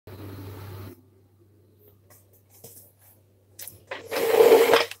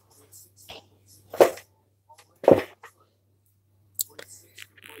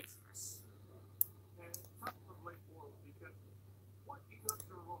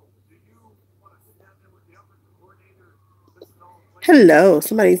Hello,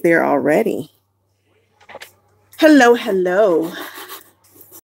 somebody's there already. Hello, hello.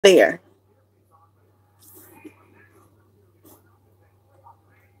 There.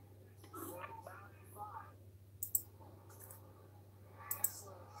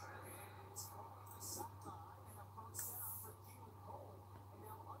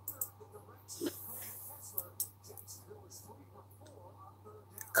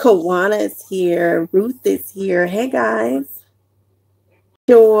 Kawana is here. Ruth is here. Hey, guys.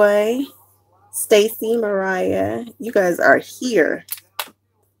 Joy, Stacy, Mariah. You guys are here.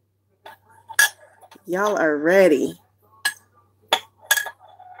 Y'all are ready.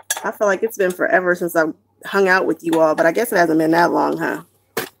 I feel like it's been forever since I hung out with you all, but I guess it hasn't been that long, huh?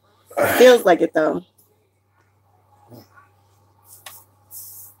 Feels like it, though.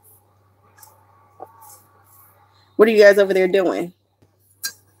 What are you guys over there doing?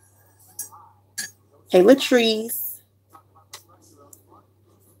 Hey, Latrice.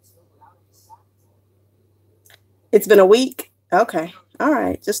 It's been a week? Okay. All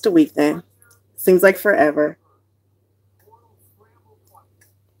right. Just a week then. Seems like forever.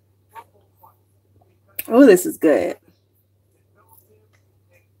 Oh, this is good.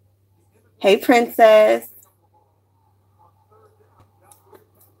 Hey, Princess.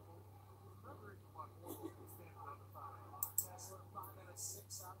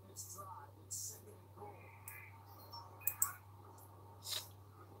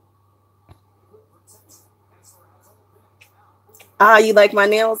 Ah, you like my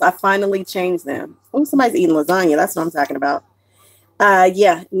nails? I finally changed them. Oh, somebody's eating lasagna. That's what I'm talking about.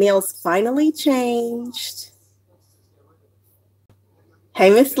 Yeah, nails finally changed.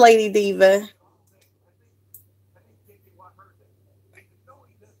 Hey, Miss Lady Diva.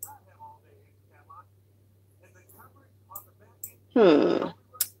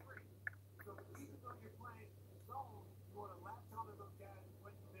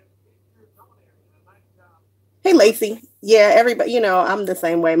 Hey, Lacey. Yeah, everybody, I'm the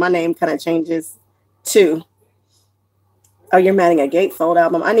same way. My name kind of changes too. Oh, you're matting a gatefold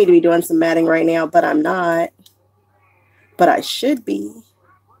album. I need to be doing some matting right now, but I'm not. But I should be.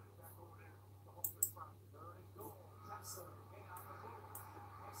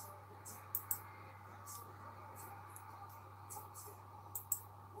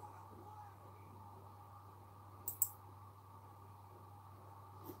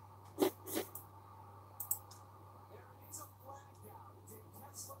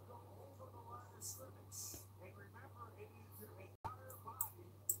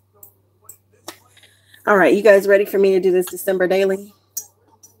 All right, you guys ready for me to do this December daily?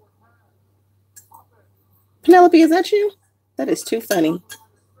 Penelope, is that you? That is too funny.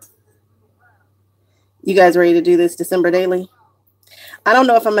 You guys ready to do this December daily? I don't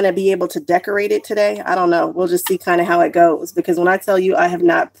know if I'm going to be able to decorate it today. I don't know. We'll just see kind of how it goes. Because when I tell you I have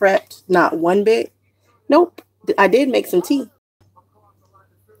not prepped, not one bit. Nope. I did make some tea.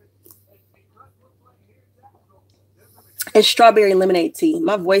 It's strawberry lemonade tea.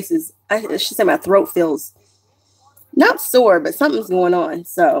 My voice is, I should say my throat feels not sore, but something's going on.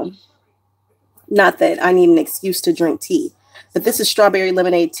 So not that I need an excuse to drink tea. But this is strawberry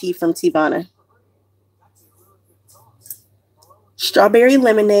lemonade tea from Teavana. Strawberry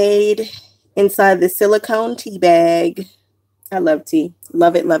lemonade inside the silicone tea bag. I love tea.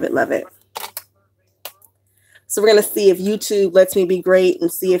 Love it, love it, love it. So we're going to see if YouTube lets me be great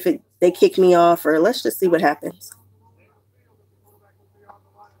and see if they kick me off, or let's just see what happens.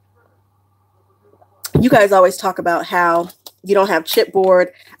 You guys always talk about how you don't have chipboard.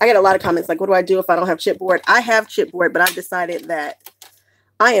 I get a lot of comments like, what do I do if I don't have chipboard? I have chipboard, but I've decided that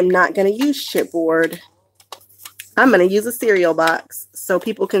I am not going to use chipboard. I'm going to use a cereal box so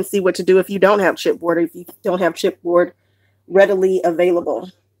people can see what to do if you don't have chipboard, or if you don't have chipboard readily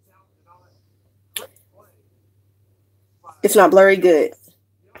available. It's not blurry. Good.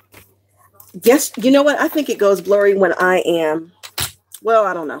 Yes. You know what? I think it goes blurry when I am. Well,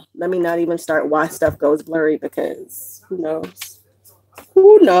 I don't know. Let me not even start why stuff goes blurry, because who knows?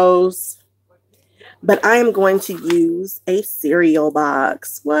 Who knows? But I am going to use a cereal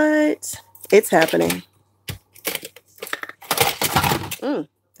box. What? It's happening. And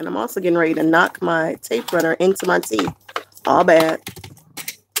I'm also getting ready to knock my tape runner into my tea. All bad.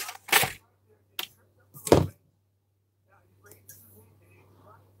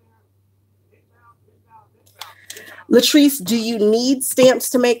 Latrice, do you need stamps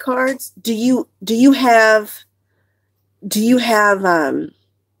to make cards? Do you have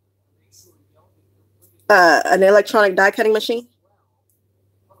an electronic die cutting machine?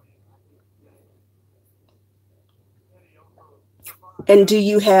 And do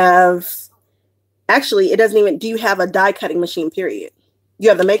you have Actually, it doesn't even, do you have a die cutting machine, period? You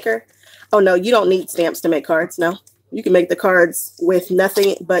have the maker? Oh, no, you don't need stamps to make cards. No, you can make the cards with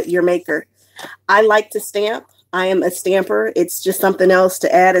nothing but your maker. I like to stamp. I am a stamper. It's just something else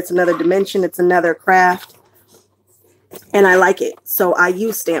to add. It's another dimension. It's another craft. And I like it. So I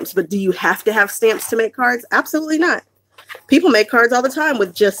use stamps. But do you have to have stamps to make cards? Absolutely not. People make cards all the time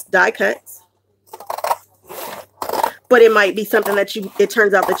with just die cuts. But it might be something that it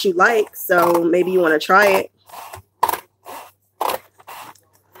turns out that you like. So maybe you want to try it.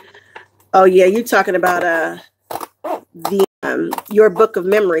 Oh, yeah. You're talking about your book of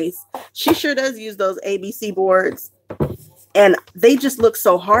memories. She sure does use those ABC boards. And they just look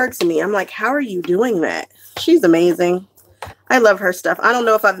so hard to me. I'm like, how are you doing that? She's amazing. I love her stuff. I don't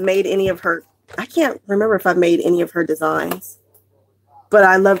know if I've made any of her. I can't remember if I've made any of her designs. But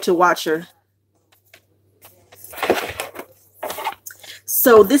I love to watch her.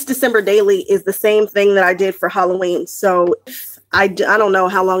 So this December daily is the same thing that I did for Halloween. So I don't know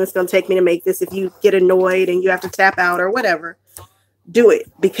how long it's going to take me to make this. If you get annoyed and you have to tap out or whatever, do it.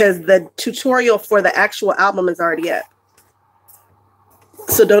 Because the tutorial for the actual album is already up.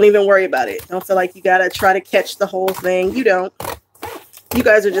 So don't even worry about it. Don't feel like you got to try to catch the whole thing. You don't. You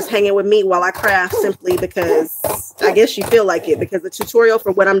guys are just hanging with me while I craft simply because I guess you feel like it. Because the tutorial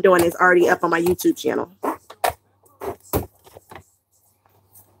for what I'm doing is already up on my YouTube channel.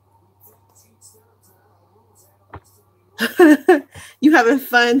 You having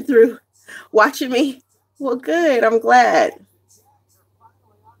fun through watching me? Well, good. I'm glad.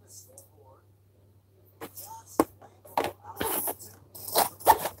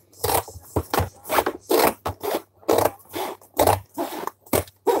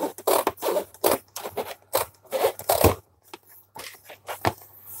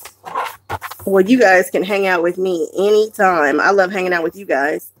 Well, you guys can hang out with me anytime. I love hanging out with you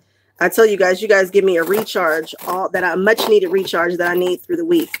guys. I tell you guys give me a recharge, a much needed recharge that I need through the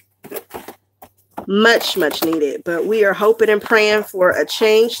week. Much needed. But we are hoping and praying for a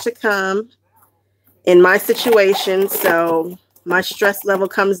change to come in my situation. So my stress level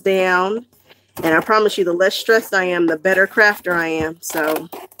comes down. And I promise you, the less stressed I am, the better crafter I am. So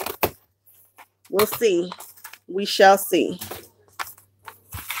we'll see. We shall see.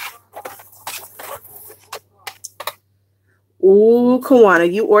 Ooh,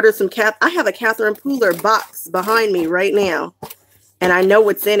 Kawana, you ordered some I have a Catherine Pooler box behind me right now. And I know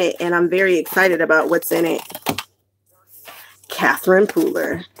what's in it. And I'm very excited about what's in it. Catherine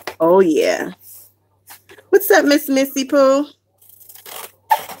Pooler. Oh, yeah. What's up, Miss Missy Pooh?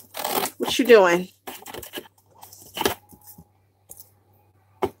 What you doing?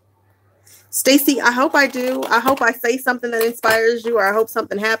 Stacy, I hope I do. I hope I say something that inspires you, or I hope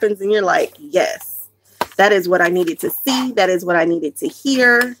something happens and you're like, yes. That is what I needed to see. That is what I needed to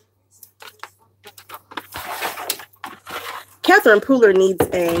hear. Catherine Pooler needs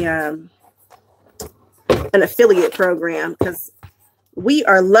an affiliate program because we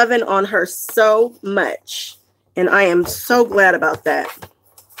are loving on her so much. And I am so glad about that.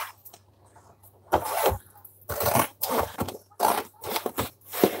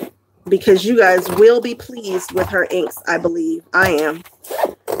 Because you guys will be pleased with her inks, I believe. I am.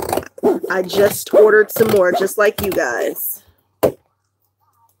 I just ordered some more, just like you guys.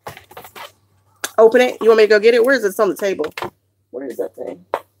 Open it. You want me to go get it? Where is it? It's on the table. Where is that thing?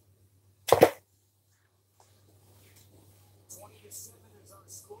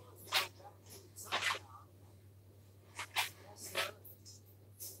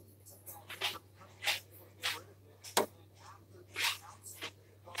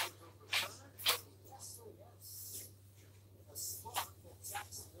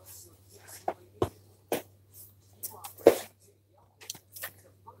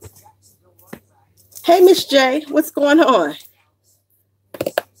 Hey, Miss J, what's going on?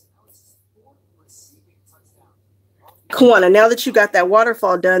 Kawana, now that you got that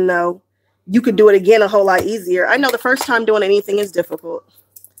waterfall done, though, you could do it again a whole lot easier. I know the first time doing anything is difficult,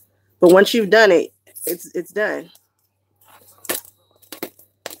 but once you've done it, it's done.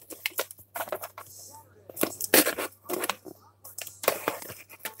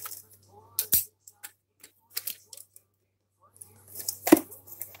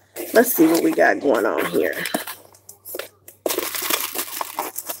 Let's see what we got going on here.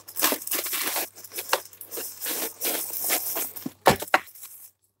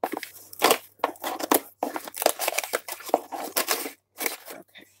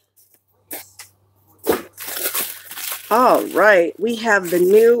 All right, we have the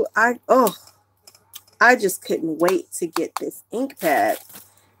new, I just couldn't wait to get this ink pad.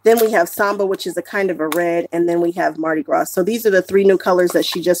 Then we have Samba, which is a kind of a red, and then we have Mardi Gras. So these are the 3 new colors that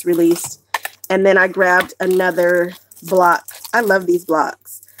she just released. And then I grabbed another block. I love these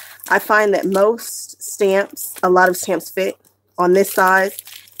blocks. I find that most stamps, a lot of stamps fit on this size,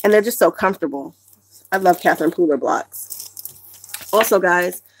 and they're just so comfortable. I love Catherine Pooler blocks. Also,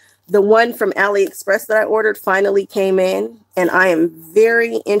 guys, the one from AliExpress that I ordered finally came in, and I am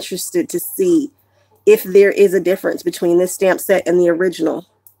very interested to see if there is a difference between this stamp set and the original.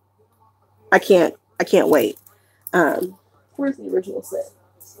 I can't wait. Where's the original set?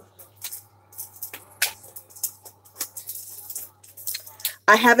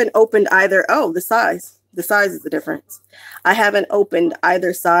 I haven't opened either. Oh, the size. The size is the difference. I haven't opened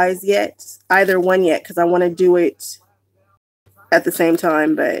either size yet, either one yet, because I want to do it at the same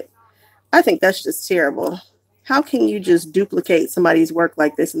time, but I think that's just terrible. How can you just duplicate somebody's work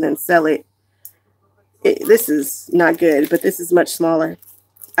like this and then sell it? This is not good, but this is much smaller.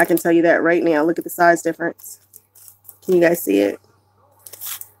 I can tell you that right now. Look at the size difference. Can you guys see it?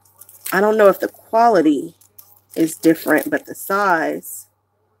 I don't know if the quality is different, but the size.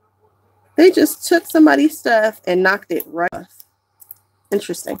 They just took somebody's stuff and knocked it right off.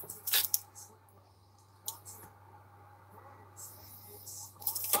 Interesting.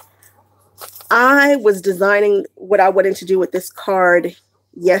 I was designing what I wanted to do with this card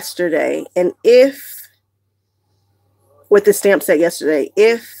yesterday. And with the stamp set yesterday,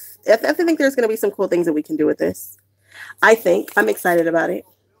 I think there's going to be some cool things that we can do with this. I'm excited about it.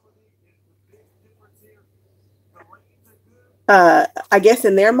 I guess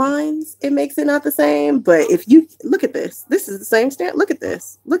in their minds, it makes it not the same. But if you look at this is the same stamp. Look at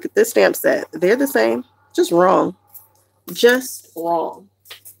this. Look at this stamp set. They're the same. Just wrong. Just wrong.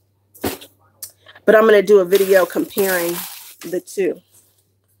 But I'm going to do a video comparing the two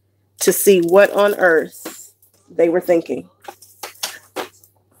to see what on earth they were thinking.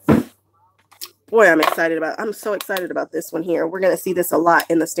 Boy, I'm so excited about this one here. We're going to see this a lot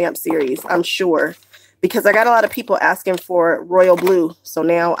in the stamp series, I'm sure. Because I got a lot of people asking for royal blue. So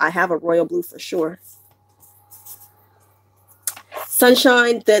now I have a royal blue for sure.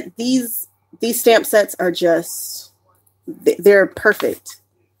 Sunshine, that these stamp sets are just, they're perfect.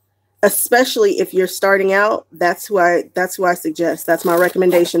 Especially if you're starting out, that's who I suggest. That's my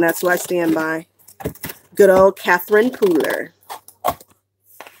recommendation. That's who I stand by. Good old Catherine Pooler.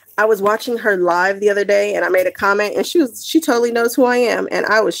 I was watching her live the other day and I made a comment and she totally knows who I am. And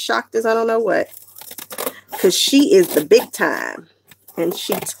I was shocked as I don't know what. Because she is the big time. And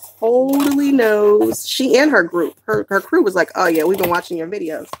she totally knows. She and her group. Her crew was like, oh yeah, we've been watching your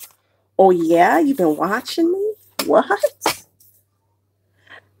videos. Oh yeah, you've been watching me? What?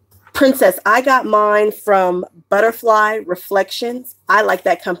 Princess, I got mine from Butterfly Reflections. I like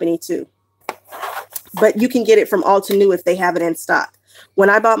that company too. But you can get it from Altenew if they have it in stock. When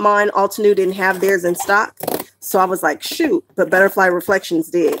I bought mine, Altenew didn't have theirs in stock. So I was like, shoot, but Butterfly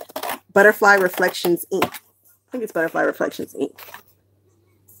Reflections did. Butterfly Reflections Inc. I think it's Butterfly Reflections Inc.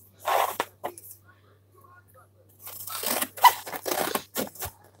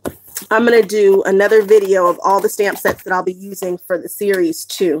 I'm going to do another video of all the stamp sets that I'll be using for the series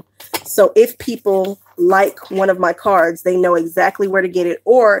too. So if people like one of my cards, they know exactly where to get it.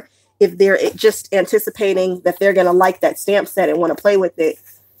 Or if they're just anticipating that they're going to like that stamp set and want to play with it,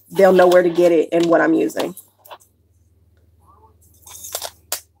 they'll know where to get it and what I'm using.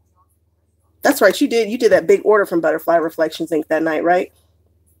 That's right. You did that big order from Butterfly Reflections Inc. that night, right?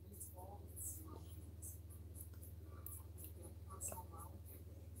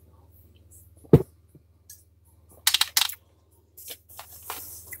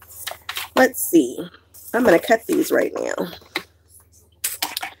 Let's see. I'm going to cut these right now.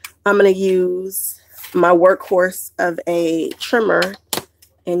 I'm going to use my workhorse of a trimmer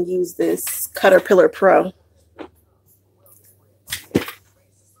and use this Caterpillar Pro.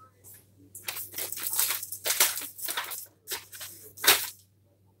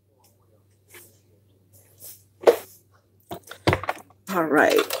 All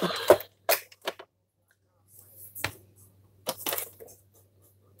right.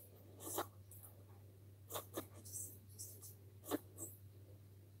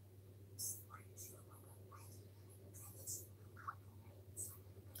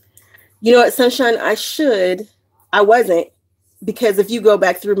 You know what, Sunshine, I wasn't, because if you go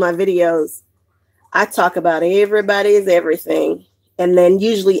back through my videos, I talk about everybody's everything. And then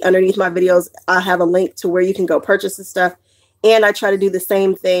usually underneath my videos, I have a link to where you can go purchase the stuff. And I try to do the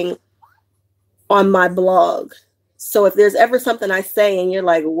same thing on my blog. So if there's ever something I say and you're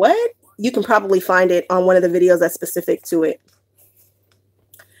like, what? You can probably find it on one of the videos that's specific to it.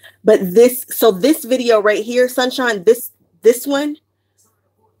 But this video right here, Sunshine, this one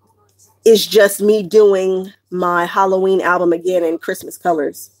is just me doing my Halloween album again in Christmas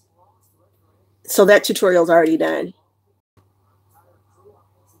colors. So that tutorial is already done.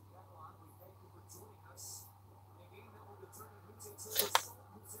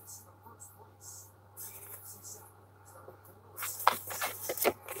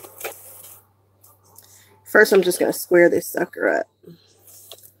 First, I'm just going to square this sucker up.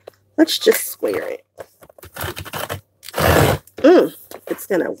 Let's just square it. It's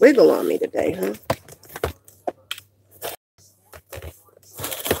going to wiggle on me today, huh?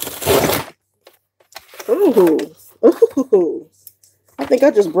 Ooh. Ooh. I think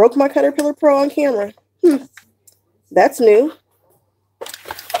I just broke my Caterpillar Pro on camera. That's new.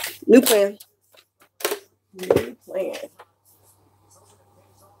 New plan. New plan.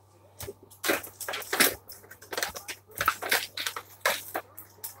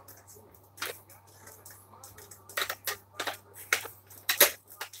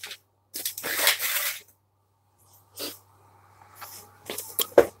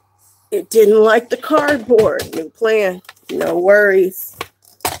 It didn't like the cardboard. New plan. No worries.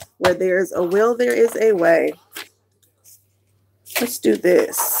 Where there's a will, there is a way. Let's do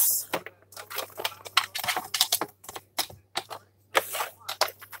this.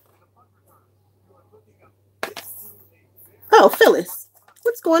 Oh, Phyllis.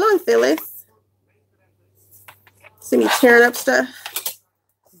 What's going on, Phyllis? See me tearing up stuff?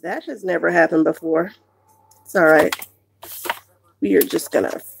 That has never happened before. It's all right. We are just going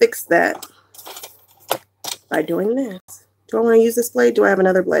to fix that by doing this. Do I want to use this blade? Do I have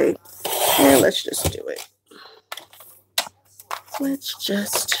another blade? Yeah, let's just do it. Let's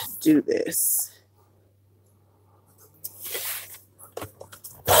just do this.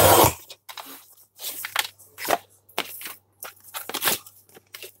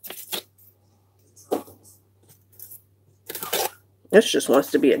 This just wants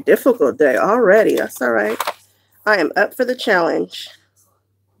to be a difficult day already. That's all right. I am up for the challenge.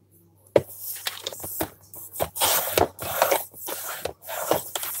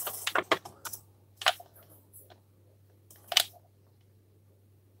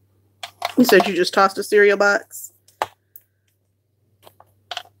 You said you just tossed a cereal box?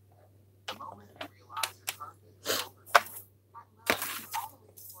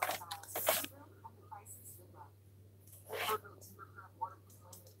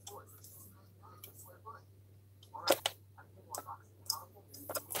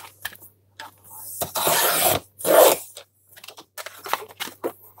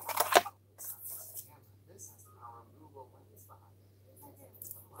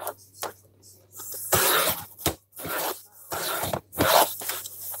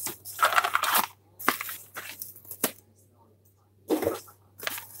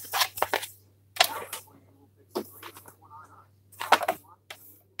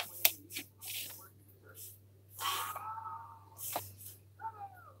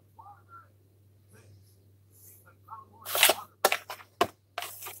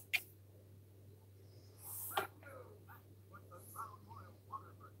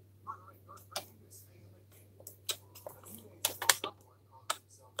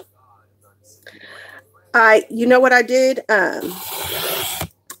 You know what I did?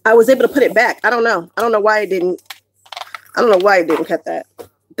 I was able to put it back. I don't know. I don't know why it didn't. I don't know why it didn't cut that.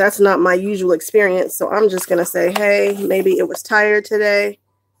 That's not my usual experience. So I'm just going to say, hey, maybe it was tired today.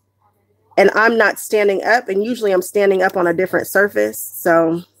 And I'm not standing up. And usually I'm standing up on a different surface.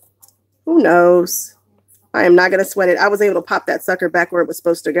 So who knows? I am not going to sweat it. I was able to pop that sucker back where it was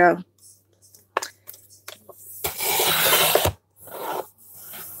supposed to go.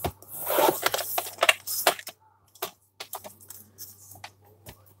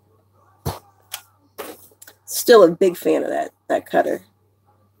 Still a big fan of that cutter.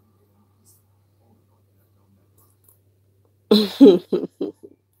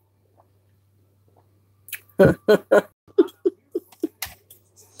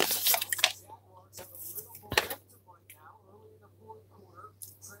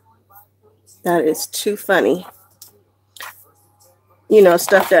 That is too funny. You know,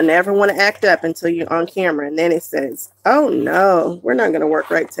 stuff doesn't ever want to act up until you're on camera. And then it says, oh, no, we're not going to work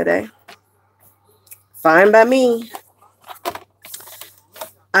right today. Fine by me.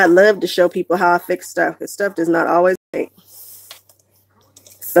 I love to show people how I fix stuff because stuff does not always work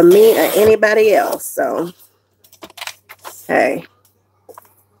for me or anybody else. So, hey,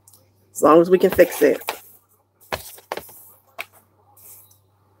 as long as we can fix it.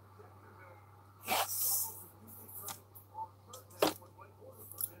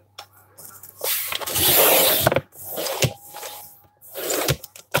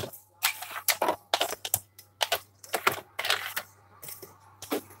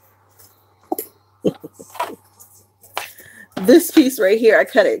 This piece right here, I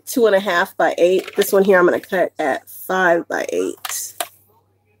cut it 2.5 by 8. This one here, I'm going to cut at 5 by 8.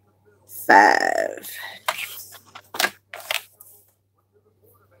 5.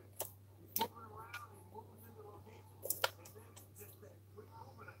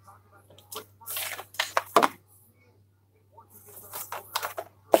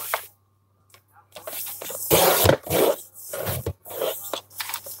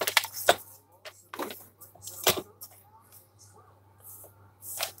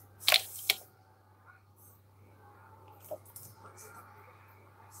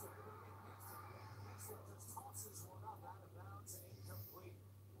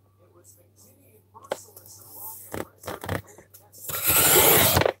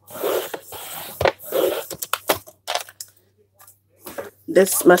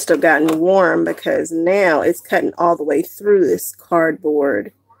 This must have gotten warm because now it's cutting all the way through this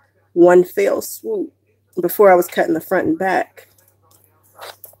cardboard. One fell swoop. Before I was cutting the front and back.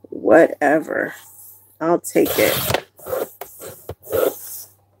 Whatever. I'll take it.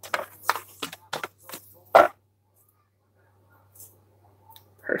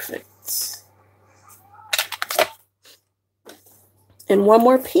 Perfect. And one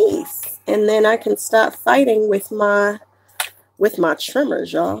more piece. And then I can stop fighting with my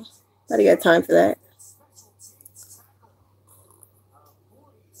trimmers, y'all. I don't got time for that.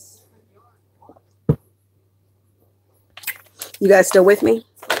 You guys still with me?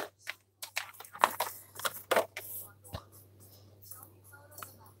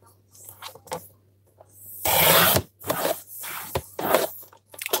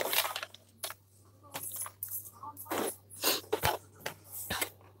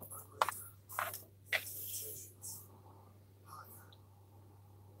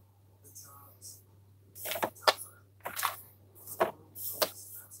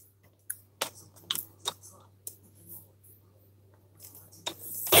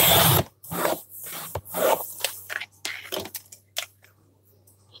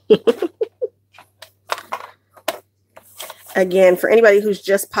 Again, for anybody who's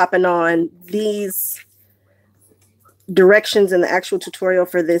just popping on, these directions in the actual tutorial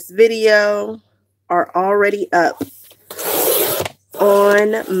for this video are already up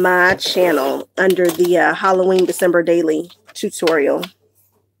on my channel under the Halloween December Daily tutorial.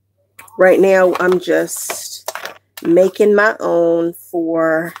 Right now, I'm just making my own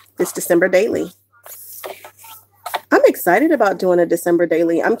for this December Daily. I'm excited about doing a December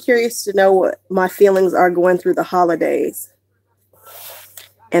Daily. I'm curious to know what my feelings are going through the holidays.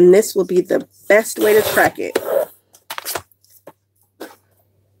 And this will be the best way to track it.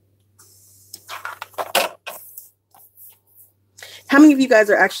 How many of you guys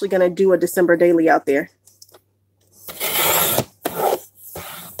are actually going to do a December Daily out there?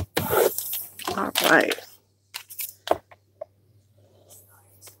 All right.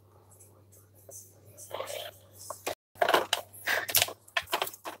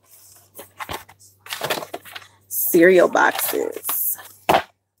 Cereal boxes.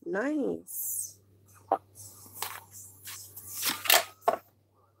 Nice.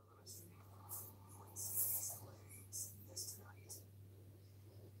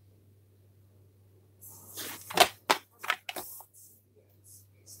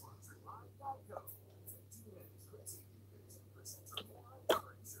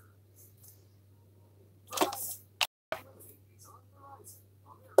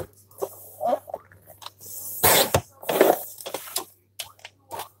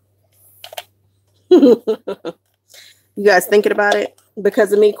 You guys thinking about it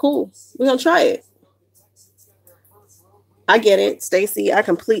because of me? Cool. We're gonna try it. I get it, Stacy. I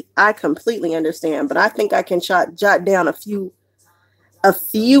completely understand, but I think I can jot down a few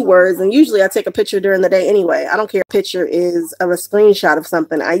words, and usually I take a picture during the day anyway. I don't care if a picture is of a screenshot of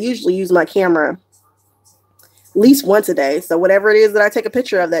something. I usually use my camera at least once a day. So whatever it is that I take a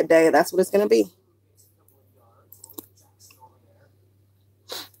picture of that day, that's what it's gonna be.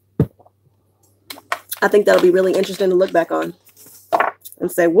 I think that'll be really interesting to look back on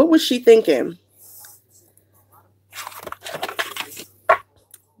and say, what was she thinking?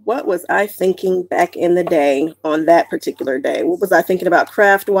 What was I thinking back in the day on that particular day? What was I thinking about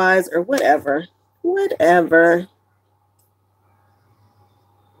craft-wise or whatever? Whatever.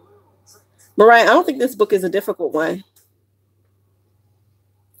 Mariah, I don't think this book is a difficult one.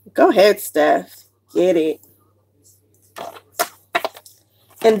 Go ahead, Steph. Get it.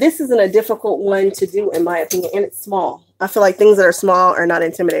 And this isn't a difficult one to do, in my opinion, and it's small. I feel like things that are small are not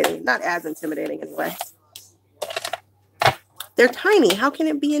intimidating. Not as intimidating, anyway. They're tiny. How can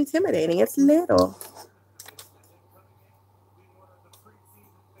it be intimidating? It's little.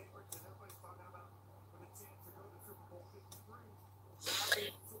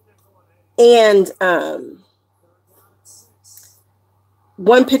 And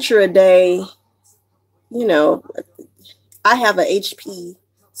 1 picture a day, you know, I have a HP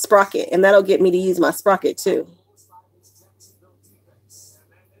sprocket, and that'll get me to use my sprocket too.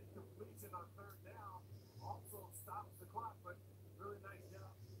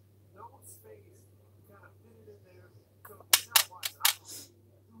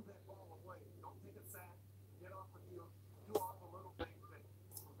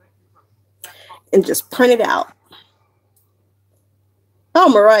 And just print it out. Oh,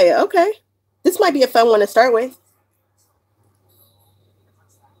 Mariah, okay. This might be a fun one to start with.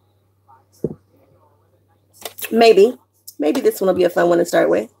 Maybe this one will be a fun one to start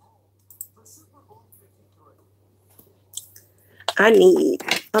with. I'm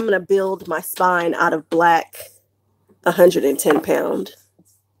going to build my spine out of black 110 pound.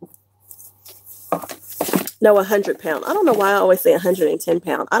 No, 100 pound. I don't know why I always say 110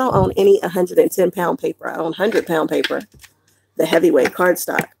 pound. I don't own any 110 pound paper. I own 100 pound paper, the heavyweight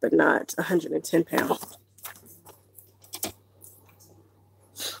cardstock, but not 110 pound.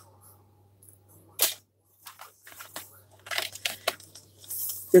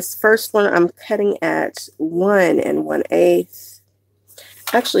 This first one I'm cutting at 1 1/8.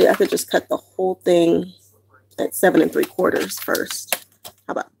 Actually, I could just cut the whole thing at 7 3/4 first.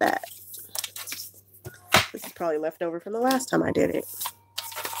 How about that? This is probably left over from the last time I did it.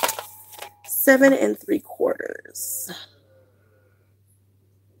 7 3/4.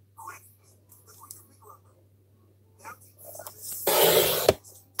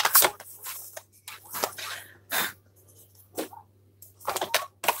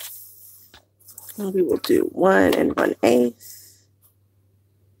 And we will do 1 1/8.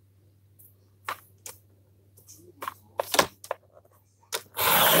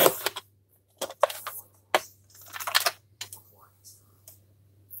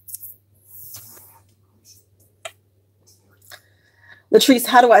 Latrice,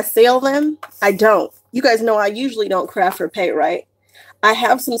 how do I sell them? I don't. You guys know I usually don't craft for pay, right? I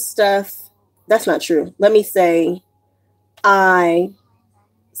have some stuff. That's not true. Let me say I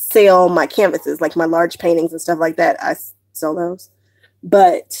sell my canvases, like my large paintings and stuff like that. I sell those.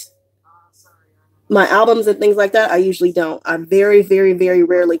 But my albums and things like that, I usually don't. I very, very, very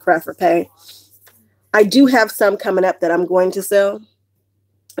rarely craft for pay. I do have some coming up that I'm going to sell,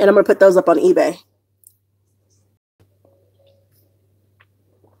 and I'm going to put those up on eBay.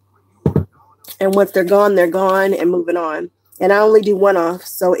 And once they're gone and moving on. And I only do one-off.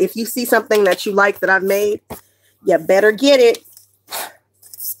 So if you see something that you like that I've made, you better get it.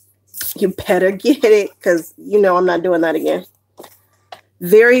 You better get it, because you know I'm not doing that again.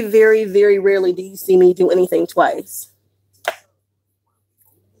 Very, very, very rarely do you see me do anything twice.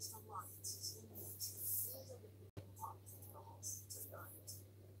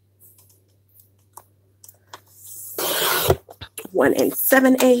 One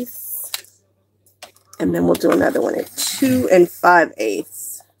 7/8. And then we'll do another one at 2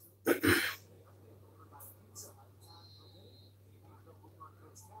 5/8.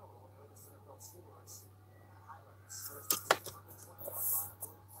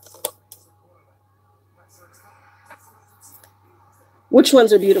 Which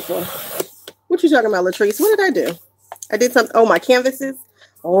ones are beautiful? What you talking about, Latrice? What did I do? I did something. Oh, my canvases.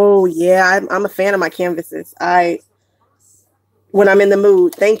 Oh, yeah. I'm a fan of my canvases. When I'm in the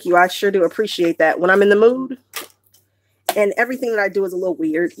mood, thank you. I sure do appreciate that. When I'm in the mood, and everything that I do is a little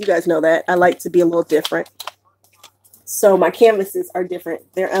weird. You guys know that. I like to be a little different. So my canvases are different.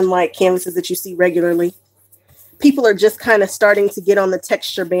 They're unlike canvases that you see regularly. People are just kind of starting to get on the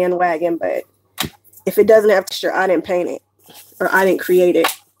texture bandwagon, but if it doesn't have texture, I didn't paint it, or I didn't create it.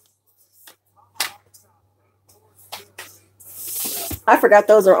 I forgot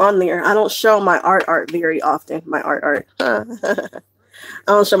those are on there. I don't show my art very often. My art. I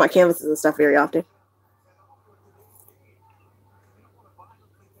don't show my canvases and stuff very often.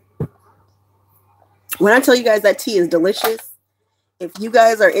 When I tell you guys that tea is delicious, if you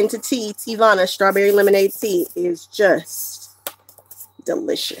guys are into tea, Teavana strawberry lemonade tea is just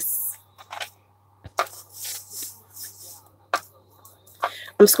delicious.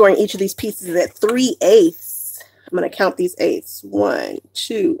 I'm scoring each of these pieces at 3/8. I'm going to count these 8s. 1,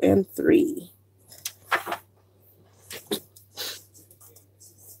 2, and 3.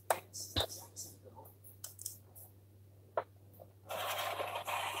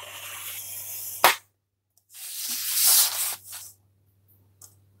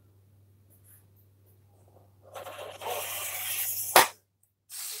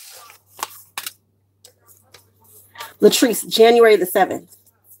 Latrice, January the 7th.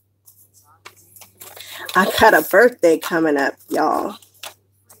 I got a birthday coming up, y'all.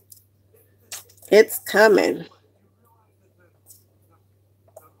 It's coming.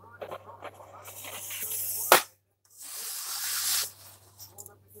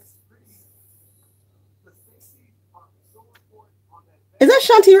 Is that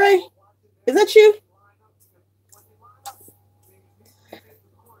Shanti Ray? Is that you?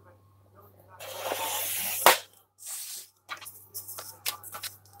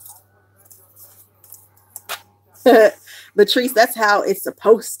 Latrice, that's how it's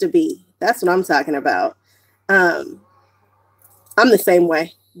supposed to be. That's what I'm talking about. I'm the same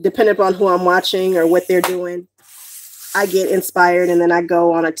way. Depending upon who I'm watching or what they're doing, I get inspired and then I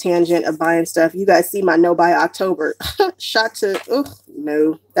go on a tangent of buying stuff. You guys see my no buy October. Shot to,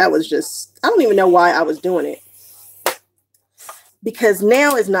 no, that was just, I don't even know why I was doing it. Because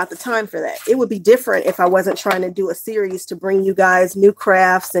now is not the time for that. It would be different if I wasn't trying to do a series to bring you guys new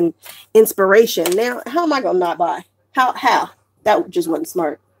crafts and inspiration. Now, how am I going to not buy? How? That just wasn't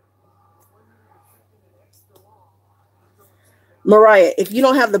smart. Mariah, if you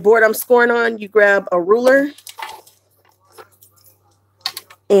don't have the board I'm scoring on, you grab a ruler.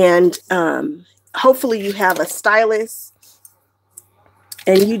 And hopefully you have a stylus.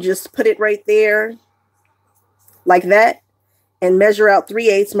 And you just put it right there like that. And measure out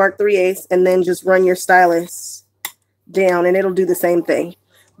 3/8, mark 3/8, and then just run your stylus down and it'll do the same thing.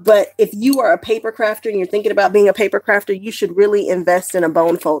 But if you are a paper crafter and you're thinking about being a paper crafter, you should really invest in a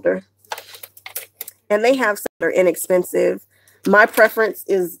bone folder. And they have some that are inexpensive. My preference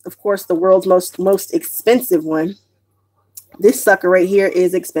is, of course, the world's most expensive one. This sucker right here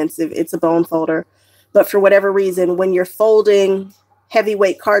is expensive. It's a bone folder. But for whatever reason, when you're folding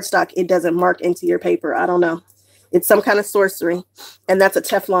heavyweight cardstock, it doesn't mark into your paper. I don't know. It's some kind of sorcery. And that's a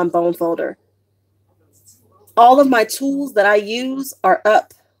Teflon bone folder. All of my tools that I use are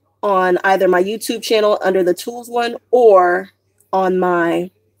up on either my YouTube channel under the tools one or on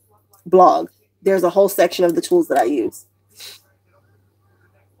my blog. There's a whole section of the tools that I use.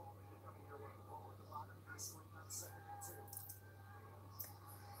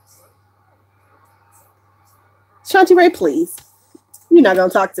 Shanti Ray, please. You're not going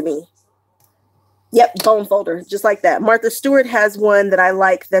to talk to me. Yep, bone folder, just like that. Martha Stewart has one that I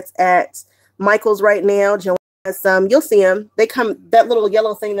like that's at Michael's right now. Joanne has some. You'll see them. They come, that little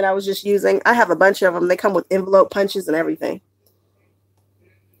yellow thing that I was just using. I have a bunch of them. They come with envelope punches and everything.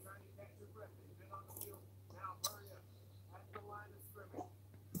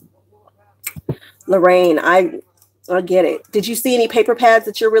 Lorraine, I get it. Did you see any paper pads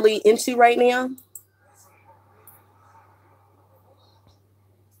that you're really into right now?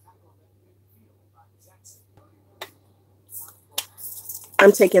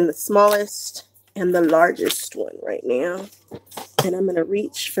 I'm taking the smallest and the largest one right now. And I'm going to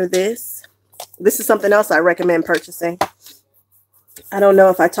reach for this. This is something else I recommend purchasing. I don't know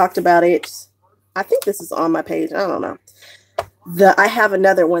if I talked about it. I think this is on my page. I don't know. I have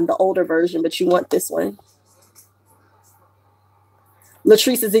another one, the older version, but you want this one.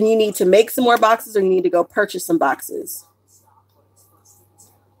 Latrice is in, you need to make some more boxes or you need to go purchase some boxes.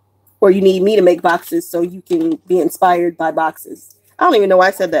 Or you need me to make boxes so you can be inspired by boxes. I don't even know why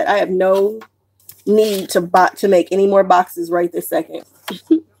I said that. I have no need to make any more boxes right this second.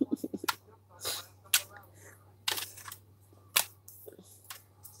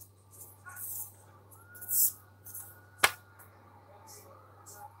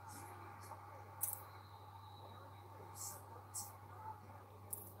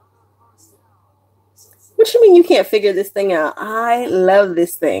 What you mean you can't figure this thing out? I love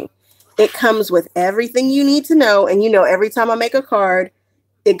this thing. It comes with everything you need to know. And you know, every time I make a card,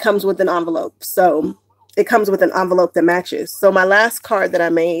 it comes with an envelope. So it comes with an envelope that matches. So my last card that I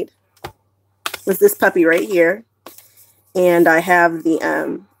made was this puppy right here. And I have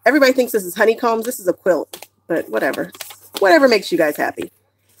the, everybody thinks this is honeycombs. This is a quilt, but whatever. Whatever makes you guys happy.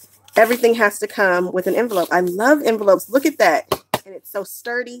 Everything has to come with an envelope. I love envelopes. Look at that. And it's so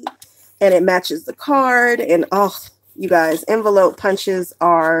sturdy. And it matches the card. And oh, you guys, envelope punches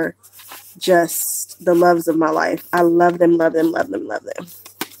are just the loves of my life. I love them, love them, love them, love them.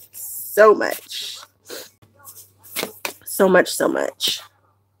 So much. So much, so much.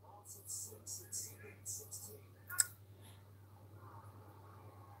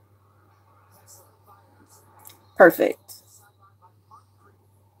 Perfect.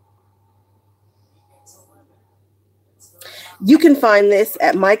 You can find this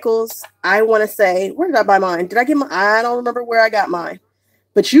at Michael's. I want to say, where did I buy mine? Did I get mine? I don't remember where I got mine.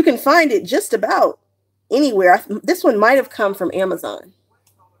 But you can find it just about anywhere. This one might have come from Amazon.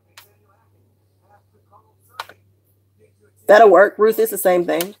 That'll work. Ruth, is the same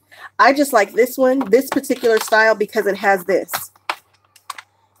thing. I just like this one, this particular style, because it has this.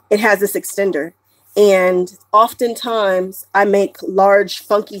 It has this extender. And oftentimes I make large,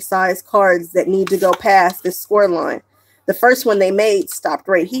 funky size cards that need to go past this score line. The first one they made stopped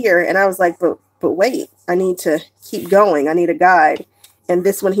right here. And I was like, but wait, I need to keep going. I need a guide. And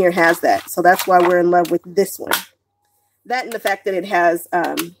this one here has that. So that's why we're in love with this one. That and the fact that it has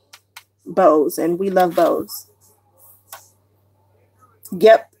bows, and we love bows.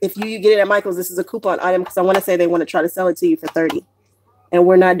 Yep, if you get it at Michael's, this is a coupon item because I want to say they want to try to sell it to you for $30. And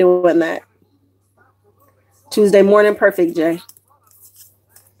we're not doing that. Tuesday morning, perfect, Jay.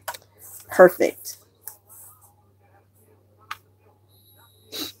 Perfect.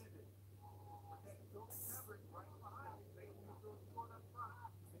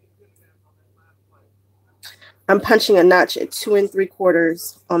 I'm punching a notch at 2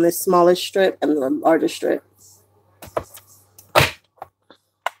 3/4 on this smallest strip and the largest strip.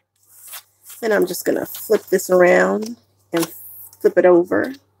 And I'm just going to flip this around and flip it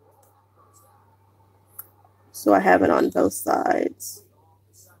over. So I have it on both sides.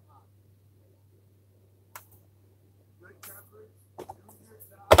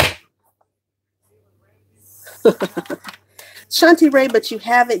 Shanti Ray, but you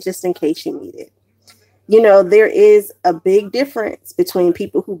have it just in case you need it. You know, there is a big difference between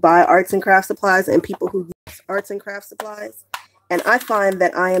people who buy arts and craft supplies and people who use arts and craft supplies. And I find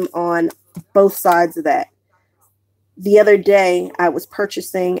that I am on both sides of that. The other day, I was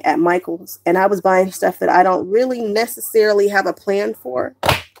purchasing at Michael's, and I was buying stuff that I don't really necessarily have a plan for.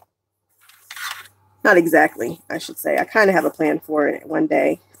 Not exactly, I should say. I kind of have a plan for it one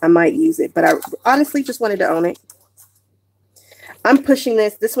day. I might use it, but I honestly just wanted to own it. I'm pushing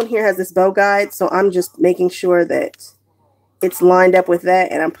this. This one here has this bow guide, so I'm just making sure that it's lined up with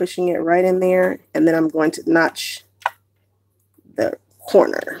that, and I'm pushing it right in there, and then I'm going to notch the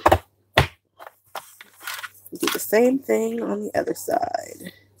corner. Do the same thing on the other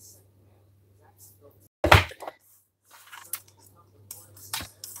side.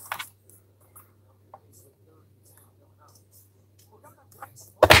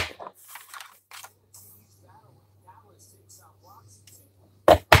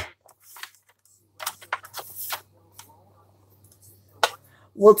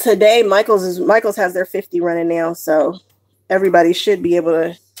 Well, today Michael's has their 50 running now, so everybody should be able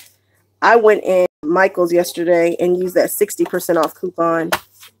to. I went in Michael's yesterday and used that 60% off coupon,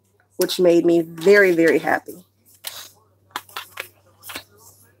 which made me very, very happy.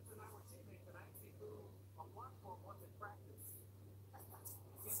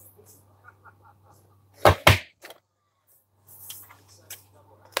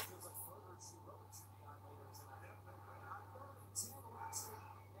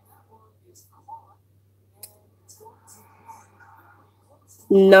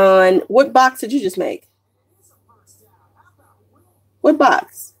 What box did you just make? What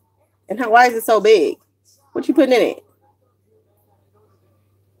box? And why is it so big? What you putting in it?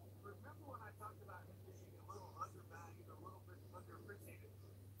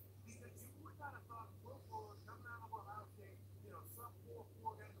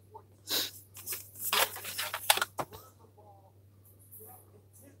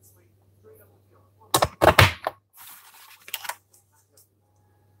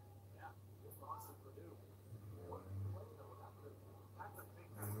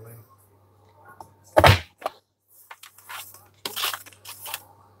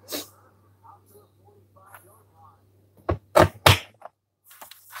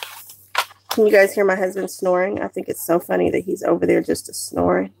 Can you guys hear my husband snoring? I think it's so funny that he's over there just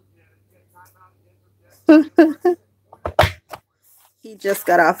snoring. He just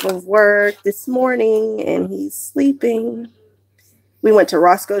got off of work this morning and he's sleeping. We went to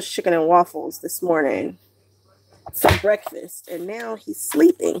Roscoe's Chicken and Waffles this morning for breakfast, and now he's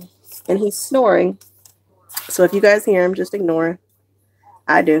sleeping and he's snoring. So if you guys hear him, just ignore.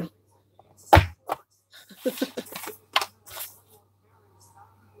 I do.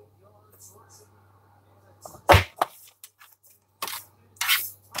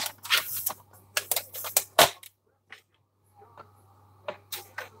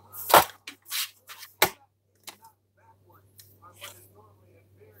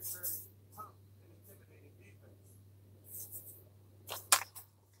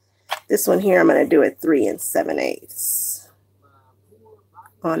 This one here, I'm going to do it 3 7/8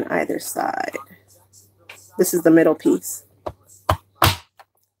 on either side. This is the middle piece.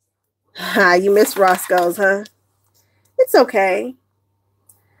 You missed Roscoe's, huh? It's okay.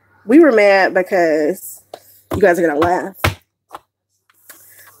 We were mad because you guys are going to laugh.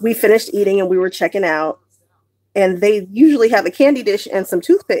 We finished eating and we were checking out, and they usually have a candy dish and some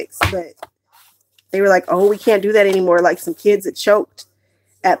toothpicks, but they were like, oh, we can't do that anymore. Like some kids that choked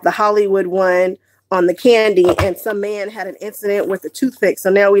at the Hollywood one. on the candy, and some man had an incident with the toothpick. So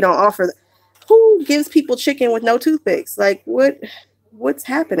now we don't offer. Who gives people chicken with no toothpicks? Like, what's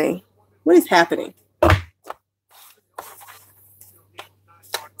happening? What is happening?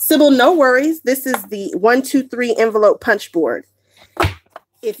 Sybil, no worries. This is the 1, 2, 3 envelope punch board.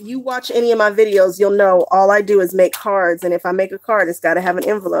 If you watch any of my videos, you'll know all I do is make cards. And if I make a card, it's got to have an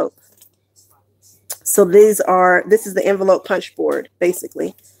envelope. So this is the envelope punch board,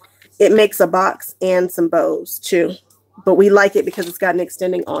 basically. It makes a box and some bows too. But we like it because it's got an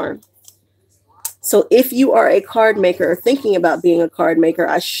extending arm. So if you are a card maker or thinking about being a card maker,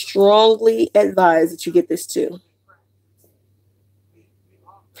 I strongly advise that you get this too.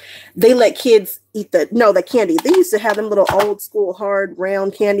 They let kids eat the candy. They used to have them little old school hard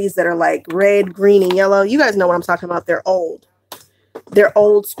round candies that are like red, green, and yellow. You guys know what I'm talking about. They're old. They're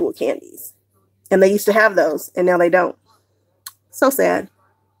old school candies. And they used to have those, and now they don't. So sad.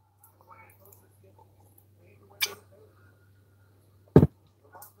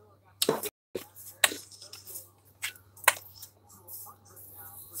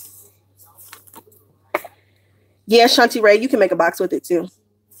 Yeah, Shanti Ray, you can make a box with it too.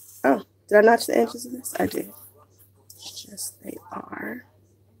 Oh, did I notch the edges of this? I did. Yes, they are.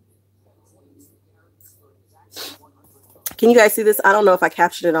 Can you guys see this? I don't know if I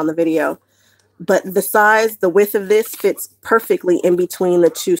captured it on the video, but the width of this fits perfectly in between the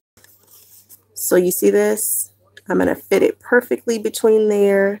two. So you see this? I'm going to fit it perfectly between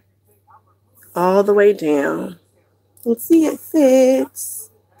there, all the way down. And see, it fits.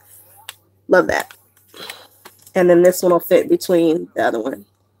 Love that. And then this one will fit between the other one.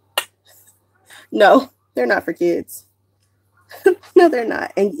 No, they're not for kids. No, they're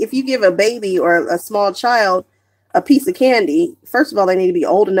not. And if you give a baby or a small child a piece of candy, first of all, they need to be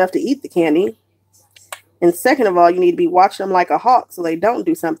old enough to eat the candy. And second of all, you need to be watching them like a hawk so they don't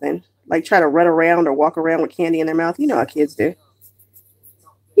do something like try to run around or walk around with candy in their mouth. You know how kids do.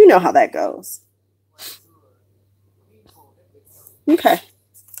 You know how that goes. Okay.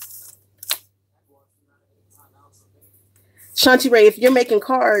 Shanti Ray, if you're making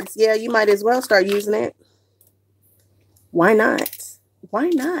cards, yeah, you might as well start using it. Why not? Why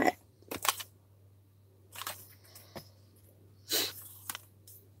not?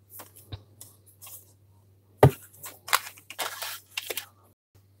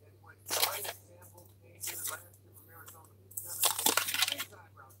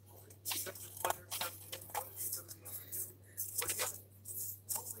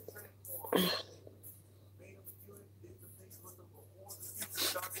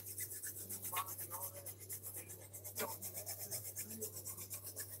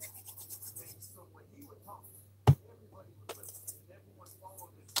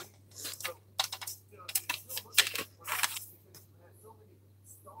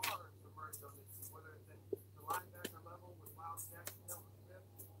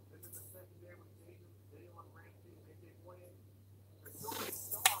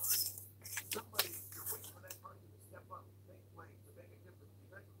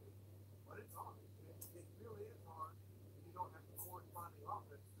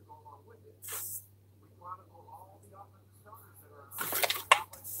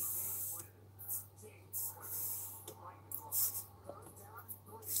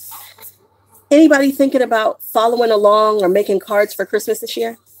 Anybody thinking about following along or making cards for Christmas this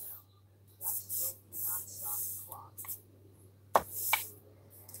year?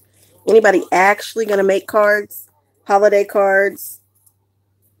 Anybody actually going to make cards? Holiday cards?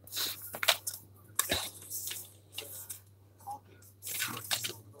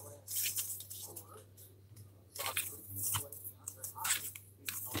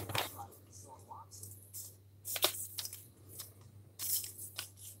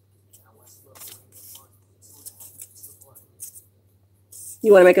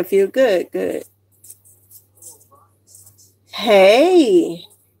 You want to make a few? Good, good. Hey.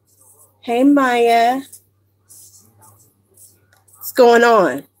 Hey, Maya. What's going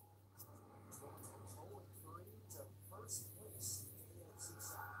on?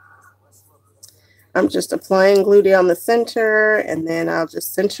 I'm just applying glue down the center, and then I'll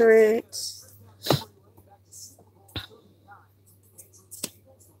just center it.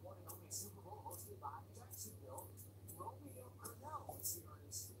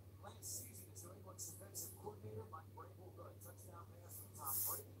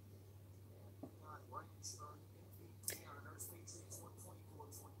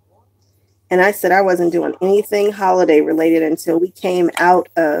 And I said I wasn't doing anything holiday related until we came out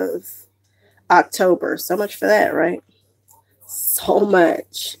of October. So much for that, right? So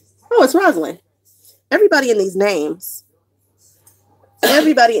much. Oh, it's Rosalind. Everybody in these names.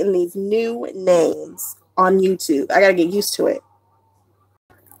 everybody in these new names on YouTube. I got to get used to it.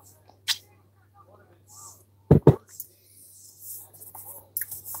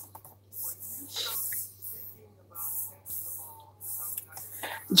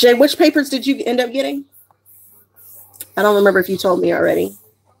 Jay, which papers did you end up getting? I don't remember if you told me already.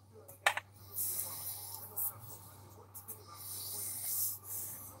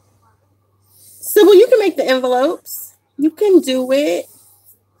 Sybil, you can make the envelopes. You can do it.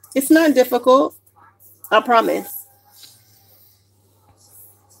 It's not difficult. I promise.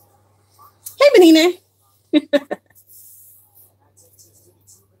 Hey, Benina.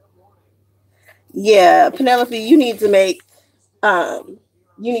 Yeah, Penelope, you need to make, let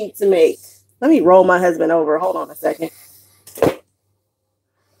me roll my husband over. Hold on a second.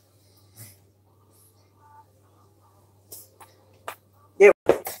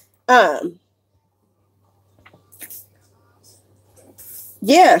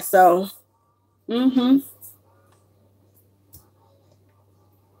 Yeah, so,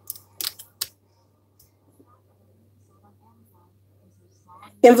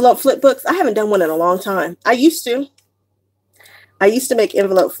 envelope flip books. I haven't done one in a long time. I used to make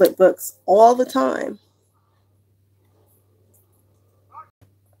envelope flip books all the time.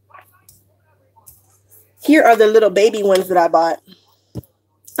 Here are the little baby ones that I bought.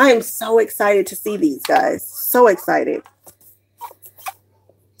 I am so excited to see these, guys. So excited.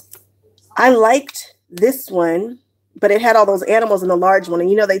 I liked this one, but it had all those animals in the large one. And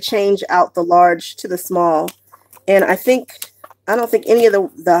you know, they change out the large to the small. And I don't think any of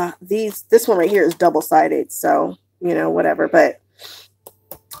this one right here is double-sided. So, you know, whatever.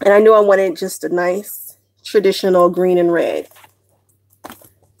 And I knew I wanted just a nice traditional green and red.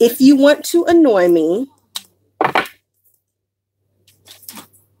 If you want to annoy me,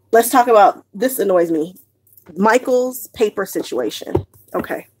 let's talk about, this annoys me. Michael's paper situation.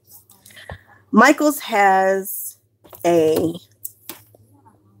 Okay. Michael's has a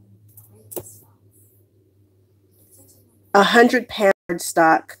 100-pound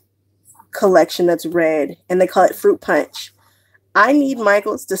stock collection that's red, and they call it Fruit Punch. I need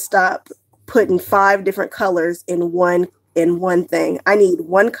Michael's to stop putting 5 different colors in one thing. I need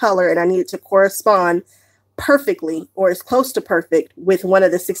one color, and I need it to correspond perfectly, or as close to perfect, with one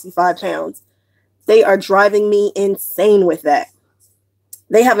of the 65 pounds. They are driving me insane with that.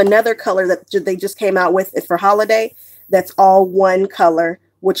 They have another color that they just came out with for holiday that's all one color,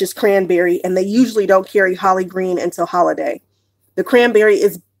 which is cranberry, and they usually don't carry holly green until holiday. The cranberry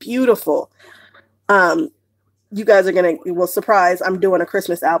is beautiful. You guys are surprise, I'm doing a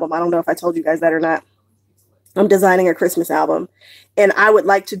Christmas album. I don't know if I told you guys that or not. I'm designing a Christmas album, and I would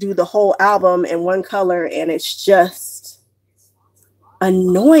like to do the whole album in one color, and it's just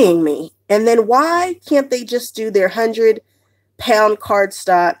annoying me. And then why can't they just do their 100-pound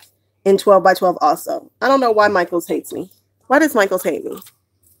cardstock in 12 by 12 also? I don't know why Michaels hates me. Why does Michaels hate me?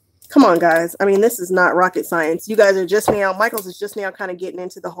 Come on, guys. I mean, this is not rocket science. You guys are Michaels is just now kind of getting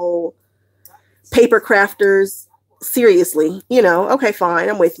into the whole paper crafters. Seriously, you know, okay, fine.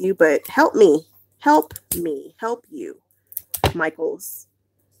 I'm with you, but help me. Help me. Help you, Michaels.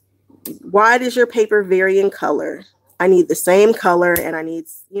 Why does your paper vary in color? I need the same color, and I need,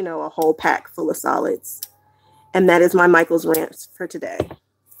 you know, a whole pack full of solids. And that is my Michaels rant for today.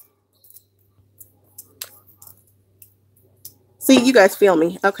 See, you guys feel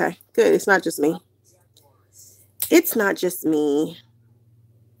me. Okay, good. It's not just me. It's not just me.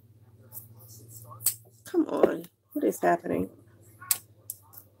 Come on. What is happening?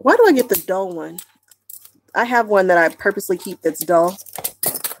 Why do I get the dull one? I have one that I purposely keep that's dull.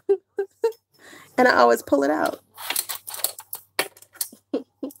 And I always pull it out.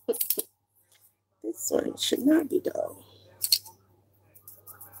 This one should not be dull.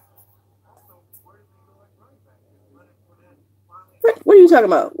 What are you talking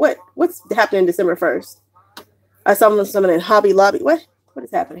about? What's happening December 1st? I saw someone in Hobby Lobby. What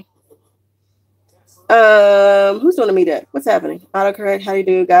is happening? Who's doing a meetup? What's happening? Autocorrect, how do you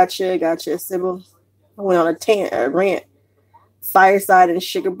do? Gotcha, Sybil. I went on a rant. Fireside and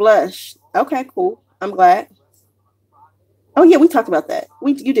Sugar Blush. Okay, cool. I'm glad. Oh yeah, we talked about that.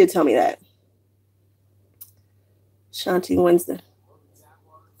 You did tell me that. Shanti Wednesday.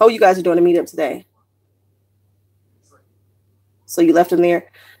 Oh, you guys are doing a meetup today. So you left them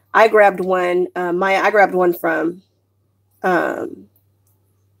there. I grabbed one. Maya, I grabbed one from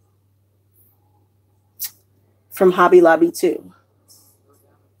Hobby Lobby too.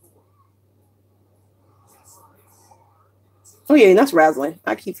 Oh yeah, that's Rosalind.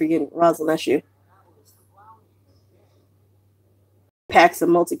 I keep forgetting Rosalind. That's you. Packs of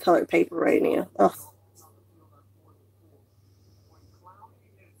multicolored paper right now. Ugh.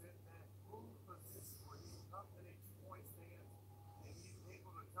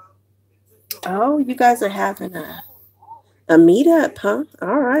 Oh, you guys are having a meetup, huh?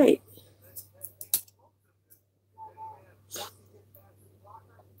 All right.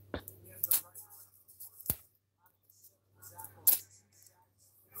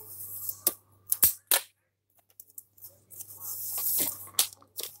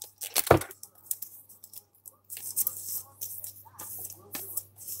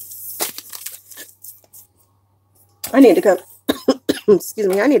 I need to come. Excuse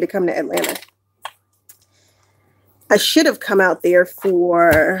me. I need to come to Atlanta. I should have come out there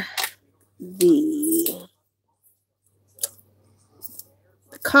for the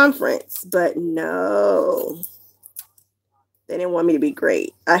conference, but no, they didn't want me to be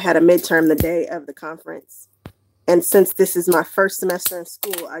great. I had a midterm the day of the conference. And since this is my first semester in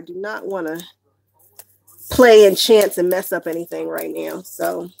school, I do not want to play and chance and mess up anything right now.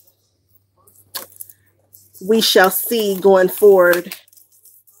 So we shall see going forward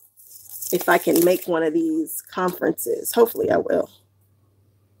if I can make one of these conferences. Hopefully I will.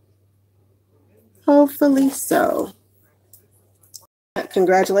 Hopefully so.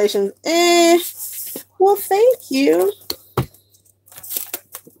 Congratulations. Well, thank you.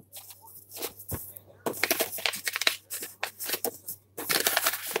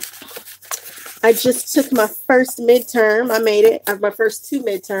 I just took my first midterm. I made it. I have my first 2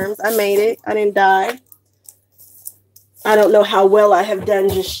 midterms. I made it. I didn't die. I don't know how well I have done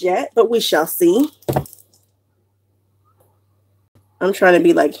just yet, but we shall see. I'm trying to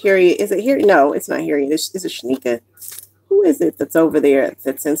be like Harriet. Is it Harriet? No, it's not Harriet. Is it Shanika? Who is it that's over there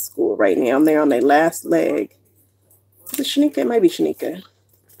that's in school right now? And they're on their last leg. Is it Shanika? It might be Shanika.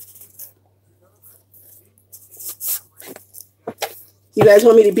 You guys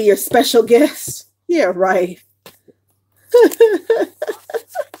want me to be your special guest? Yeah, right.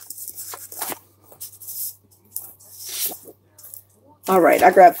 All right,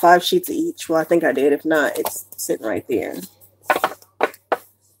 I grabbed 5 sheets of each. Well, I think I did. If not, it's sitting right there.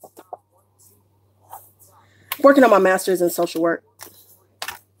 Working on my master's in social work.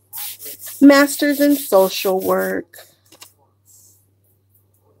 Master's in social work.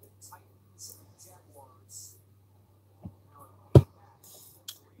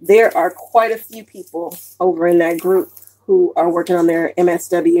 There are quite a few people over in that group who are working on their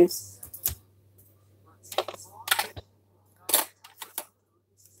MSWs.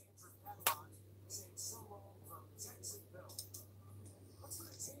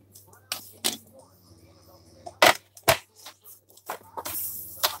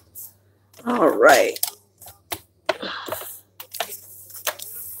 All right.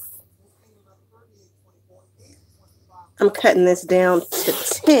 I'm cutting this down to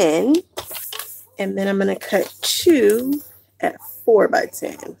 10, and then I'm going to cut 2 at 4 by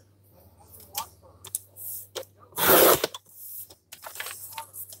 10.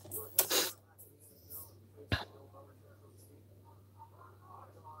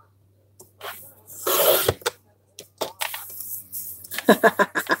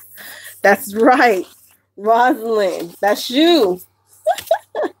 That's right. Rosalind, that's you.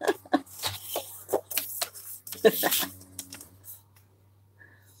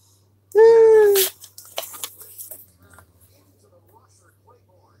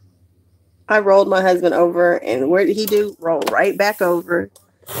 I rolled my husband over, and where did he do? Roll right back over.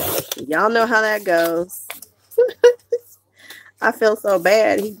 Y'all know how that goes. I feel so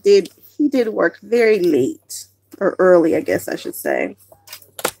bad. He did work very late, or early, I guess I should say.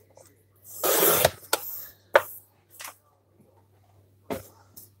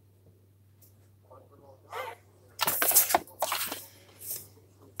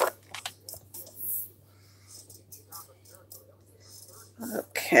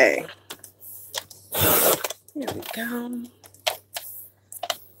 Okay. There we go.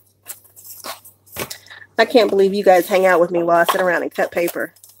 I can't believe you guys hang out with me while I sit around and cut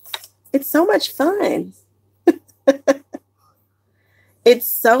paper. It's so much fun. It's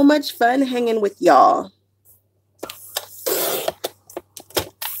so much fun hanging with y'all.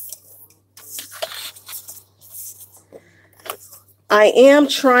 I am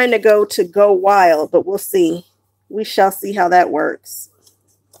trying to go wild, but we'll see. We shall see how that works.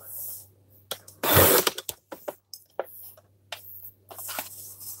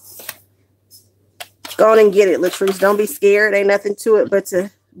 Go on and get it, Latrice. Don't be scared. Ain't nothing to it but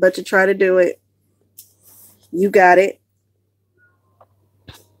to try to do it. You got it.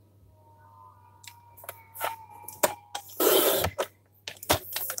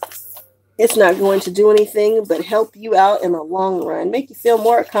 It's not going to do anything but help you out in the long run. Make you feel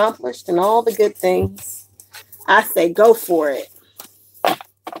more accomplished and all the good things. I say go for it.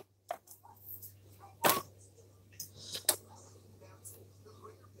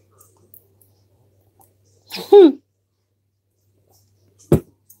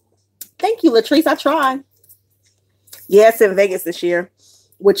 Thank you, Latrice. I try. Yeah, it's in Vegas this year,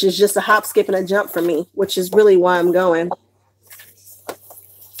 which is just a hop, skip, and a jump for me, which is really why I'm going.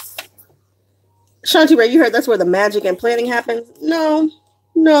 Shanti Ray, you heard that's where the magic and planning happens? No,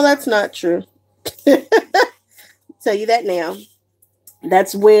 that's not true. Tell you that now.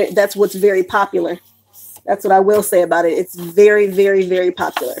 That's what's very popular. That's what I will say about it. It's very, very, very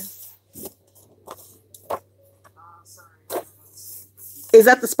popular. Is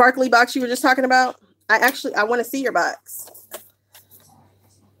that the sparkly box you were just talking about? I want to see your box.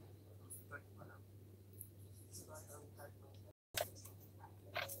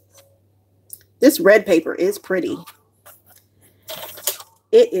 This red paper is pretty.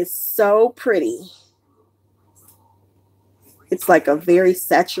 It is so pretty. It's like a very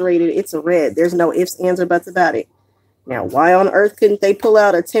saturated, it's a red. There's no ifs, ands, or buts about it. Now, why on earth couldn't they pull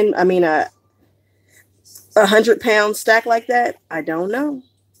out a 100-pound stack like that? I don't know.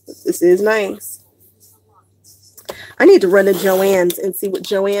 But this is nice. I need to run to Joann's and see what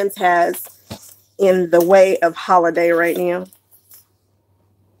Joann's has in the way of holiday right now.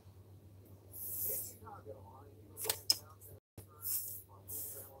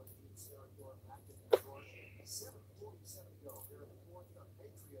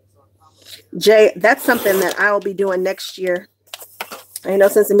 Jay, that's something that I'll be doing next year. I know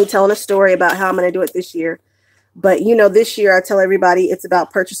sense in me telling a story about how I'm going to do it this year. But, this year I tell everybody it's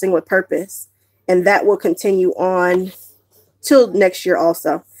about purchasing with purpose. And that will continue on till next year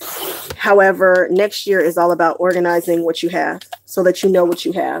also. However, next year is all about organizing what you have so that you know what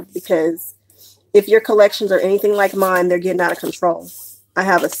you have. Because if your collections are anything like mine, they're getting out of control. I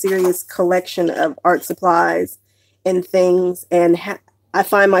have a serious collection of art supplies and things. And I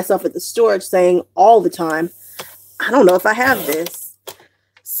find myself at the storage saying all the time, I don't know if I have this.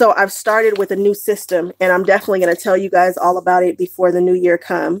 So I've started with a new system, and I'm definitely going to tell you guys all about it before the new year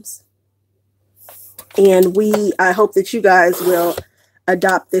comes. And I hope that you guys will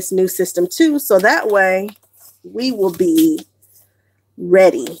adopt this new system too. So that way we will be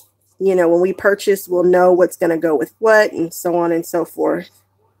ready. When we purchase, we'll know what's going to go with what and so on and so forth.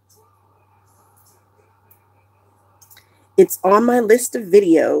 It's on my list of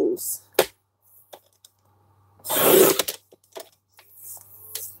videos.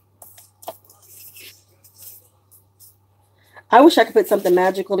 I wish I could put something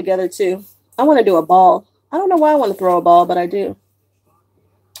magical together too. I want to do a ball. I don't know why I want to throw a ball, but I do.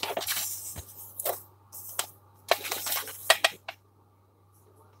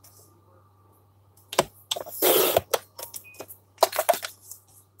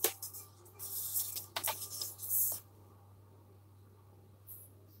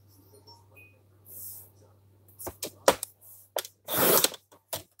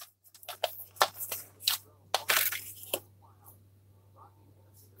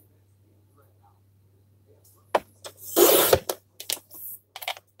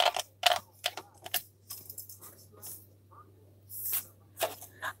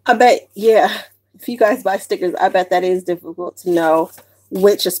 I bet, yeah, if you guys buy stickers, I bet that is difficult to know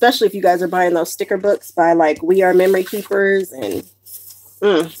which, especially if you guys are buying those sticker books by like We Are Memory Keepers, and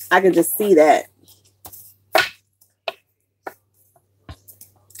I could just see that.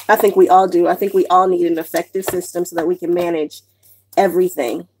 I think we all do. I think we all need an effective system so that we can manage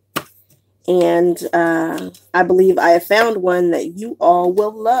everything. And I believe I have found one that you all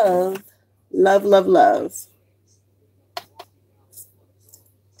will love. Love, love, love.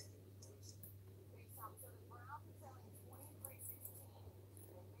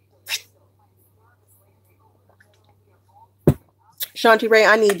 Shanti Ray,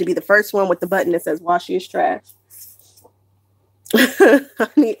 I need to be the first one with the button that says wash your trash.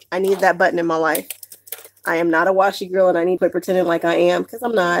 I need that button in my life. I am not a washy girl, and I need to quit pretending like I am, because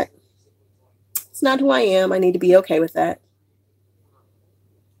I'm not. It's not who I am. I need to be okay with that.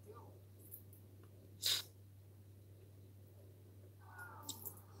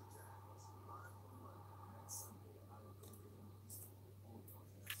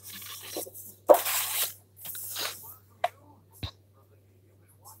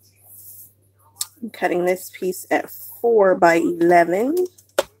 I'm cutting this piece at 4 by 11.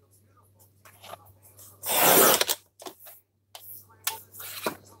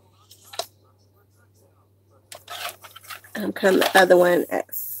 I'm cutting the other one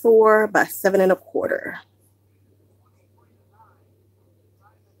at 4 by 7 1/4.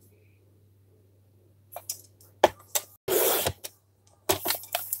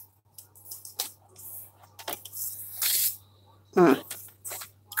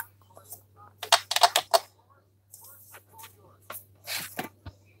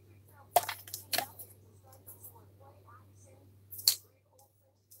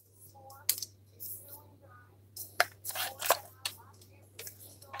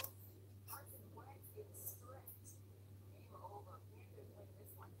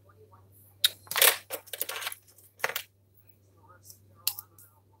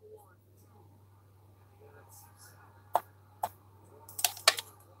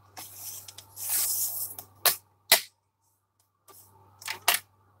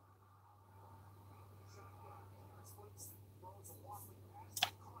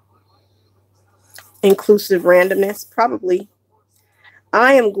 inclusive randomness, probably.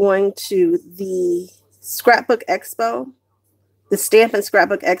 I am going to the Scrapbook Expo. The Stamp and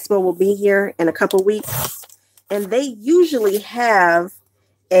Scrapbook Expo will be here in a couple weeks. And they usually have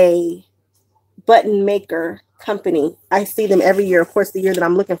a button maker company. I see them every year. Of course, the year that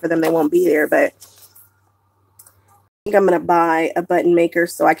I'm looking for them, they won't be there. But I think I'm going to buy a button maker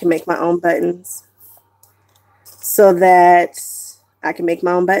so I can make my own buttons. So that I can make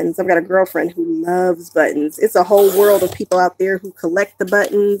my own buttons. I've got a girlfriend who loves buttons. It's a whole world of people out there who collect the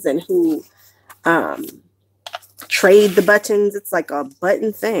buttons and who trade the buttons. It's like a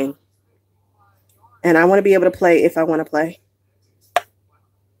button thing. And I want to be able to play if I want to play.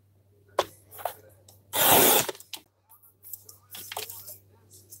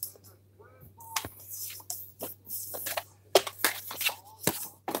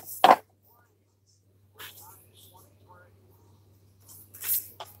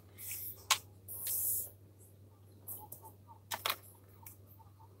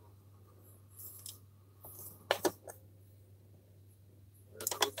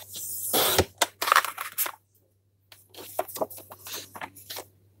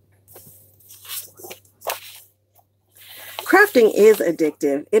 Crafting is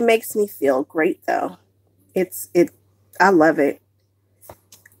addictive. It makes me feel great though. I love it.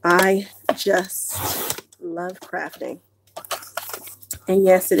 I just love crafting. And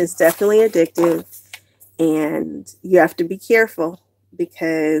yes, it is definitely addictive. And you have to be careful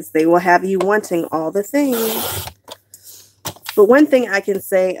because they will have you wanting all the things. But one thing I can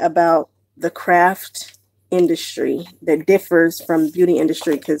say about the craft industry that differs from the beauty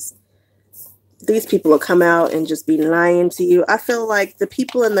industry, because these people will come out and just be lying to you. I feel like the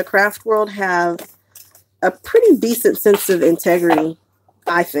people in the craft world have a pretty decent sense of integrity,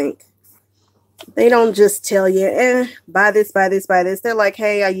 I think. They don't just tell you, buy this, buy this, buy this. They're like,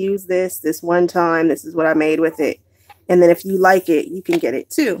 hey, I used this one time. This is what I made with it. And then if you like it, you can get it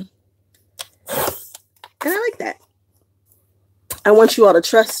too. And I like that. I want you all to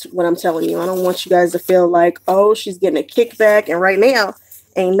trust what I'm telling you. I don't want you guys to feel like, oh, she's getting a kickback. And right now,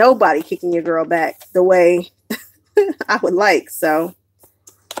 ain't nobody kicking your girl back the way I would like. So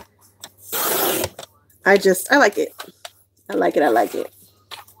I like it. I like it. I like it.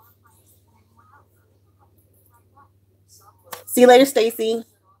 See you later, Stacy.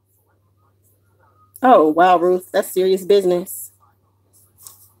 Oh, wow, Ruth. That's serious business.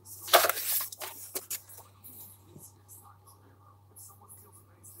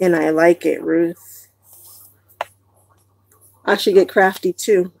 And I like it, Ruth. I should get crafty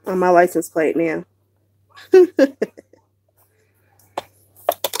too on my license plate now.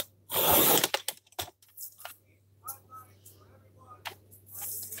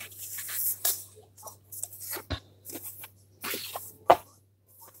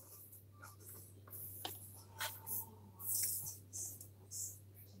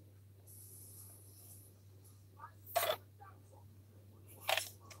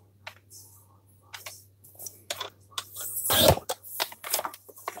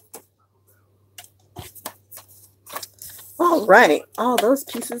 All right. All those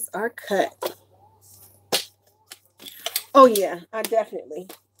pieces are cut. Oh, yeah. I'm definitely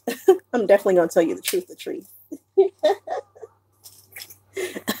going to tell you the truth.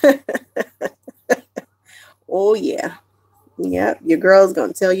 Oh, yeah. Yep. Your girl's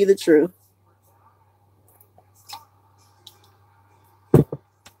going to tell you the truth.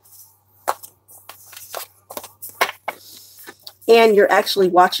 And you're actually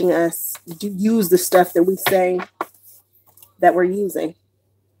watching us use the stuff that we say that we're using.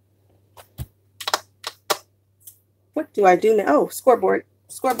 What do I do now? Oh, scoreboard.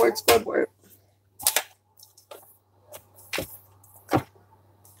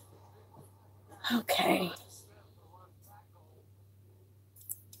 Okay.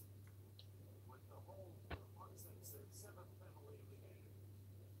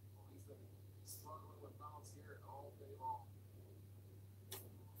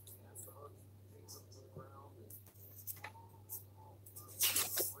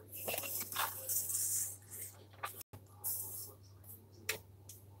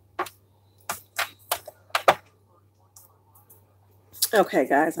 Okay,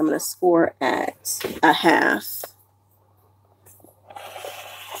 guys, I'm going to score at a half.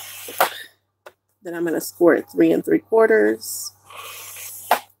 Then I'm going to score at 3 3/4.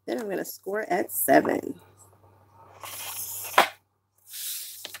 Then I'm going to score at 7.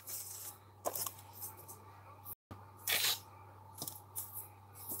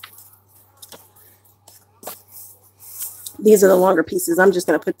 These are the longer pieces. I'm just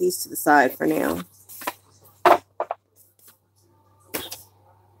going to put these to the side for now.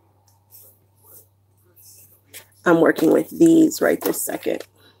 I'm working with these right this second.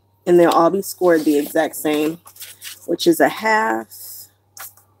 And they'll all be scored the exact same, which is a half,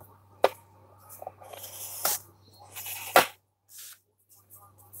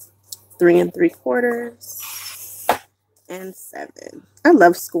 3 3/4, and 7. I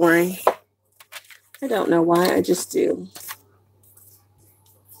love scoring. I don't know why, I just do.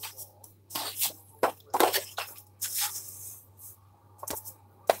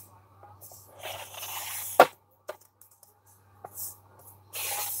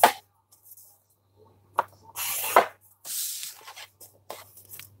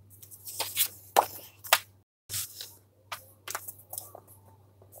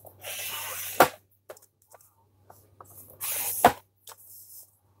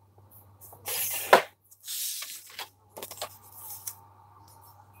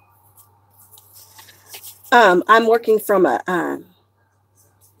 I'm working from a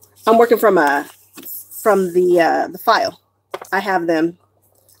from the file. I have them.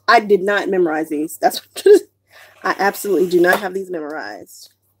 I did not memorize these. That's I absolutely do not have these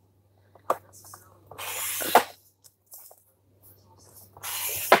memorized.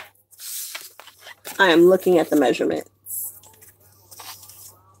 I am looking at the measurements.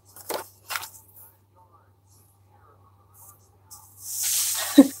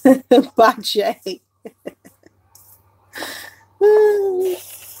 By Jay.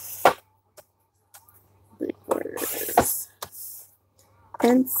 3/4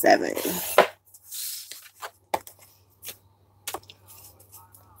 and 7.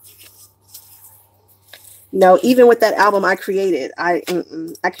 No, even with that album I created, I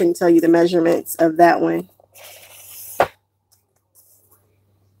couldn't tell you the measurements of that one.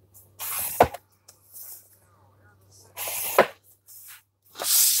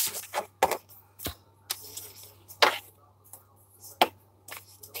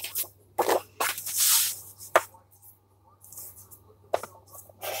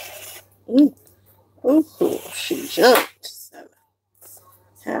 Oh, she jumped. 7.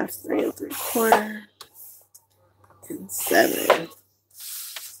 Half, 3 3/4, and 7.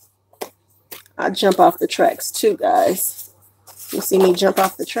 I jump off the tracks too, guys. You see me jump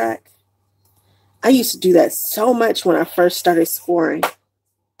off the track? I used to do that so much when I first started scoring.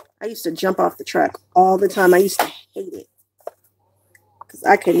 I used to jump off the track all the time. I used to hate it because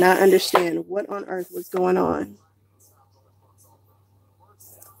I could not understand what on earth was going on.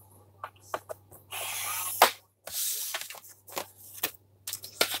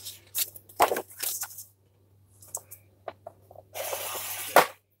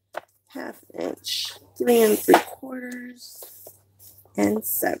 Half inch, 3 3/4, and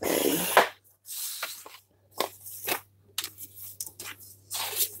 7.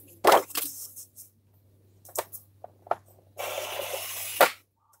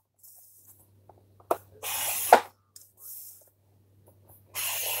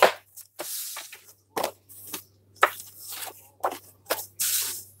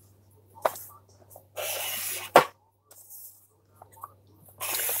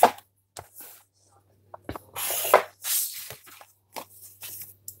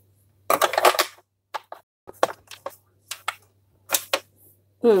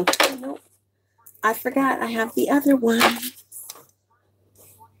 Nope. I forgot I have the other one.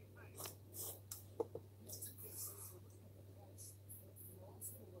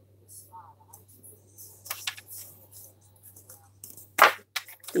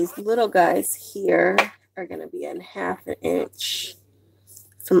 These little guys here are going to be in 1/2 inch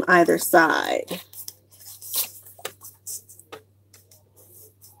from either side.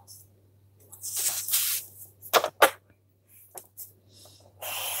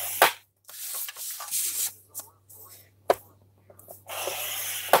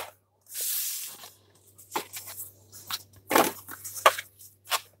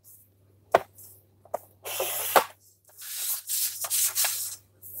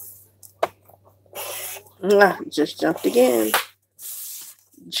 Just jumped again.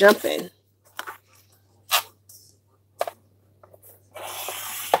 Jumping.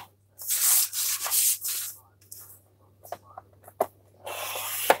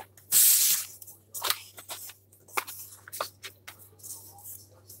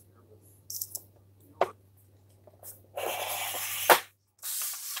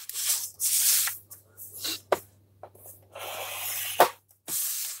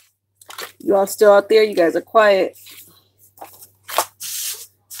 You all still out there? You guys are quiet.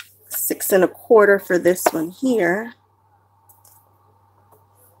 6 1/4 for this one here.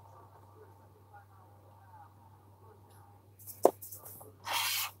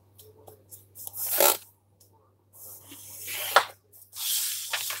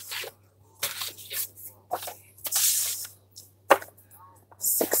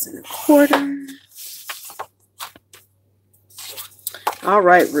 6.25. All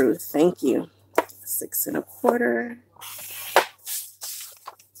right, Ruth, thank you. 6.25.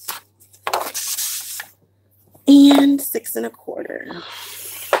 And 6.25.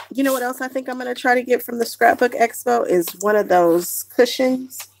 You know what else I think I'm going to try to get from the Scrapbook Expo is one of those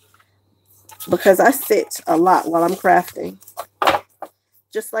cushions, because I sit a lot while I'm crafting,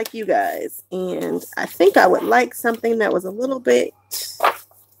 just like you guys. And I think I would like something that was a little bit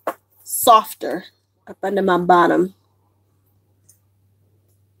softer up under my bottom.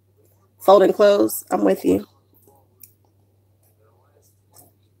 Folding clothes, I'm with you.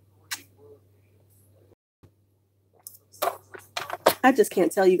 I just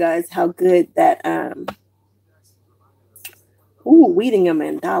can't tell you guys how good that Weedingham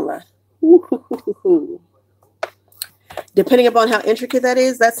mandala. Ooh. Depending upon how intricate that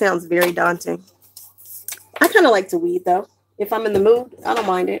is, that sounds very daunting. I kind of like to weed though. If I'm in the mood, I don't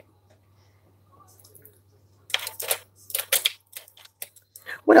mind it.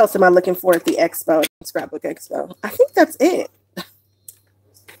 What else am I looking for at the expo, Scrapbook Expo? I think that's it.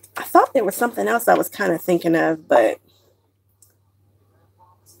 I thought there was something else I was kind of thinking of, but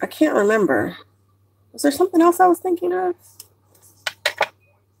I can't remember. Was there something else I was thinking of?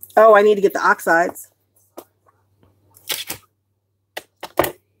 Oh, I need to get the oxides.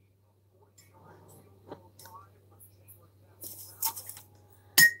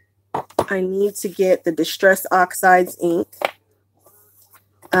 I need to get the Distress Oxides ink.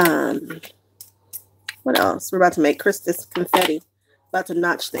 What else? We're about to make Christmas confetti. About to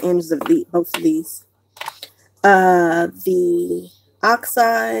notch the ends of both of these. The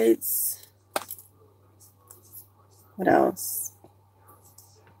oxides. What else?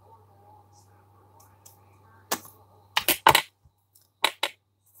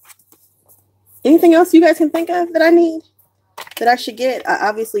 Anything else you guys can think of that I need? That I should get? I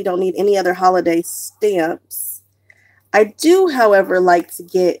obviously don't need any other holiday stamps. I do, however, like to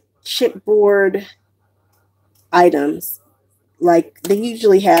get chipboard items. Like they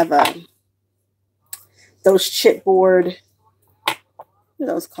usually have those chipboard, what are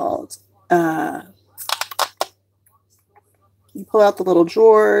those called? You pull out the little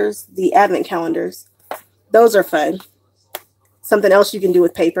drawers, the advent calendars. Those are fun. Something else you can do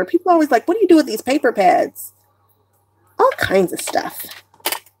with paper. People are always like, what do you do with these paper pads? All kinds of stuff.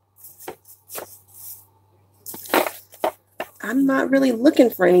 I'm not really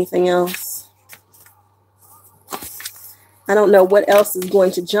looking for anything else. I don't know what else is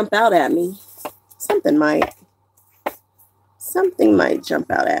going to jump out at me. Something might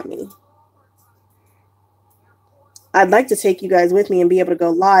jump out at me. I'd like to take you guys with me and be able to go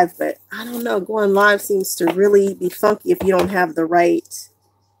live, but I don't know. Going live seems to really be funky if you don't have the right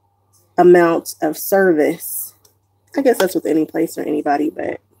amount of service. I guess that's with any place or anybody,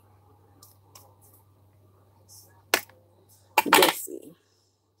 but we'll see.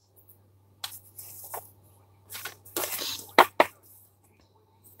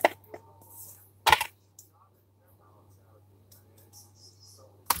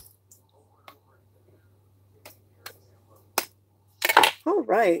 All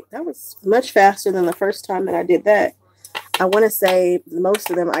right, that was much faster than the first time that I did that. I want to say most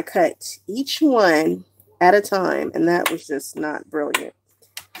of them I cut each one at a time, and that was just not brilliant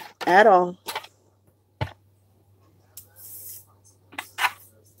at all.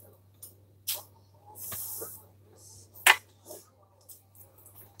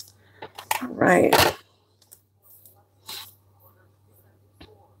 All right.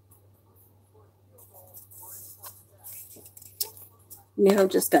 Now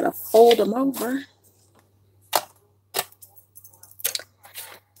just gotta fold them over.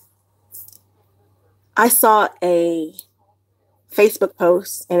 I saw a Facebook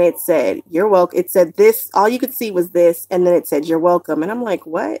post and it said, you're welcome. It said this, all you could see was this, and then it said, you're welcome. And I'm like,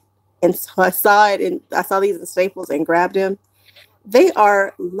 what? And so I saw it, and I saw these at Staples and grabbed them. They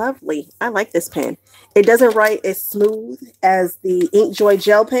are lovely. I like this pen. It doesn't write as smooth as the InkJoy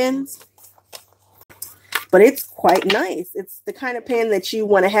gel pens, but it's quite nice. It's the kind of pen that you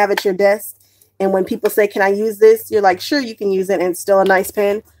want to have at your desk. And when people say, can I use this? You're like, sure, you can use it. And it's still a nice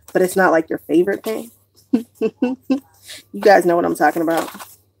pen, but it's not like your favorite pen. You guys know what I'm talking about.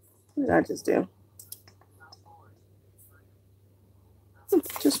 What did I just do?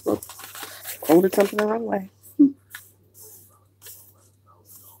 Just folded something the wrong way.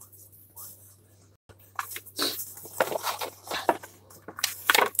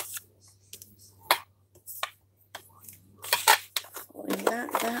 Folding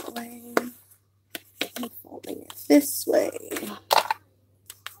that way. And folding it this way.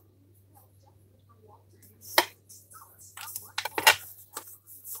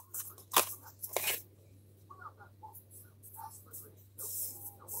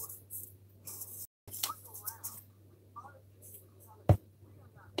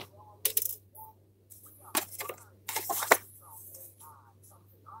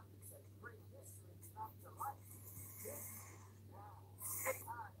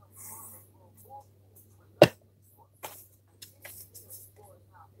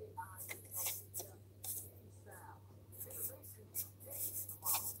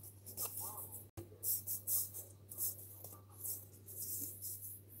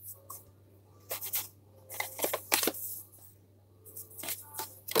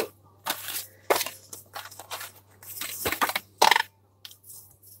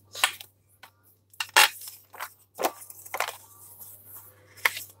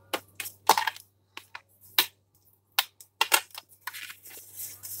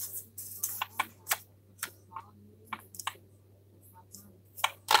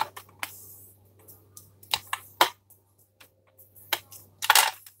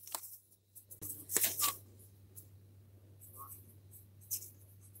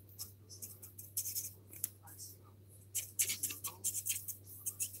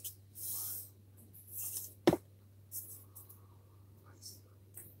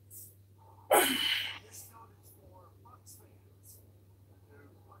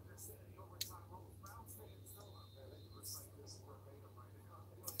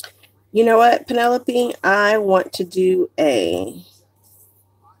 You know what, Penelope? I want to do a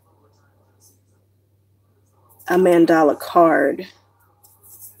mandala card.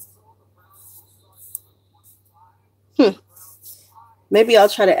 Maybe I'll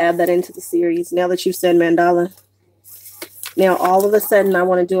try to add that into the series now that you said mandala. Now, all of a sudden, I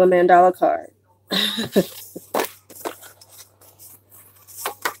want to do a mandala card.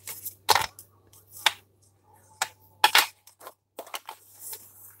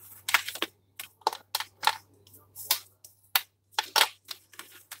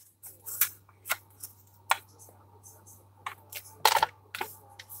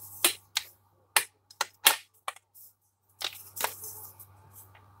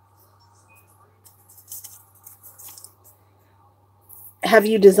 Have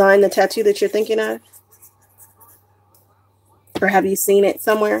you designed the tattoo that you're thinking of? Or have you seen it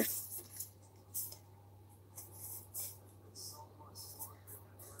somewhere?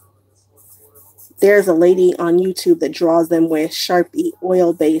 There's a lady on YouTube that draws them with Sharpie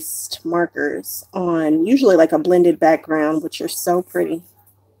oil-based markers on usually like a blended background, which are so pretty.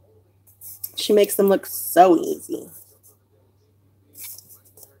 She makes them look so easy.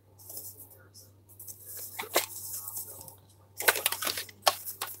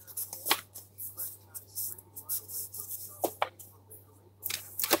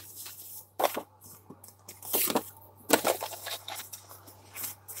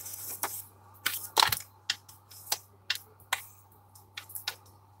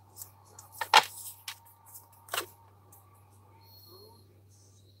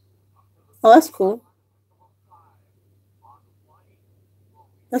 Oh, that's cool.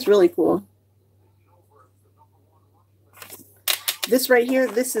 That's really cool. This right here,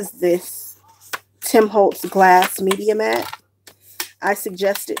 this is this Tim Holtz glass media mat. I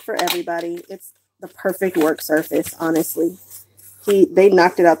suggest it for everybody. It's the perfect work surface, honestly. They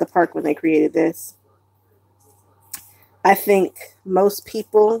knocked it out the park when they created this. I think most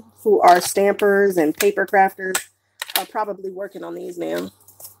people who are stampers and paper crafters are probably working on these now.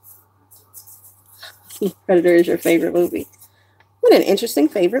 Predator is your favorite movie. What an interesting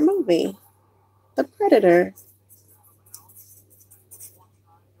favorite movie. The Predator.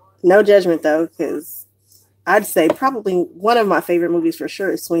 No judgment though, because I'd say probably one of my favorite movies for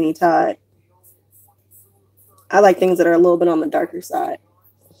sure is Sweeney Todd. I like things that are a little bit on the darker side.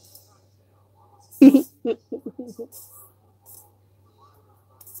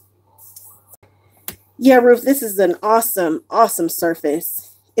 Yeah, Ruth, this is an awesome, awesome surface.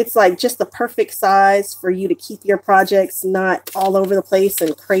 It's like just the perfect size for you to keep your projects not all over the place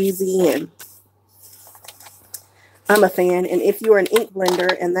and crazy. And I'm a fan. And if you're an ink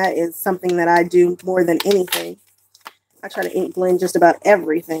blender, and that is something that I do more than anything, I try to ink blend just about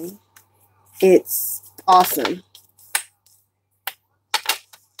everything. It's awesome.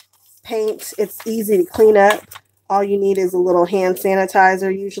 Paint, it's easy to clean up. All you need is a little hand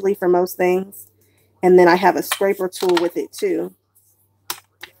sanitizer usually for most things. And then I have a scraper tool with it too.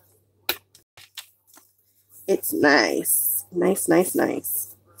 It's nice. Nice, nice,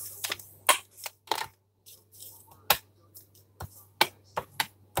 nice.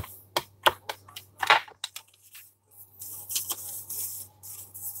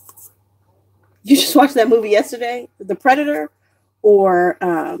 You just watched that movie yesterday, The Predator, or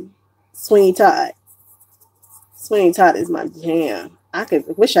Sweeney Todd? Sweeney Todd is my jam. I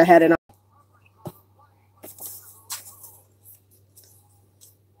wish I had it on.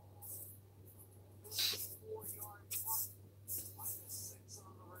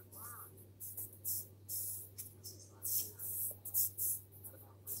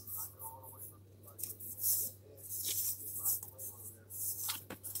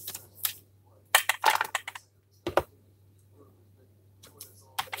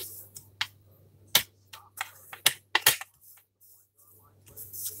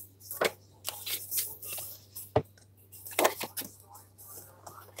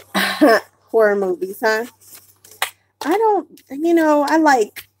 Horror movies, huh? I don't, I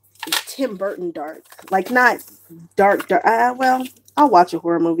like Tim Burton dark. Like, not dark, dark. Well, I'll watch a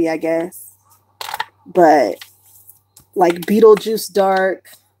horror movie, I guess. But like Beetlejuice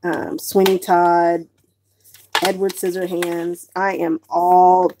dark, Sweeney Todd, Edward Scissorhands. I am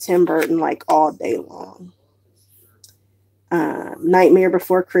all Tim Burton like all day long. Nightmare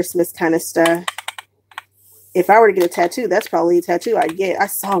Before Christmas kind of stuff. If I were to get a tattoo, that's probably a tattoo I'd get. I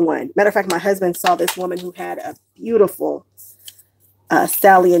saw one. Matter of fact, my husband saw this woman who had a beautiful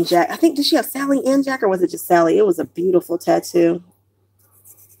Sally and Jack. I think, did she have Sally and Jack, or was it just Sally? It was a beautiful tattoo.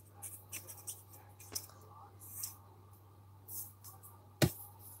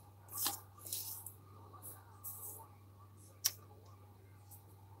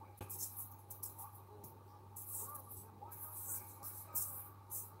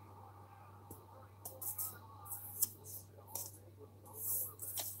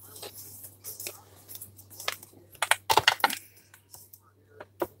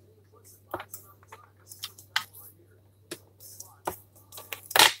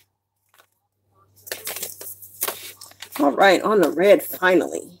 All right, on the red,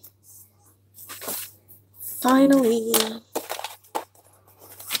 finally. Finally.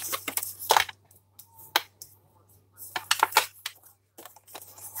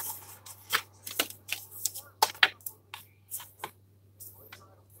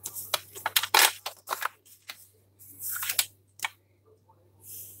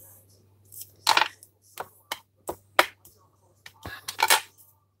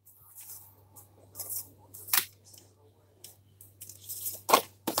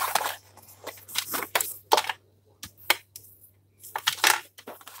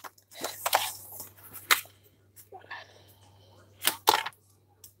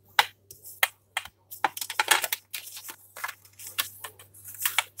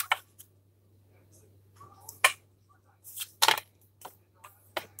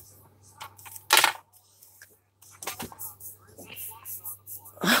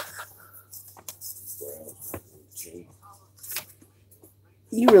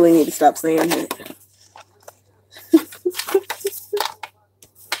 You really need to stop saying that.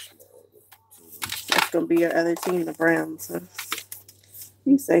 That's going to be your other team, the Browns. So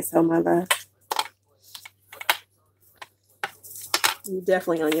you say so, my love. You're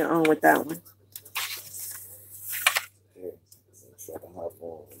definitely on your own with that one.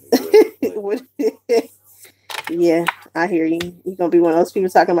 Yeah, I hear you. You're going to be one of those people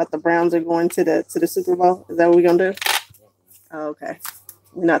talking about the Browns are going to the Super Bowl. Is that what we're going to do? Oh, okay.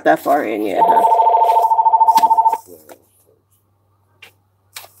 We're not that far in yet, huh?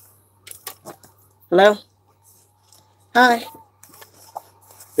 Hello? Hi.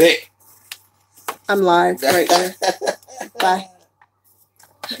 Hey. I'm live right there. Bye.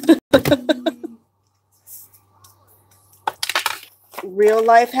 Real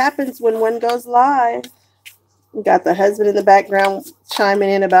life happens when one goes live. We got the husband in the background chiming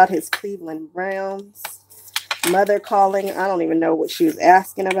in about his Cleveland Browns. Mother calling. I don't even know what she was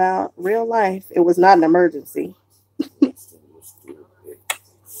asking about. Real life. It was not an emergency.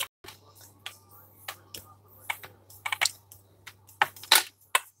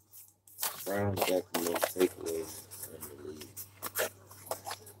 Browns got the most takeaways in the league.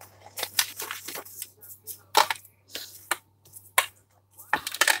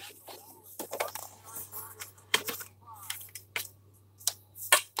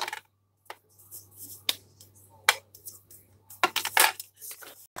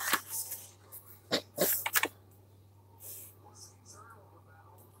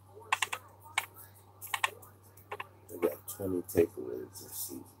 They got 20 takeaways this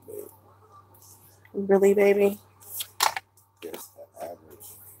season, babe. Really, baby? Yes, the average.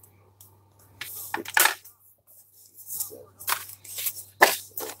 6, 7.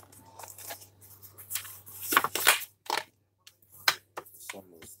 Some of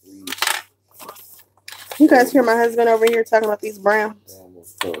those 3. You guys hear my husband over here talking about these Browns? They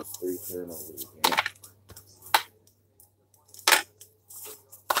almost caused 3 turnovers again.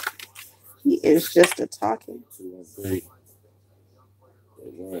 He is just a talking. 2 and 3. They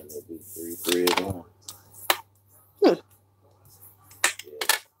win. They'll be 3-3-1. Hmm. Yeah.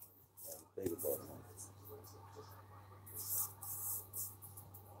 Think about it.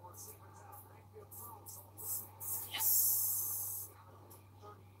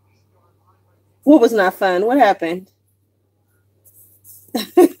 What was not fun? What happened?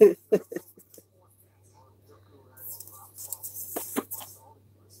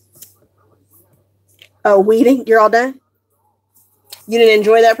 Oh, weeding? You're all done? You didn't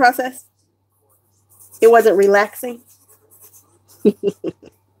enjoy that process? It wasn't relaxing?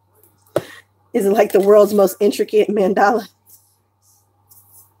 Is it like the world's most intricate mandala?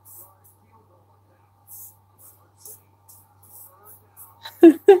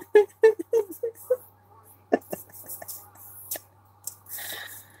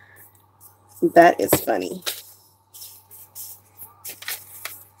 That is funny.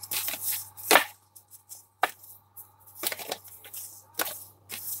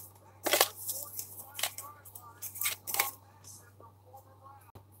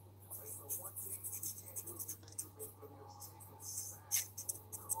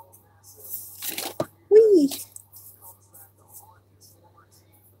 Whee.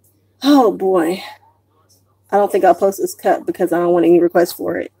 Oh boy. I don't think I'll post this cut because I don't want any requests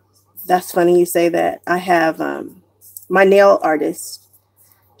for it. That's funny you say that. I have my nail artist.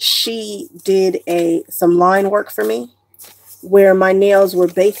 she did some line work for me where my nails were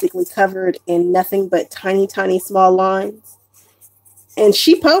basically covered in nothing but tiny, tiny small lines. And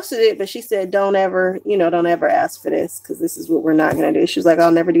she posted it, but she said, don't ever ask for this, because this is what we're not going to do. She was like,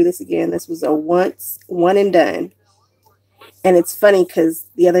 I'll never do this again. This was a one and done. And it's funny because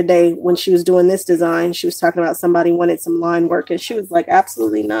the other day when she was doing this design, she was talking about somebody wanted some line work, and she was like,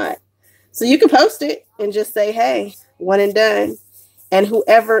 absolutely not. So you can post it and just say, hey, one and done. And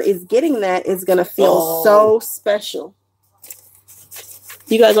whoever is getting that is going to feel so special.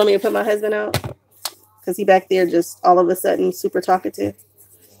 You guys want me to put my husband out? Because he back there just all of a sudden super talkative.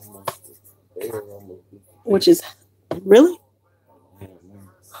 Which is, really?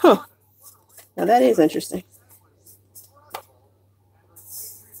 Huh. Now that is interesting.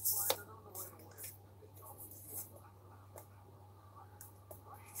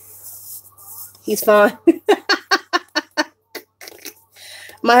 He's fine.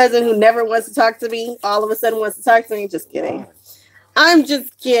 My husband, who never wants to talk to me, all of a sudden wants to talk to me. Just kidding. I'm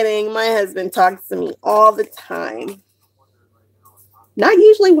just kidding. My husband talks to me all the time. Not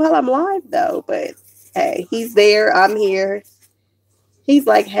usually while I'm live, though, but hey, he's there. I'm here. He's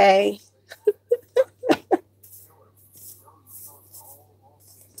like, hey.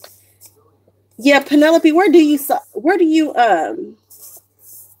 Yeah, Penelope, where do you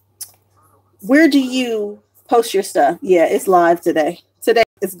post your stuff? Yeah, it's live today. Today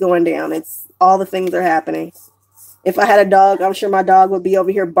it's going down. It's all the things are happening. If I had a dog, I'm sure my dog would be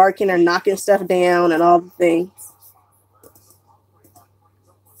over here barking or knocking stuff down and all the things.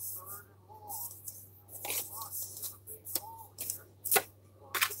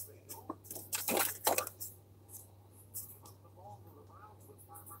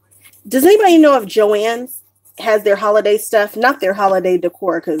 Does anybody know if Joann's has their holiday stuff? Not their holiday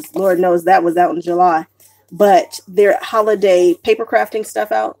decor, because Lord knows that was out in July, but their holiday paper crafting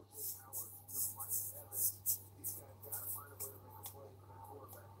stuff out?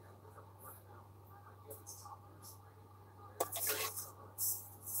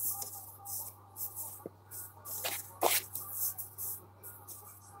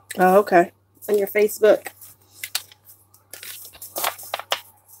 Oh, okay. On your Facebook.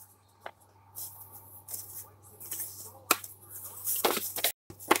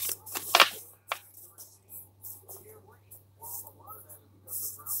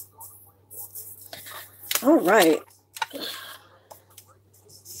 All right.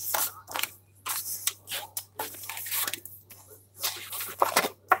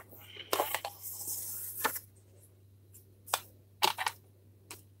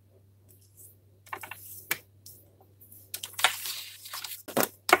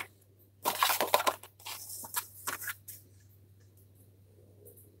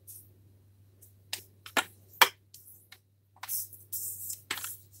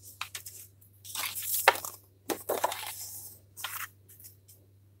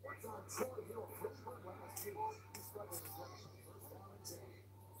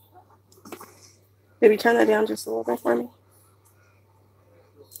 Maybe turn that down just a little bit for me.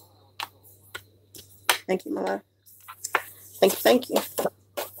 Thank you, my love. Thank you, thank you.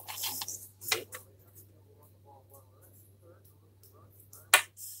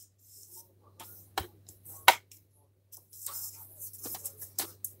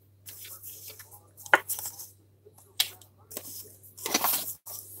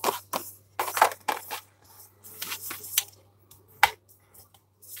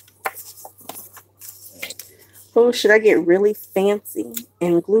 Oh, should I get really fancy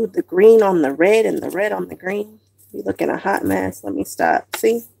and glue the green on the red and the red on the green? Be looking a hot mess. Let me stop.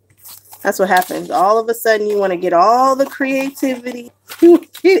 See? That's what happens. All of a sudden, you want to get all the creativity. You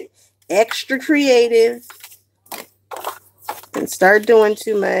get extra creative and start doing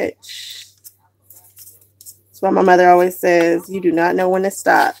too much. That's why my mother always says, you do not know when to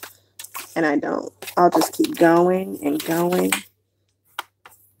stop. And I don't. I'll just keep going and going.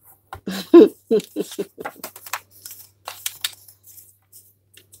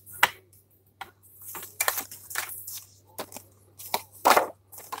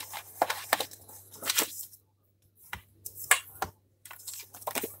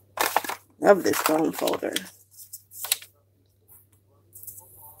 Love this foam folder.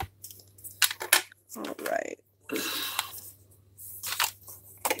 All right.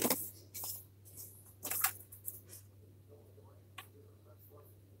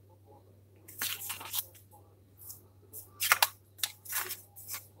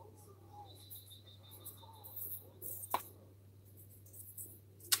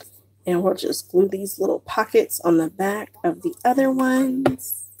 And we'll just glue these little pockets on the back of the other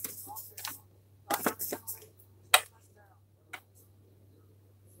ones.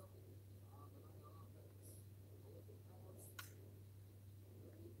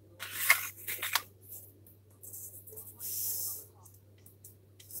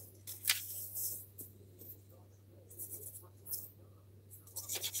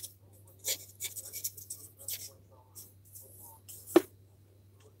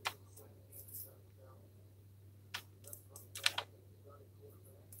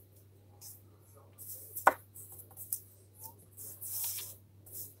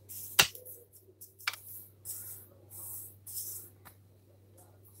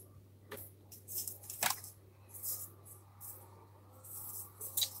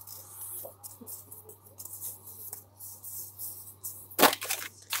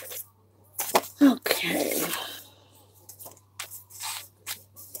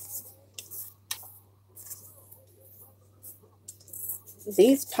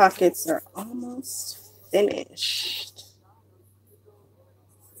 These pockets are almost finished.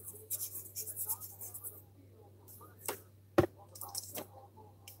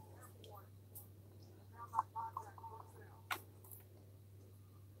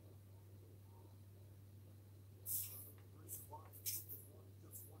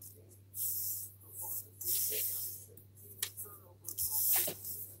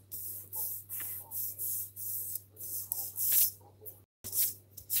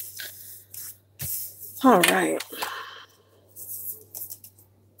 All right.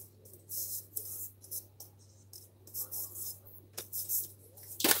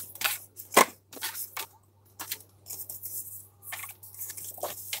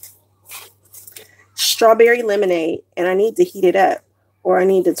 Strawberry lemonade, and I need to heat it up, or I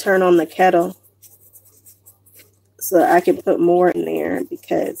need to turn on the kettle so that I can put more in there,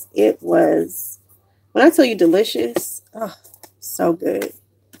 because it was, when I tell you delicious, oh, so good.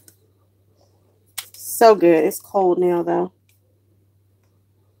 So good. It's cold now, though.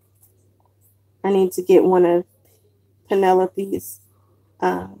 I need to get one of Penelope's,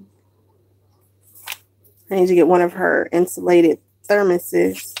 I need to get one of her insulated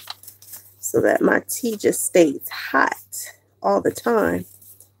thermoses so that my tea just stays hot all the time.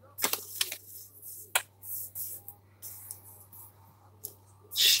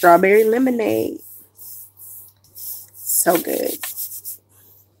 Strawberry lemonade. So good.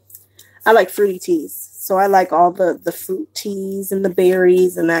 I like fruity teas. So I like all the fruit teas and the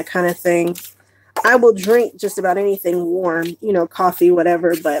berries and that kind of thing. I will drink just about anything warm, you know, coffee,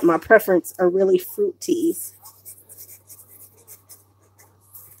 whatever, but my preference are really fruit teas.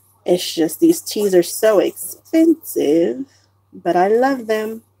 It's just these teas are so expensive, but I love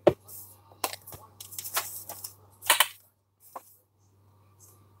them.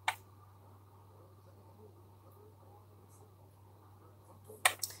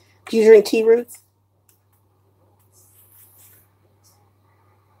 Do you drink tea roots?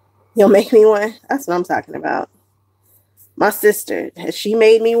 You'll make me one? That's what I'm talking about. My sister, she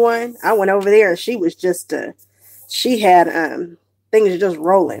made me one. I went over there and she was just, she had things just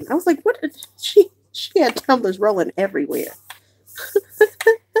rolling. I was like, what? She had tumblers rolling everywhere.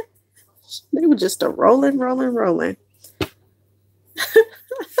 They were just a rolling, rolling, rolling.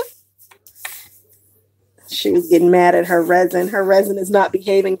 She was getting mad at her resin. Her resin is not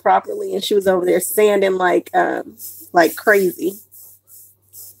behaving properly, and she was over there sanding like crazy.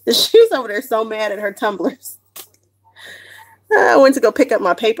 She was over there so mad at her tumblers. I went to go pick up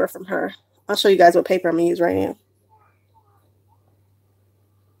my paper from her. I'll show you guys what paper I'm going to use right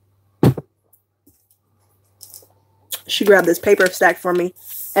now. She grabbed this paper stack for me,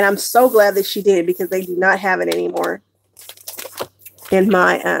 and I'm so glad that she did, because they do not have it anymore in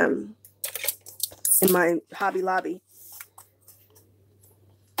my Hobby Lobby.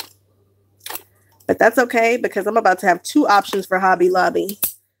 But that's okay, because I'm about to have 2 options for Hobby Lobby.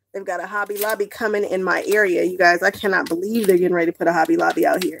 They've got a Hobby Lobby coming in my area. You guys, I cannot believe they're getting ready to put a Hobby Lobby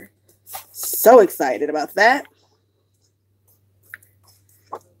out here. So excited about that.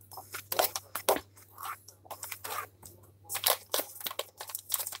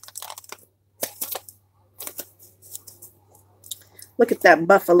 Look at that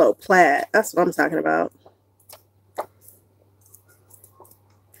buffalo plaid. That's what I'm talking about.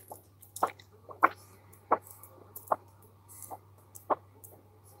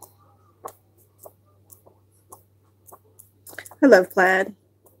 I love plaid.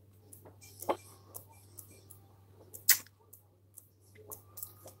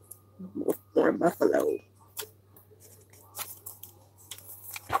 More buffalo.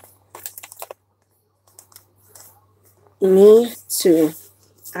 Me too.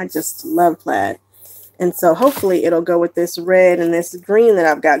 I just love plaid. And so hopefully it'll go with this red and this green that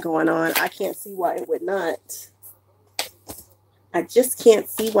I've got going on. I can't see why it would not. I just can't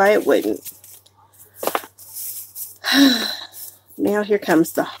see why it wouldn't. Now here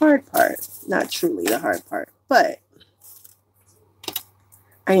comes the hard part. Not truly the hard part, but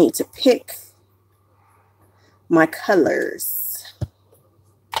I need to pick my colors,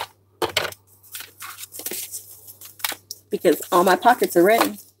 because all my pockets are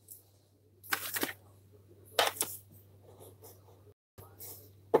ready.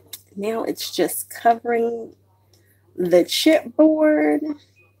 Now it's just covering the chipboard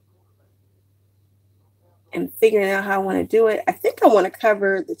and figuring out how I want to do it. I think I want to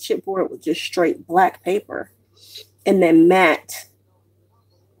cover the chipboard with just straight black paper and then mat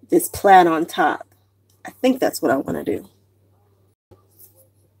this plaid on top. I think that's what I want to do.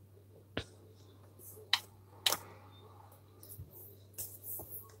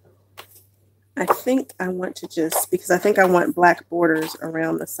 I think I want to just, because I think I want black borders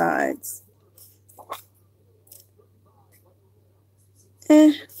around the sides.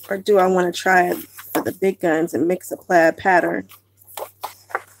 Or do I want to try it for the big guns and mix a plaid pattern?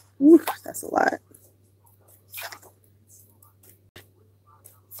 Ooh, that's a lot.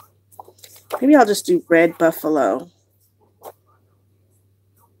 Maybe I'll just do red buffalo.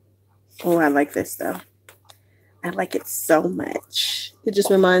 Oh, I like this though. I like it so much. It just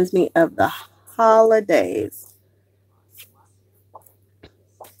reminds me of the holidays.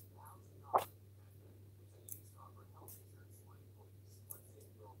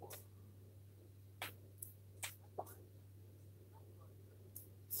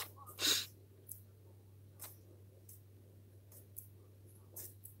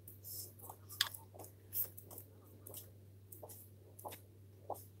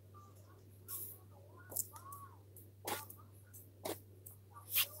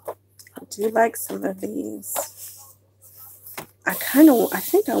 I do like some of these. I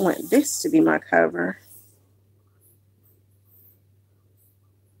think I want this to be my cover.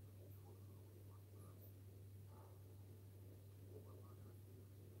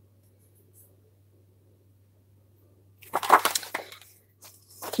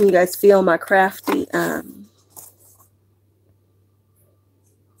 Can you guys feel my crafty?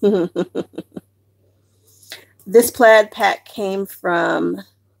 This plaid pack came from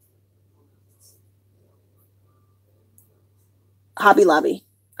Hobby Lobby.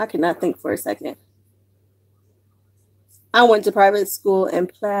 I could not think for a second. I went to private school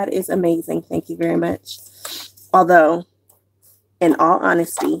and plaid is amazing. Thank you very much. Although, in all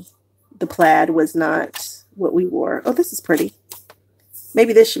honesty, the plaid was not what we wore. Oh, this is pretty.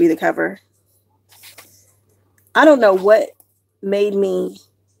 Maybe this should be the cover. I don't know what made me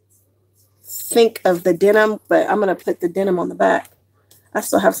think of the denim, but I'm going to put the denim on the back. I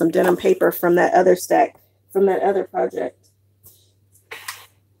still have some denim paper from that other stack, from that other project.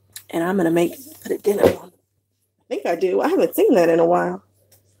 And I'm going to put a denim on. I think I do. I haven't seen that in a while.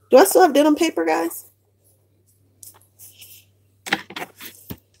 Do I still have denim paper, guys?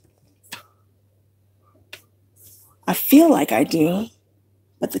 I feel like I do.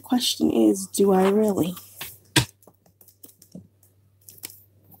 But the question is, do I really?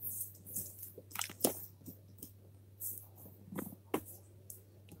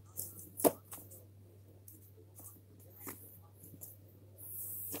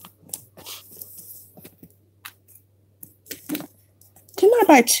 Didn't I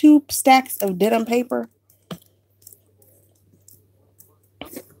buy 2 stacks of denim paper?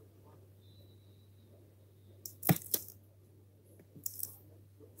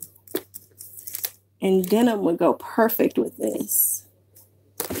 And denim would go perfect with this,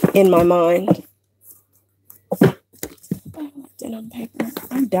 in my mind. Denim paper.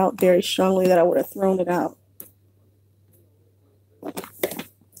 I doubt very strongly that I would have thrown it out.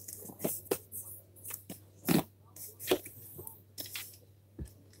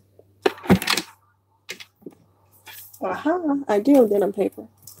 Aha, I do have denim paper.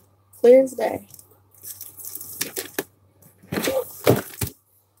 Clear as day.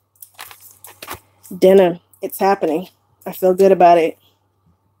 Denim, it's happening. I feel good about it.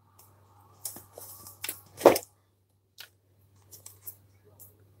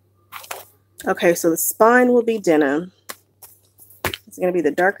 Okay, so the spine will be denim. It's going to be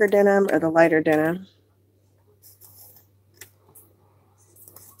the darker denim or the lighter denim.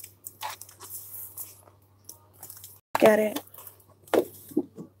 Got it.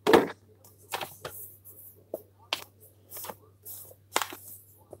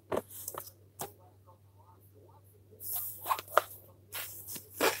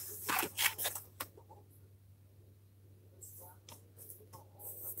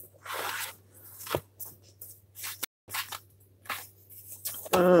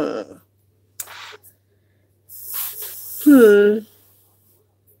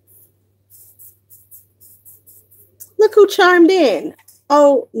 Look who chimed in.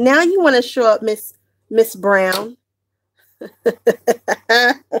 Oh, now you want to show up, Miss Brown.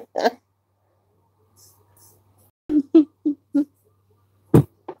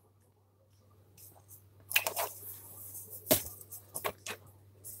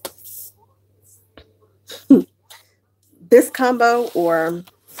 This combo, or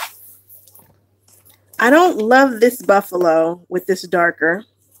I don't love this buffalo with this darker.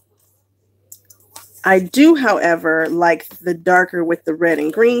 I do, however, like the darker with the red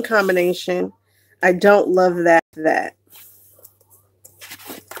and green combination. I don't love that.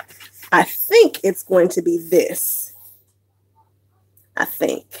 I think it's going to be this. I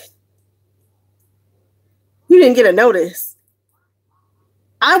think. You didn't get a notice.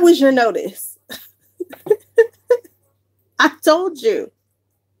 I was your notice. I told you.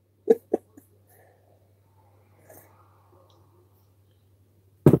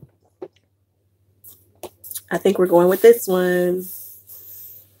 I think we're going with this one.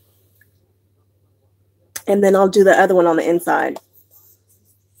 And then I'll do the other one on the inside.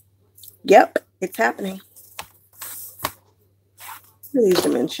 Yep, it's happening. What are these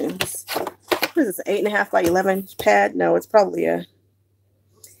dimensions? What is this, 8.5 by 11 pad? No, it's probably a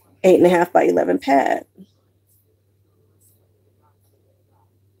 8.5 by 11 pad.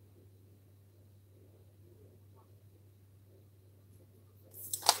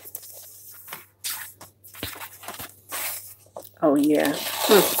 Oh, yeah.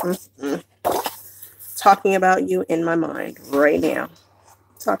 Talking about you in my mind right now.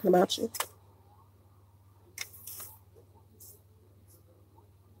 Talking about you.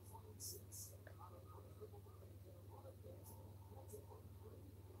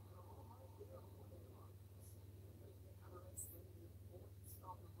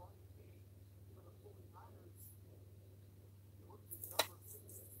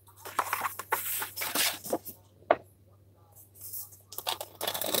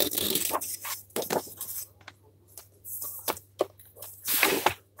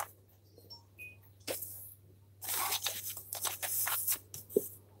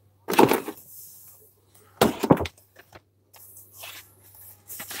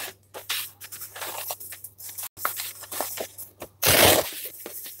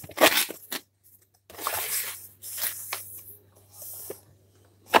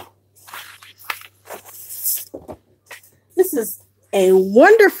 This is a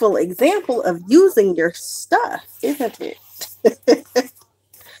wonderful example of using your stuff, isn't it?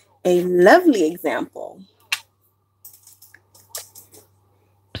 A lovely example.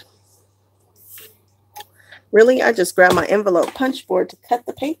 Really, I just grabbed my envelope punch board to cut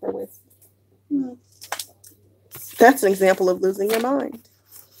the paper with. That's an example of losing your mind.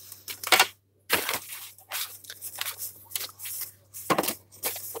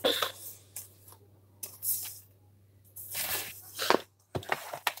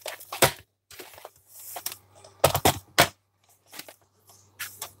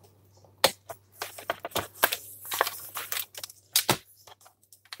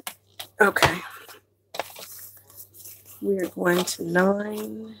 Okay. We're going to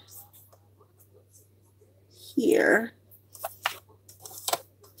 9 here.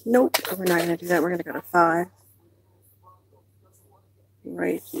 Nope, we're not going to do that. We're going to go to 5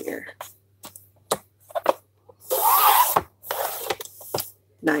 right here.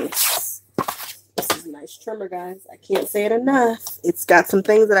 Nice. This is a nice trimmer, guys. I can't say it enough. It's got some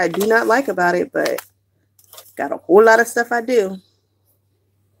things that I do not like about it, but it's got a whole lot of stuff I do.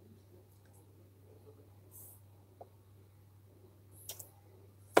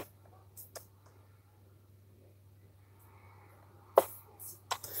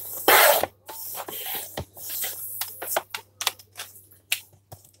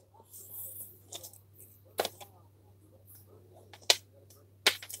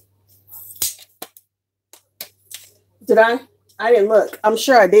 Did I? I didn't look. I'm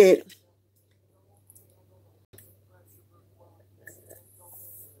sure I did.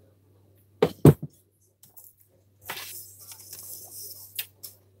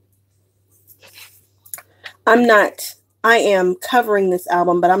 I am covering this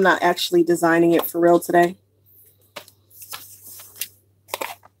album, but I'm not actually designing it for real today.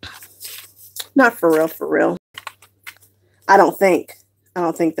 Not for real, for real. I don't think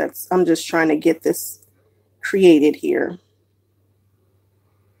that's, I'm just trying to get this created here.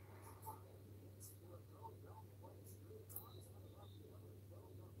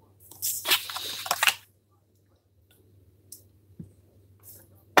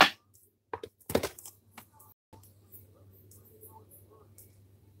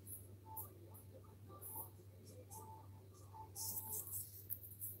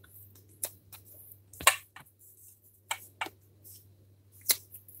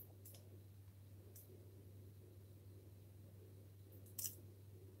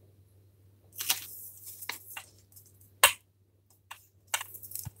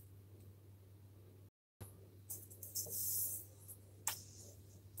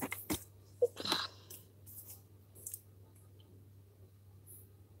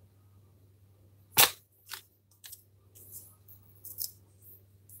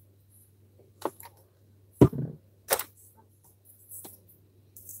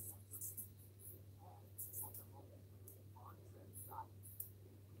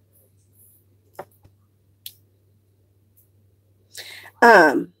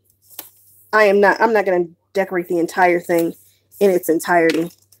 I'm not going to decorate the entire thing in its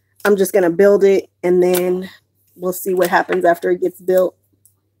entirety. I'm just going to build it and then We'll see what happens after it gets built.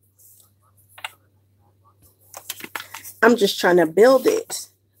 I'm just trying to build it.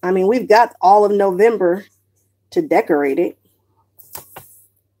 I mean, we've got all of November to decorate it,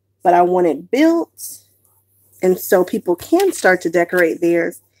 but I want it built, and so people can start to decorate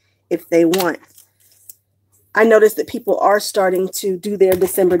theirs if they want. I noticed that people are starting to do their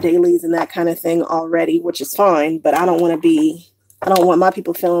December dailies and that kind of thing already, which is fine, but I don't want my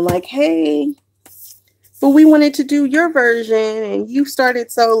people feeling like, hey, but we wanted to do your version and you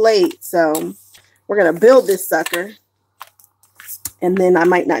started so late. So we're going to build this sucker, and then I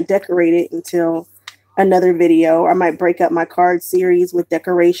might not decorate it until another video. I might break up my card series with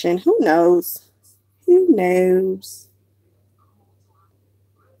decoration. Who knows? Who knows?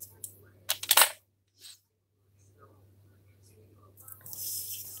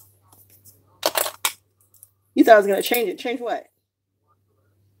 You thought I was going to change it. Change what?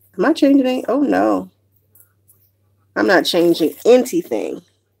 Am I changing it? Oh, no. I'm not changing anything.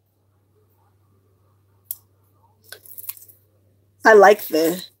 I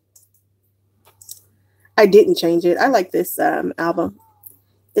didn't change it. I like this album.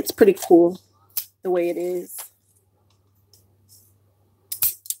 It's pretty cool the way it is.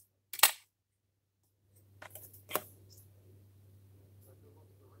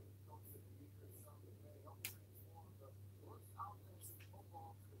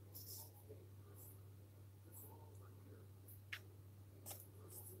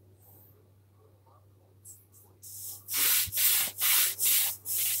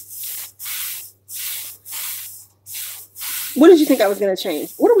 What did you think I was going to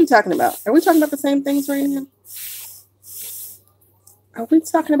change? What are we talking about? Are we talking about the same things right now? Are we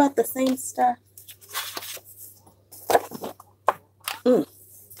talking about the same stuff?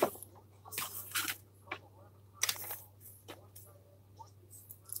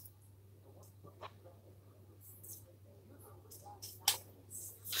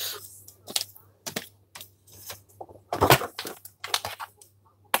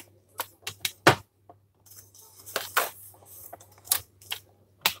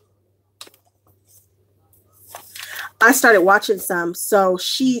 I started watching some. So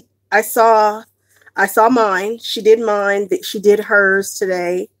I saw mine. She did mine. She did hers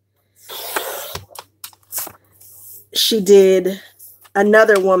today. She did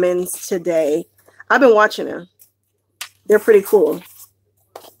another woman's today. I've been watching them. They're pretty cool.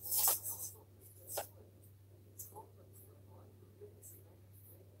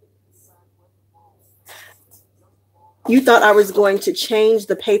 You thought I was going to change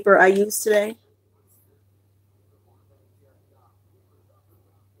the paper I used today?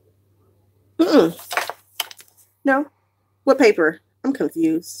 No. What paper? I'm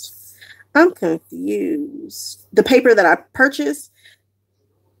confused. The paper that I purchased?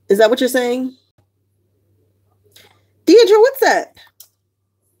 Is that what you're saying? Deidre, what's up?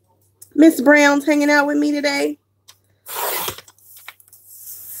 Miss Brown's hanging out with me today.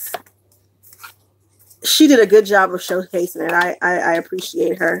 She did a good job of showcasing it. I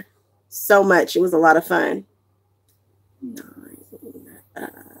appreciate her so much. It was a lot of fun.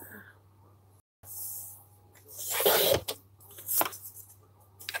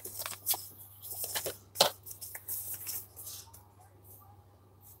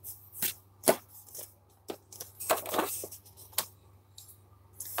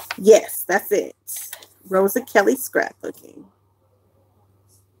 Yes, that's it. Rosa Kelly scrapbooking.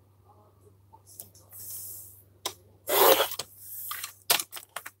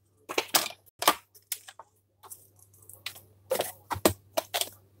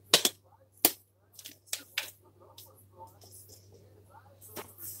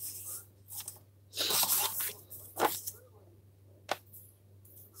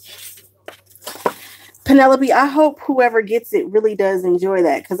 Penelope, I hope whoever gets it really does enjoy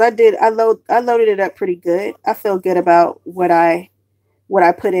that, because I loaded it up pretty good. I feel good about what I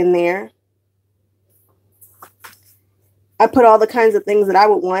put in there. I put all the kinds of things that I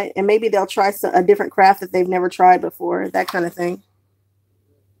would want, and maybe they'll try a different craft that they've never tried before, that kind of thing.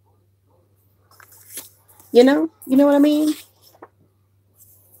 You know what I mean?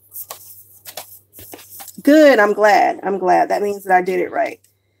 Good. I'm glad. That means that I did it right.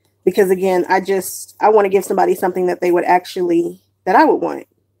 Because again, I want to give somebody something that that I would want,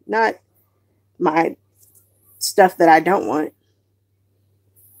 not my stuff that I don't want.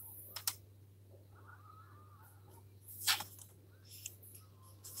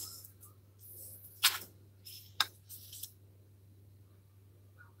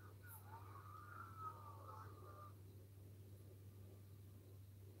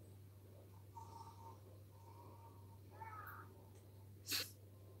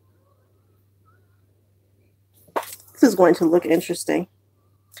 This is going to look interesting.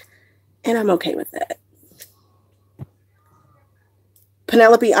 And I'm okay with that.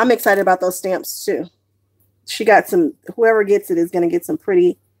 Penelope, I'm excited about those stamps too. She got some, whoever gets it is going to get some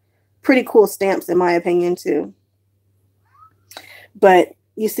pretty cool stamps in my opinion too. But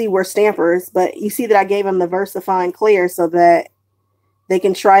you see, we're stampers, but you see that I gave them the VersaFine Clear so that they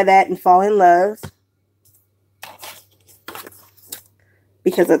can try that and fall in love.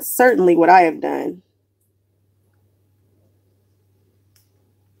 Because that's certainly what I have done.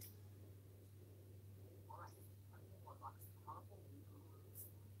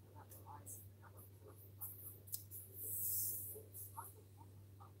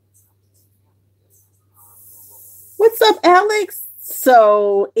 What's up, Alex?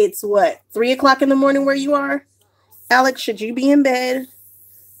 So it's what, 3 o'clock in the morning where you are? Alex, should you be in bed?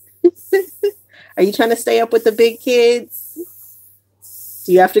 Are you trying to stay up with the big kids?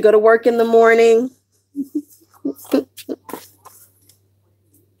 Do you have to go to work in the morning?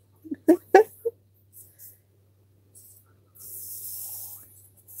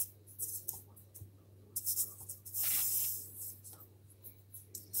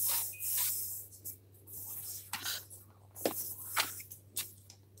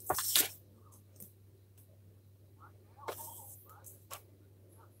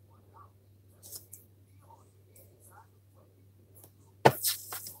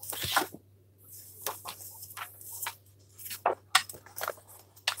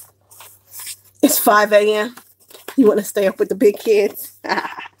 It's 5 a.m. You want to stay up with the big kids?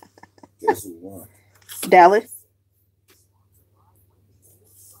 Guess who won? Dallas?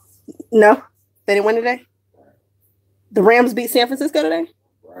 No, they didn't win today. The Rams beat San Francisco today?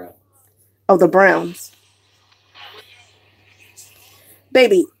 Browns. Oh, the Browns.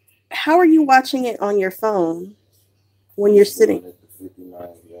 Baby, how are you watching it on your phone when you're sitting? At the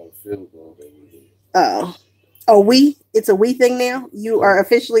 59-yard field goal that we did. Oh, it's a we thing now? You are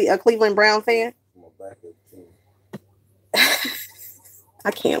officially a Cleveland Brown fan? I'm a backup team.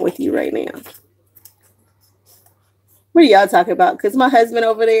 I can't with you right now. What are y'all talking about? Because my husband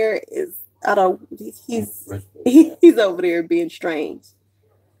over there is, he's over there being strange.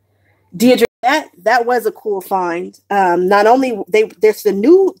 Deirdre, that was a cool find. Not only there's the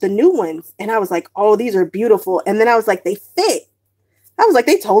new ones, and I was like, oh, these are beautiful. And then I was like, they fit. I was like,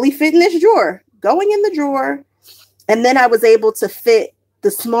 they totally fit in this drawer. Going in the drawer. And then I was able to fit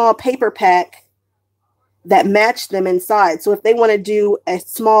the small paper pack that matched them inside. So if they want to do a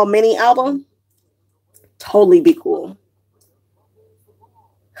small mini album, totally be cool.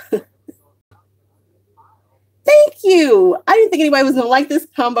 Thank you. I didn't think anybody was going to like this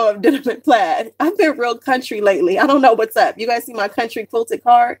combo of denim and plaid. I've been real country lately. I don't know what's up. You guys see my country quilted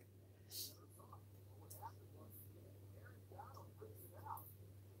card?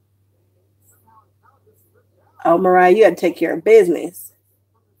 Oh, Mariah, you got to take care of business.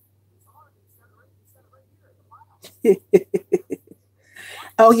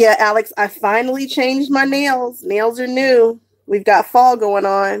 Oh, yeah, Alex, I finally changed my nails. Nails are new. We've got fall going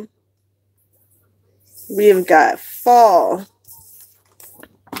on. We've got fall.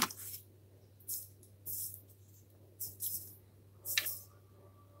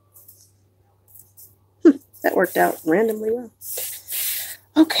 That worked out randomly well.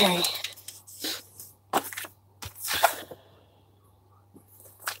 Okay.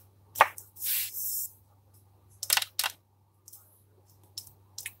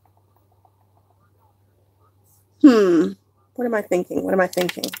 What am I thinking? What am I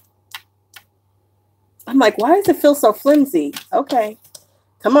thinking? I'm like, why does it feel so flimsy? Okay.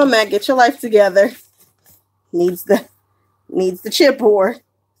 Come on, Matt, get your life together. Needs the chipboard.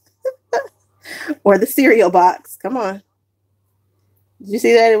 Or the cereal box. Come on. Did you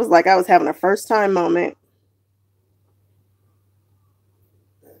see that? It was like I was having a first time moment.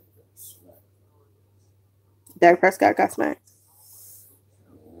 Dak Prescott got smacked.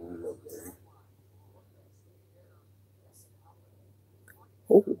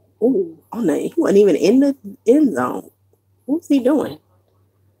 Oh no, he wasn't even in the end zone. What's he doing?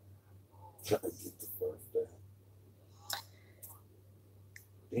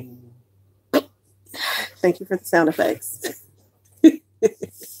 Thank you for the sound effects.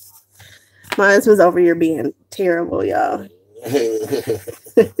 My husband's over here being terrible, y'all.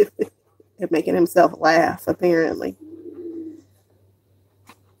 And making himself laugh, apparently.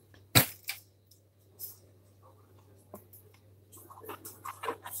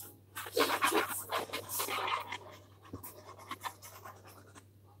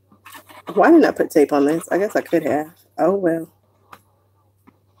 Why didn't I put tape on this? I guess I could have. Oh, well.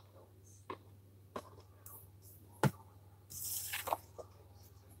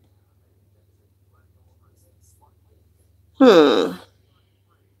 Hmm.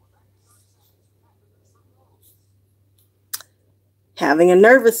 Having a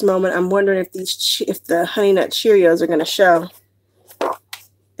nervous moment. I'm wondering if if the Honey Nut Cheerios are going to show.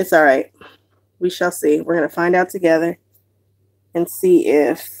 It's all right. We shall see. We're going to find out together and see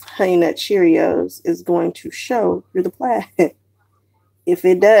if Honey Nut Cheerios is going to show through the plaid. If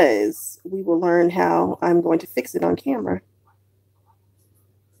it does, we will learn how I'm going to fix it on camera.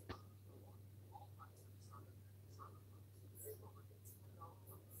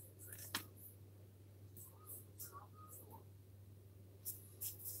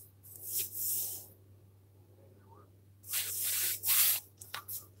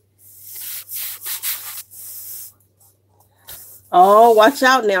 Oh, watch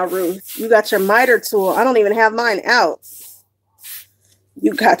out now, Ruth. You got your miter tool. I don't even have mine out.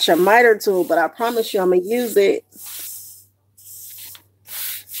 You got your miter tool, but I promise you I'm going to use it.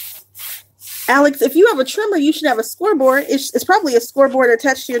 Alex, if you have a trimmer, you should have a scoreboard. It's probably a scoreboard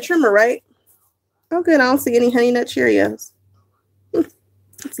attached to your trimmer, right? Oh, good. I don't see any Honey Nut Cheerios.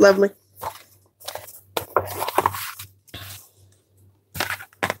 It's lovely.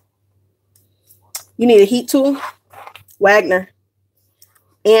 You need a heat tool? Wagner.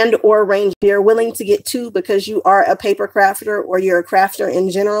 And or Ranger. If you're willing to get two because you are a paper crafter or you're a crafter in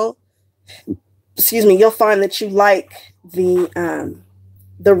general, excuse me, you'll find that you like the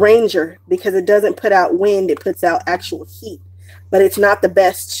Ranger because it doesn't put out wind, it puts out actual heat, but it's not the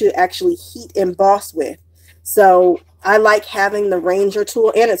best to actually heat emboss with. So I like having the Ranger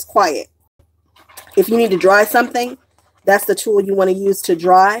tool, and it's quiet. If you need to dry something, that's the tool you want to use to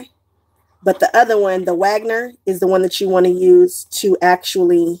dry. But the other one, the Wagner, is the one that you want to use to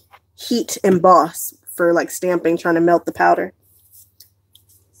actually heat emboss for like stamping, trying to melt the powder.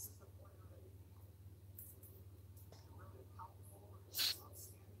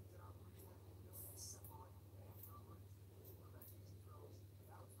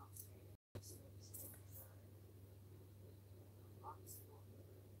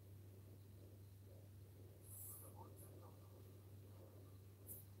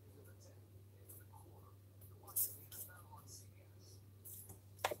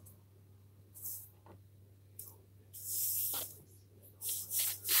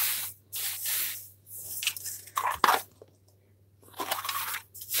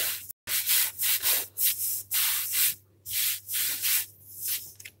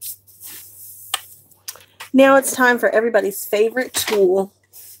 Now it's time for everybody's favorite tool.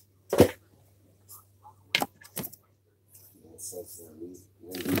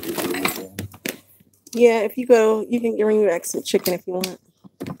 Yeah, if you go, you can bring back some chicken if you want.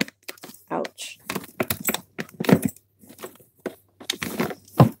 Ouch.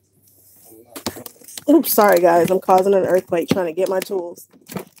 Oops, sorry guys. I'm causing an earthquake trying to get my tools.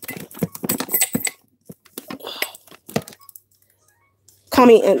 Call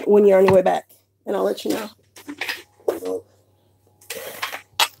me when you're on your way back, and I'll let you know.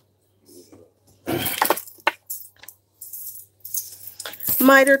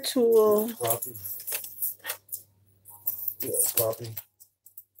 Miter tool.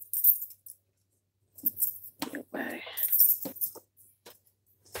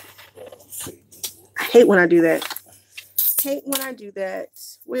 I hate when I do that.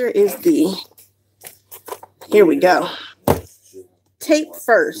 Where is the... Here we go. Tape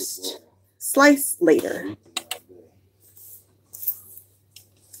first. Slice later.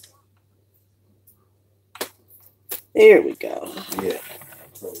 There we go. Yeah.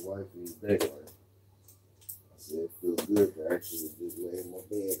 So wife is back. I said it feels good to actually just lay in my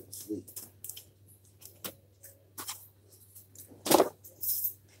bed and sleep.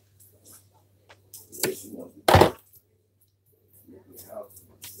 Yeah, she wants to make the house.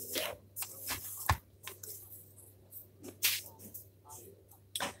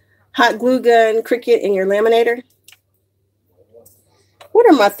 Hot glue gun, Cricut, and your laminator.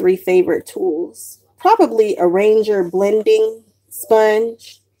 What are my three favorite tools? Probably a Ranger blending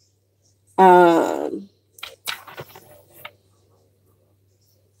sponge.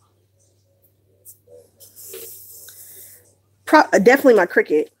 Definitely my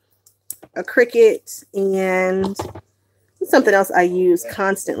Cricut. A Cricut and something else I use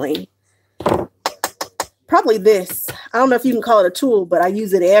constantly. Probably this. I don't know if you can call it a tool, but I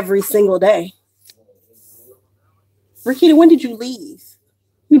use it every single day. Rakita, when did you leave?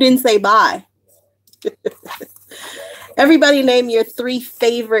 You didn't say bye. Everybody name your three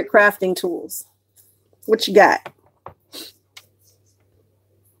favorite crafting tools. What you got?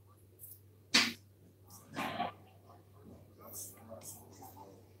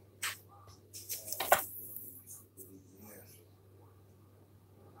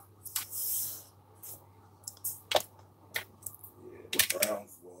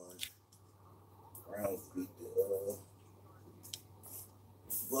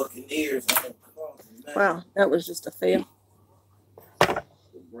 Buccaneers. Wow, that was just a fail. The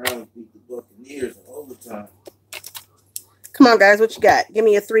Browns beat the Buccaneers in overtime. Come on, guys, what you got? Give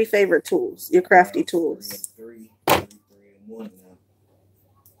me your 3 favorite tools, your crafty tools. 3-1 now.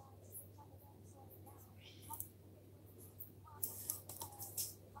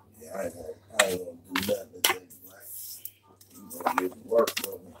 Yeah, I ain't gonna do nothing today, Black. You gonna get work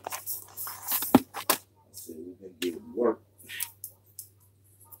for me. I said we can get work.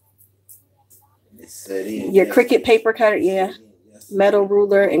 Your Cricut paper cutter, yeah. Metal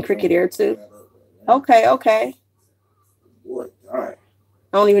ruler and Cricut air tube. Okay, okay. I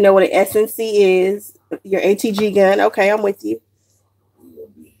don't even know what an S&C is. Your ATG gun. Okay, I'm with you.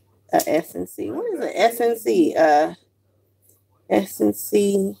 S&C. What is an S&C?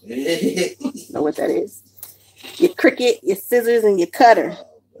 S&C. I don't know what that is. Your Cricut, your scissors, and your cutter.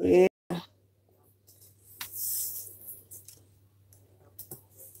 Yeah.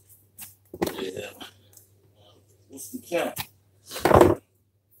 What's the count?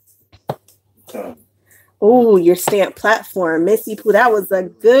 Oh, your stamp platform. Missy Pooh, that was a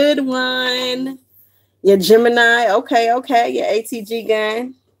good one. Your Gemini. Okay, okay. Your ATG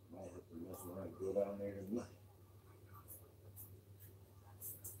gun.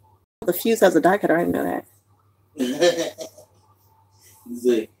 The Fuse has a die cutter. I didn't know that. You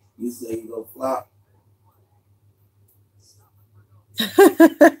say you go flop.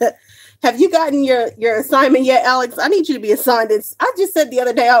 Have you gotten your assignment yet, Alex? I need you to be assigned. I just said the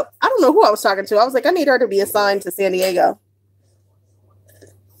other day, I don't know who I was talking to. I was like, I need her to be assigned to San Diego.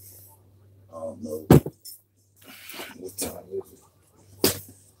 Oh, no. What time is it?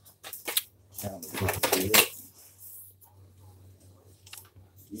 Time to pick it up.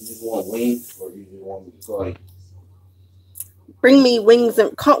 You just want wings, or you just want me to call you? Bring me wings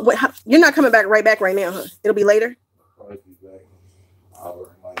and you're not coming back right now, huh? It'll be later. I'll probably be back. I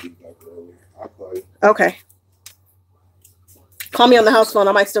might be back earlier. I'll call you. Okay. Call me on the house phone.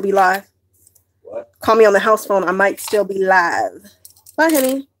 I might still be live. What? Call me on the house phone. I might still be live. Bye,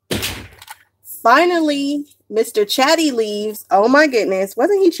 honey. Finally, Mr. Chatty leaves. Oh my goodness.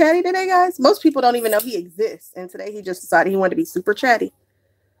 Wasn't he chatty today, guys? Most people don't even know he exists. And today he just decided he wanted to be super chatty.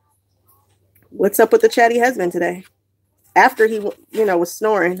 What's up with the chatty husband today? After he, was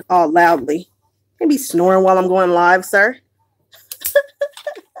snoring all loudly. Can't be snoring while I'm going live, sir.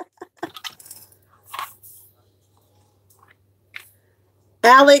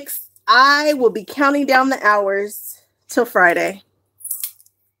 Alex, I will be counting down the hours till Friday.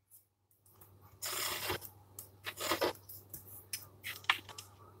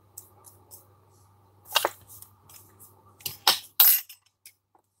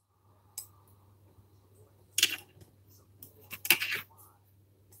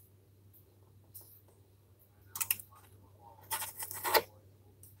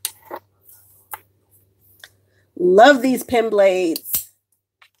 Love these pen blades.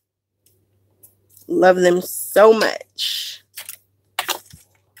 Love them so much.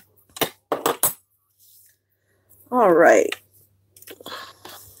 All right.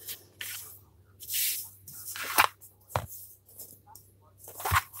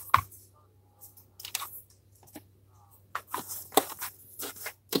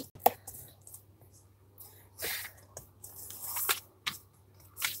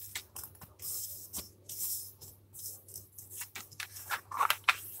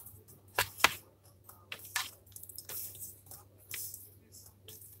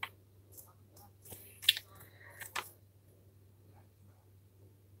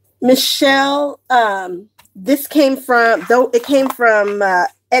 Michelle, this came from,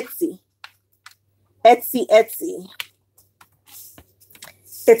 Etsy. Etsy.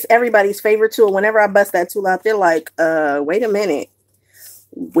 It's everybody's favorite tool. Whenever I bust that tool out, they're like, wait a minute.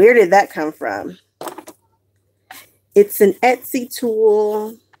 Where did that come from? It's an Etsy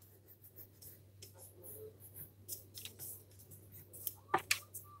tool.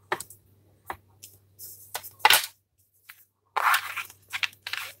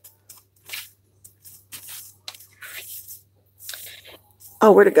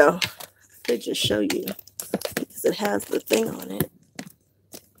 Oh, where'd it go? I could just show you because it has the thing on it.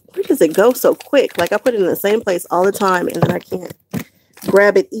 Where does it go so quick? Like I put it in the same place all the time and then I can't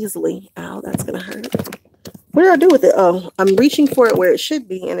grab it easily. Ow, that's going to hurt. What did I do with it? Oh, I'm reaching for it where it should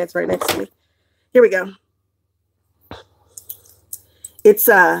be and it's right next to me. Here we go. It's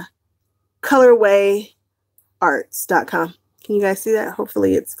colorwayarts.com. Can you guys see that?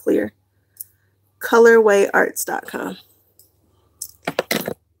 Hopefully it's clear. Colorwayarts.com.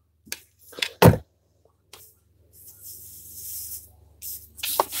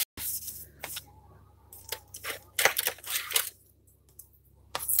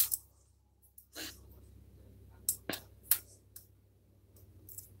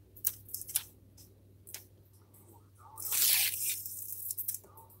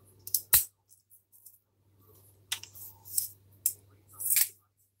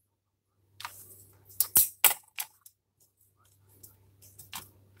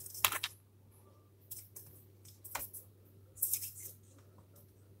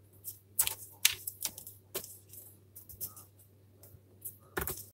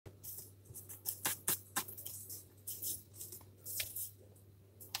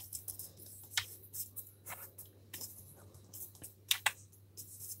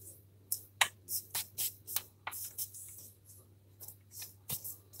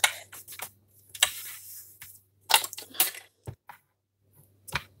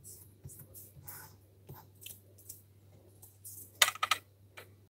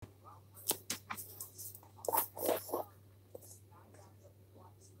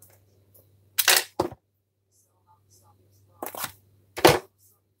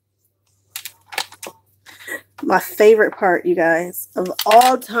 My favorite part, you guys, of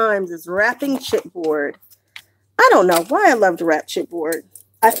all times is wrapping chipboard. I don't know why I love to wrap chipboard.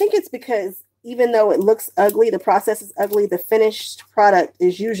 I think it's because even though it looks ugly, the process is ugly, the finished product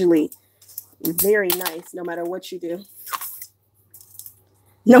is usually very nice no matter what you do.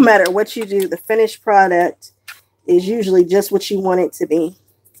 No matter what you do, the finished product is usually just what you want it to be.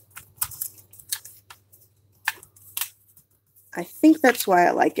 I think that's why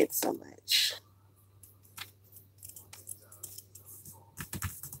I like it so much.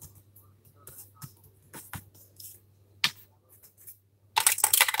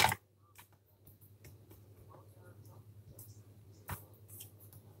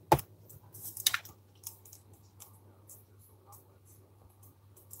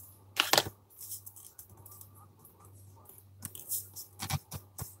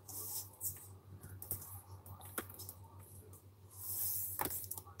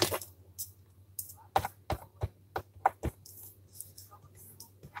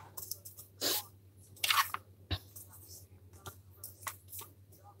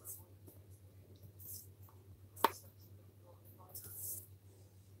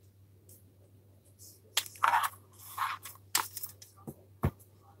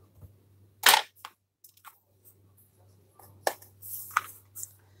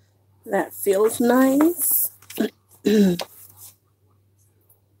 That feels nice. I'm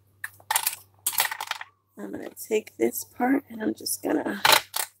going to take this part and I'm just going to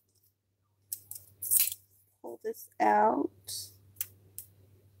pull this out.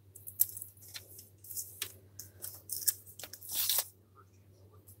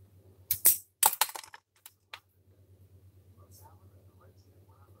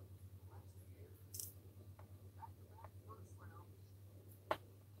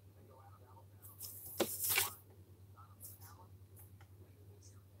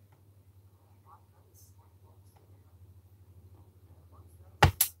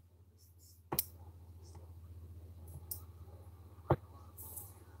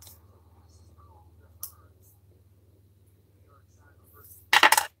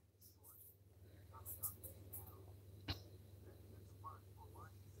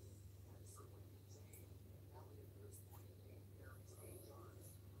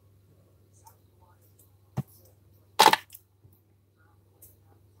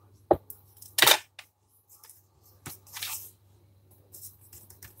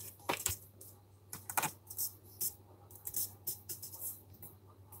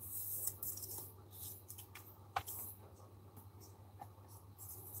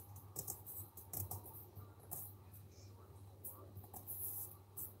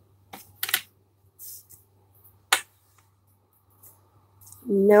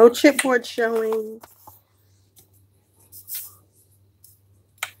 No chipboard showing.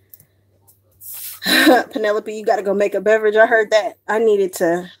 Penelope, you got to go make a beverage. I heard that.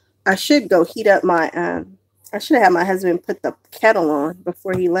 I should go heat up I should have had my husband put the kettle on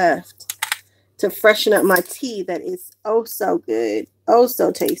before he left to freshen up my tea that is oh so good. Oh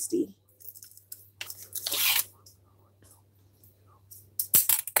so tasty.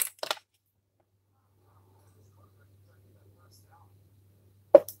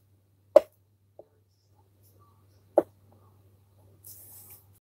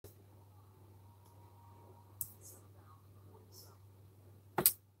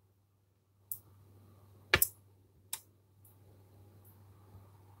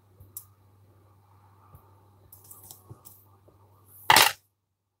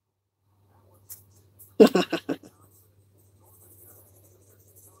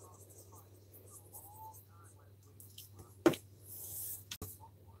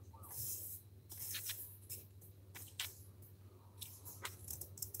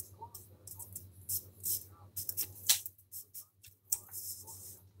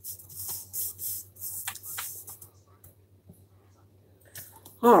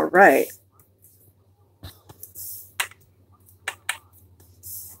 All right.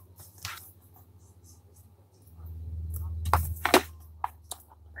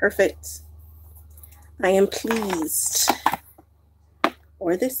 Perfect. I am pleased.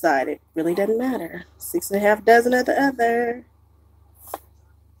 Or this side, it really doesn't matter. 6.5 dozen of the other.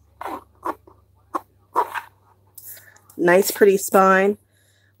 Nice, pretty spine,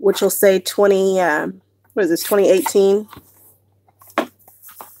 which will say 2018.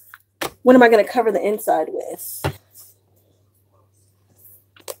 What am I going to cover the inside with?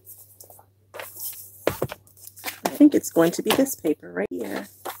 I think it's going to be this paper right here.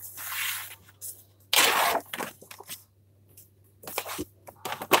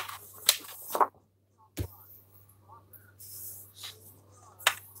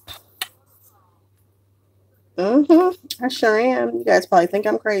 I sure am. You guys probably think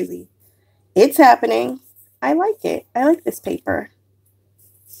I'm crazy. It's happening. I like it. I like this paper.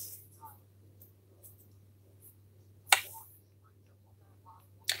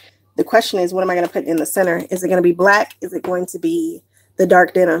 The question is, what am I going to put in the center? Is it going to be black? Is it going to be the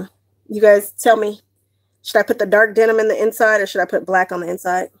dark denim? You guys tell me. Should I put the dark denim in the inside or should I put black on the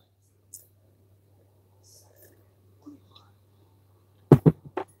inside?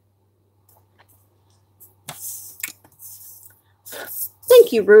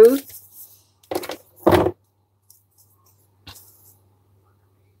 Thank you, Ruth.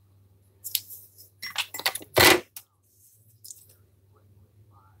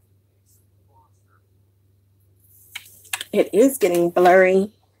 It is getting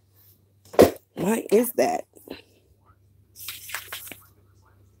blurry. Why is that?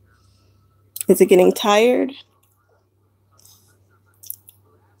 Is it getting tired?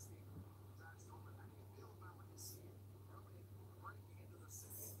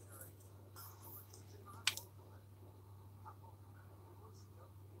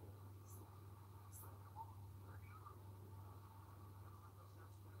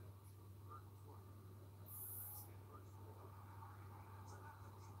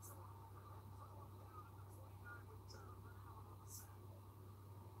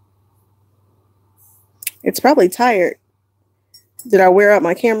 It's probably tired. Did I wear out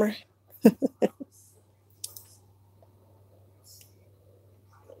my camera?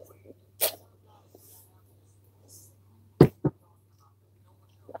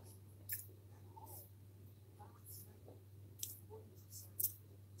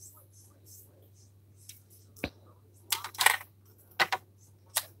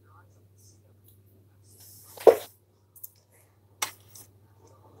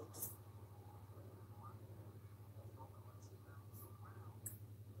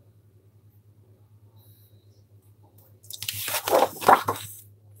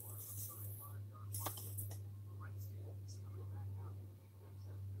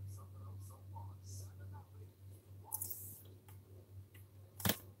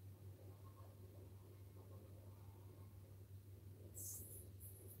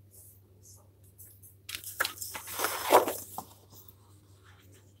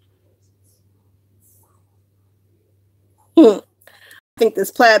 I think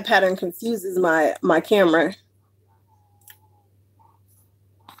this plaid pattern confuses my camera.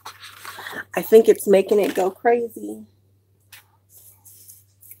 I think it's making it go crazy.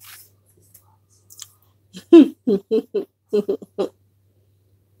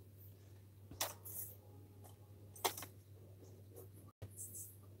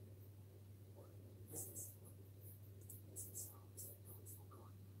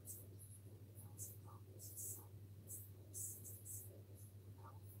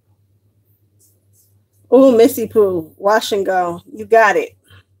 Oh, Missy Pooh, wash and go. You got it.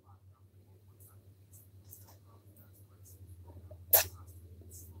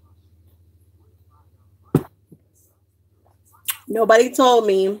 Nobody told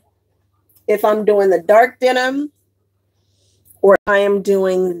me if I'm doing the dark denim or I am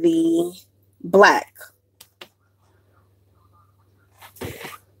doing the black.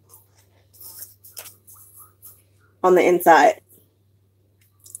 On the inside.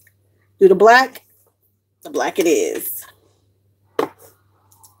 Do the black it is.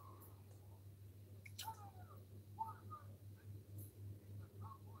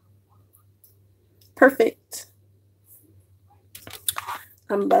 Perfect.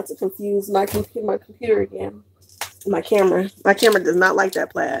 I'm about to confuse my computer again. My camera. My camera does not like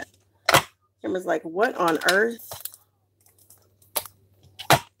that plaid. Camera's like, what on earth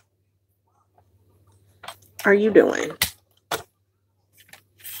are you doing?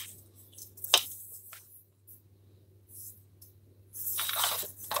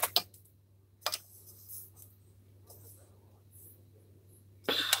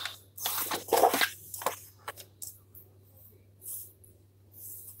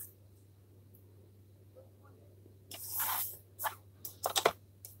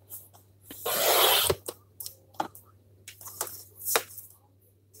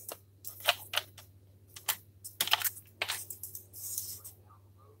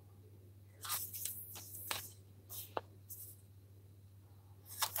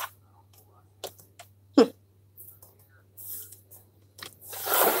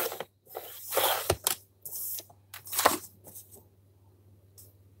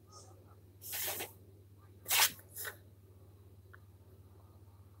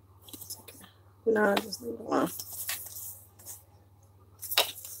 No, just leave it alone.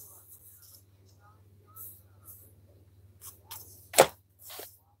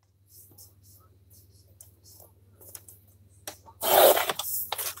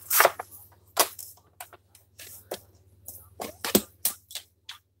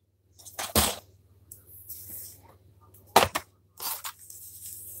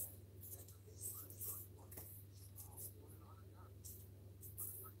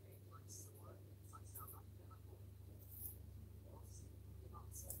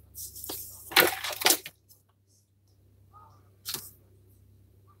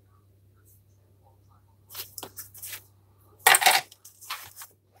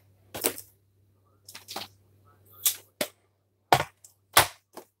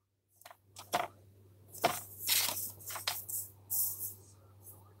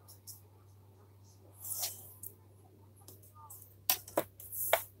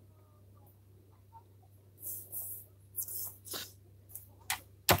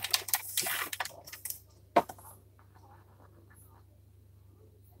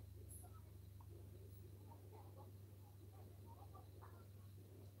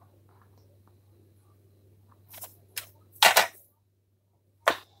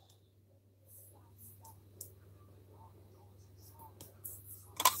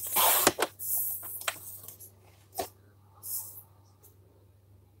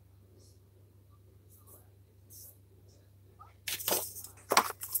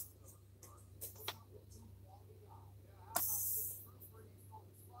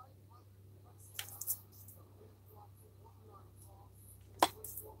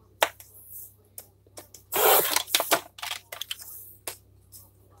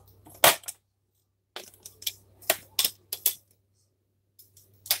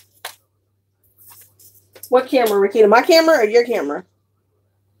 What camera, Rakita? My camera or your camera?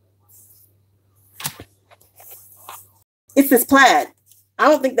 It's this plaid. I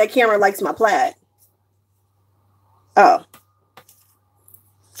don't think that camera likes my plaid. Oh.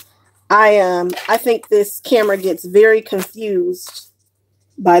 I think this camera gets very confused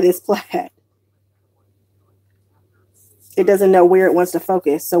by this plaid. It doesn't know where it wants to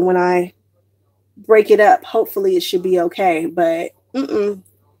focus. So when I break it up, hopefully it should be okay. But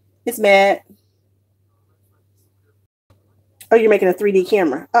it's mad. Oh, you're making a 3D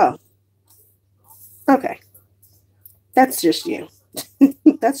camera. Oh. Okay. That's just you.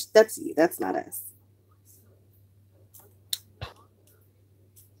 that's you. That's not us.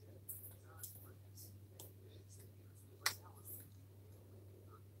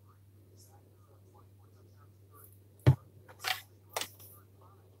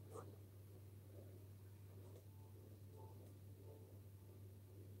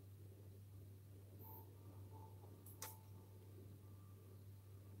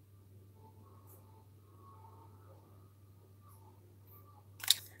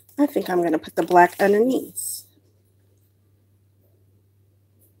 I think I'm going to put the black underneath.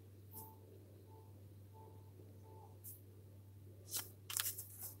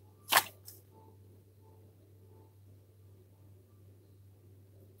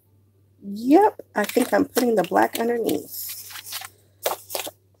 Yep, I think I'm putting the black underneath.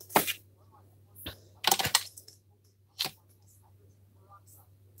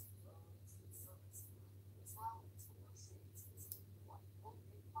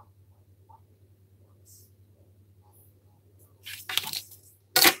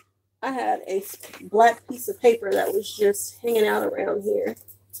 I had a black piece of paper that was just hanging out around here.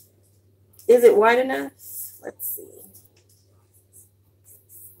 Is it wide enough? Let's see.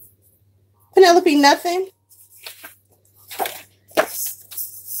 Penelope, nothing?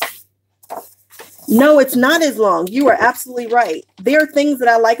 No, it's not as long. You are absolutely right. There are things that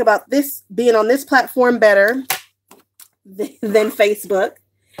I like about this being on this platform better than Facebook,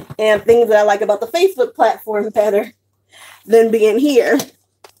 and things that I like about the Facebook platform better than being here.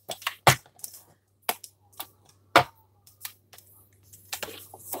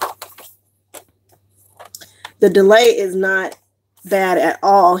 The delay is not bad at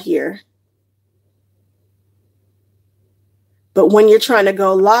all here. But when you're trying to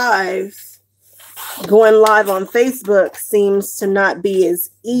go live, going live on Facebook seems to not be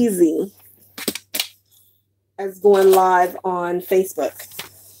as easy as going live on Facebook.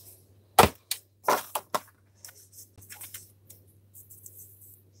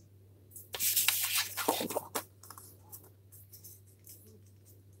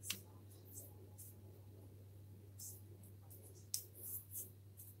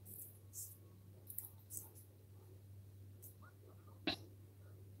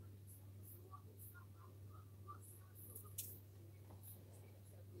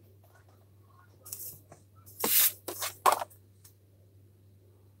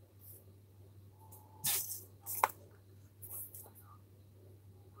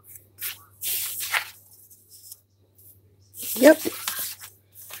 Yep.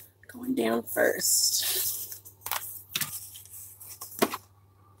 Going down first.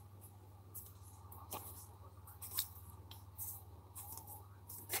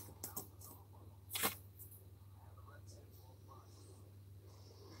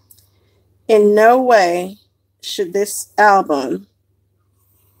 In no way should this album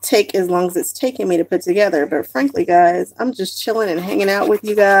take as long as it's taking me to put together. But frankly, guys, I'm just chilling and hanging out with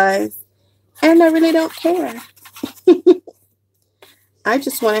you guys. And I really don't care. I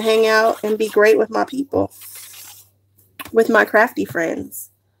just want to hang out and be great with my people, with my crafty friends.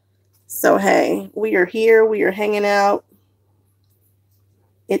 So, hey, we are here. We are hanging out.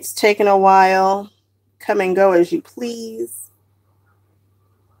 It's taken a while. Come and go as you please.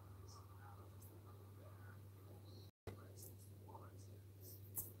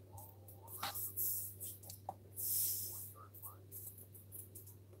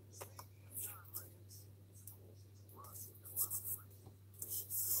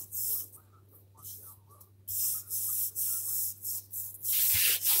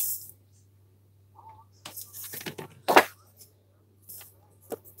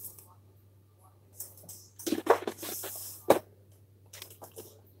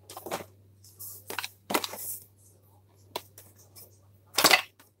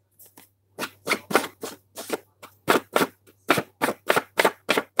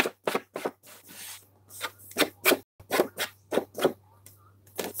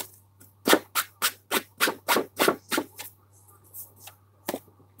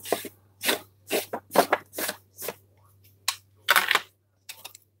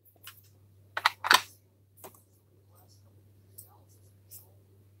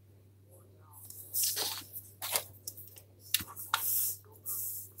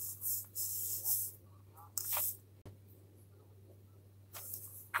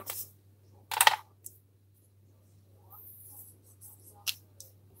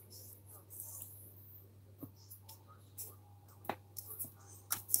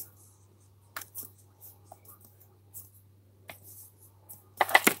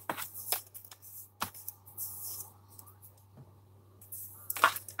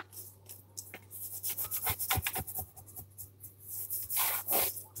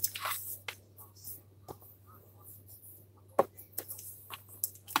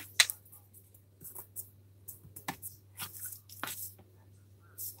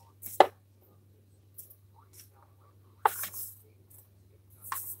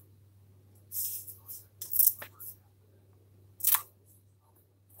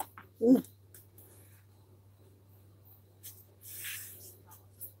 Mm.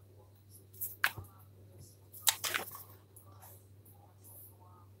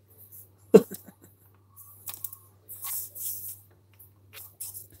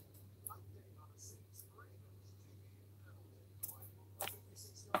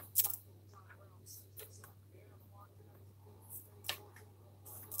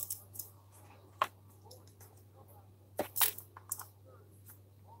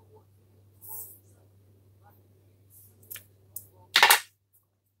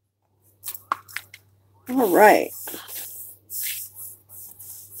 All right.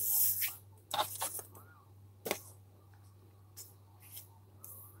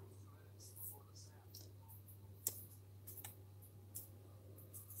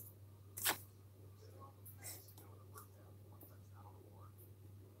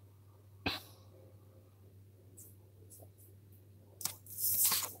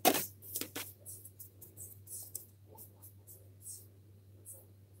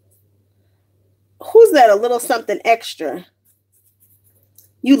 Who's that? A little something extra.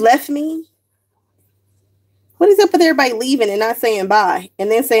 You left me? What is up with everybody leaving and not saying bye and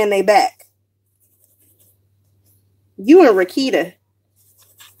then saying they back? You and Rakita.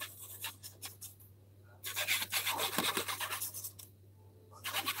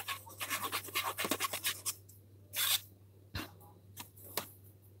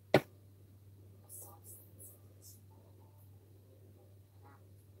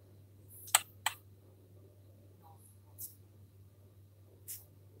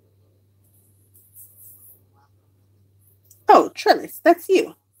 Oh, Trillis, that's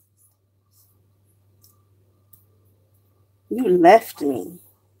you. You left me.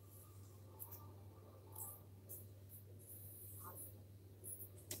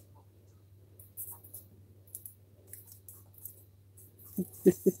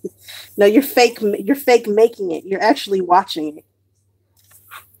 No, you're fake. You're fake making it. You're actually watching it.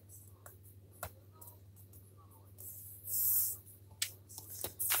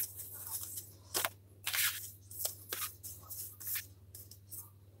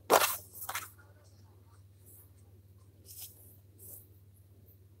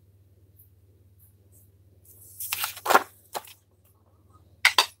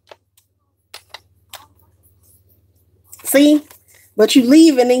 See? But you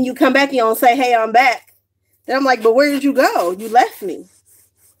leave and then you come back and you don't say, hey, I'm back. Then I'm like, but where did you go? You left me.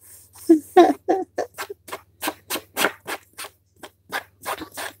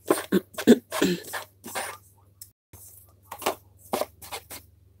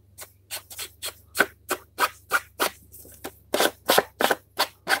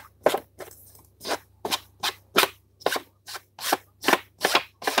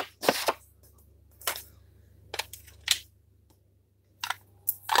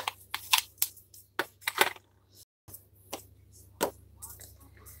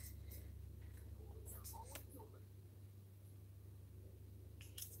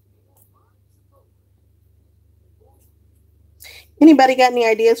 Anybody got any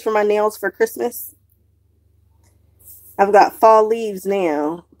ideas for my nails for Christmas? I've got fall leaves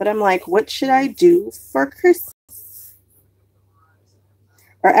now, but I'm like, what should I do for Christmas?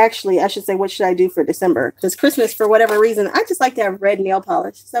 Or actually, I should say, what should I do for December? Because Christmas, for whatever reason, I just like to have red nail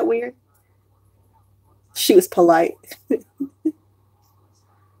polish. Is that weird? She was polite.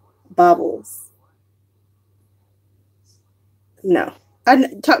 Baubles. No.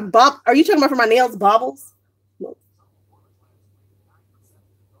 Bob, are you talking about for my nails, baubles? No.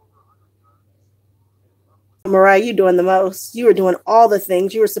 Mariah, you doing the most. You were doing all the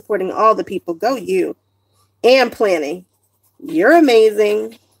things. You were supporting all the people. Go you. And planning. You're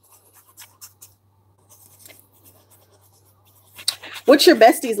amazing. What's your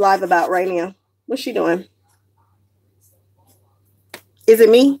besties live about right now? What's she doing? Is it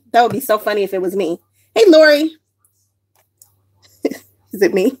me? That would be so funny if it was me. Hey, Lori. Is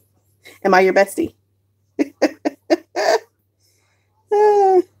it me? Am I your bestie?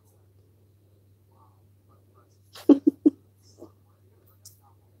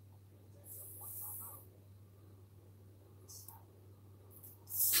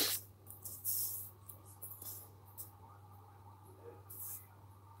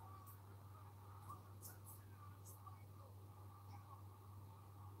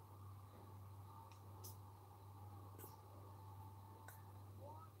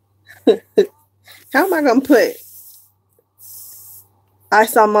 How am I going to put I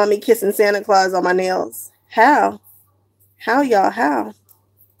saw mommy kissing Santa Claus on my nails? How? How, y'all? How?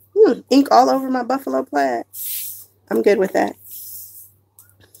 Ink all over my buffalo plaid. I'm good with that.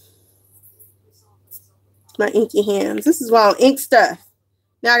 My inky hands. This is why I don't ink stuff.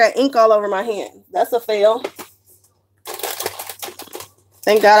 Now I got ink all over my hand. That's a fail.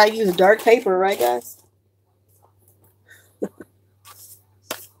 Thank God I used dark paper, right, guys?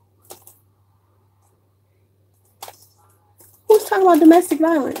 Who's talking about domestic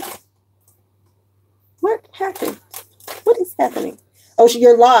violence? What happened? What is happening? Oh,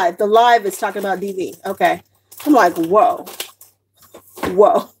 you're live. The live is talking about DV. Okay. I'm like, whoa.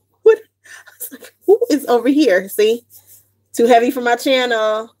 Whoa. What? I was like, who is over here? See? Too heavy for my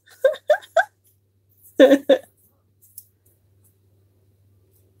channel.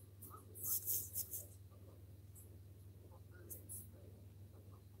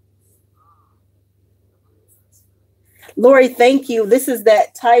 Lori, thank you. This is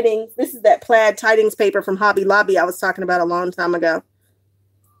that tidings. This is that plaid tidings paper from Hobby Lobby I was talking about a long time ago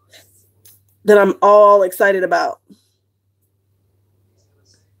that I'm all excited about.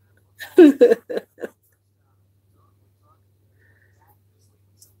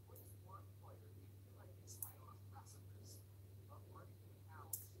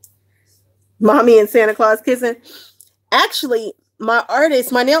 Mommy and Santa Claus kissing. Actually, my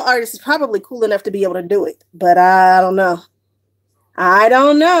nail artist is probably cool enough to be able to do it, but I don't know. I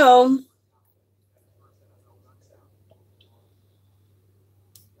don't know.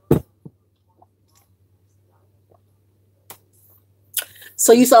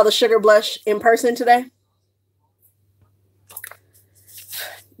 So you saw the sugar blush in person today?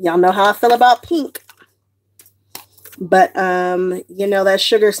 Y'all know how I feel about pink. But you know, that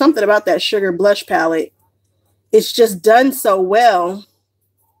sugar, something about that sugar blush palette, it's just done so well.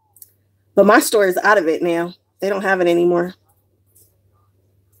 But my store is out of it now. They don't have it anymore.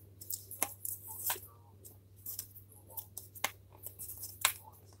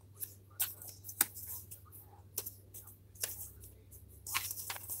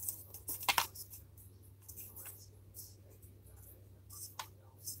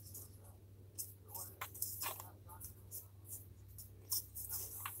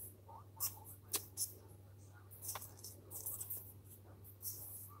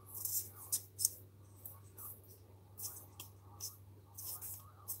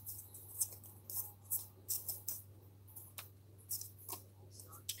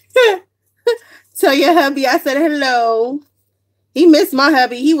 Tell your hubby I said hello. He missed my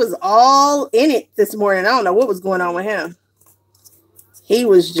hubby. He was all in it this morning. I don't know what was going on with him. He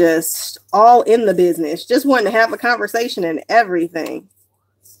was just all in the business. Just wanting to have a conversation and everything.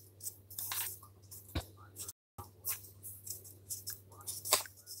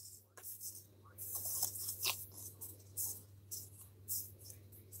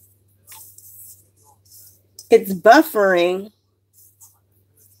 It's buffering.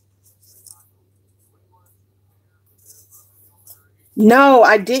 No,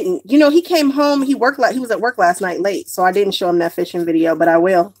 I didn't. You know, he came home. He was at work last night late, so I didn't show him that fishing video, but I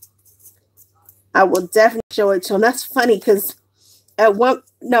will. I will definitely show it to him. That's funny because at one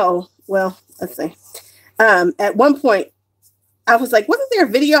point I was like, wasn't there a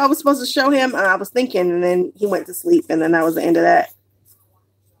video I was supposed to show him? And I was thinking, and then he went to sleep, and then that was the end of that.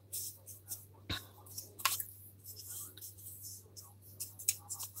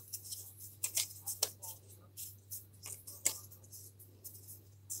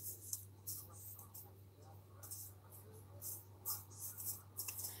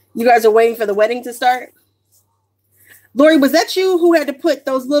 You guys are waiting for the wedding to start? Lori, was that you who had to put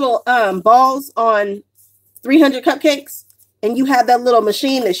those little balls on 300 cupcakes and you had that little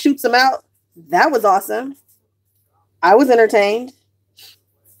machine that shoots them out? That was awesome. I was entertained.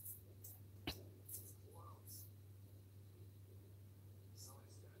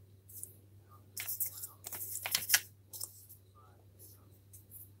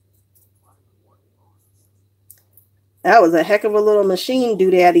 That was a heck of a little machine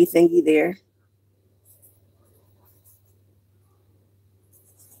doodaddy thingy there.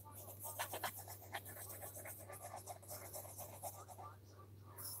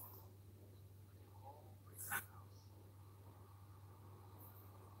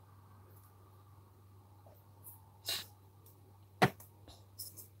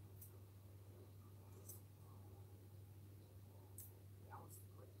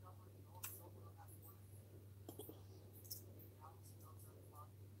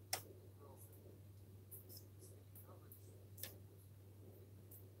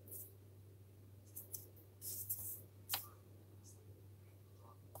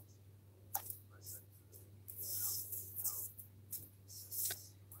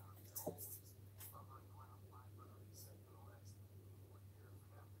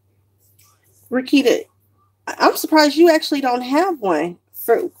 Rakita, I'm surprised you actually don't have one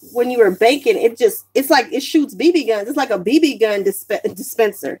for when you were baking, it's like it shoots BB guns. It's like a BB gun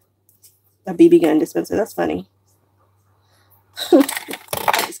dispenser. A BB gun dispenser. That's funny.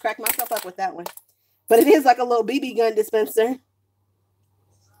 I just cracked myself up with that one. But it is like a little BB gun dispenser.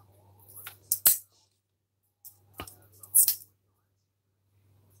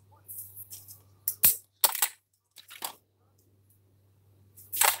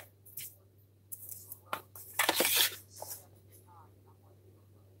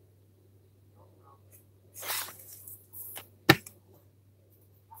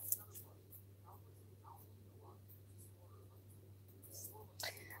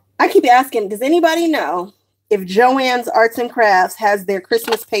 I keep asking, does anybody know if Joann's Arts and Crafts has their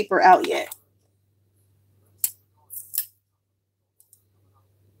Christmas paper out yet?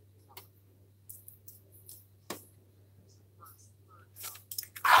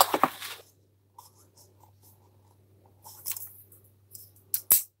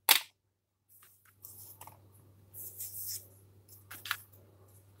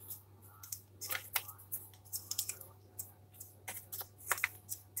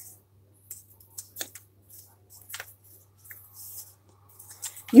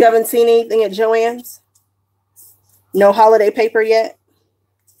 You haven't seen anything at Joann's? No holiday paper yet?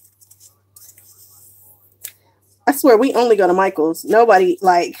 I swear we only go to Michael's. Nobody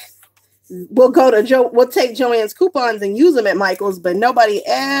we'll take Joann's coupons and use them at Michael's, but nobody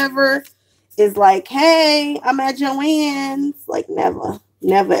ever is like, hey, I'm at Joann's. Like never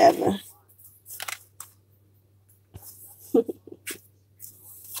ever.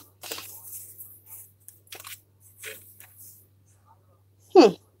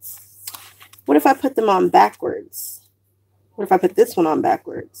 What if I put them on backwards? What if I put this one on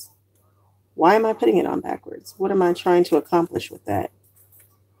backwards? Why am I putting it on backwards? What am I trying to accomplish with that?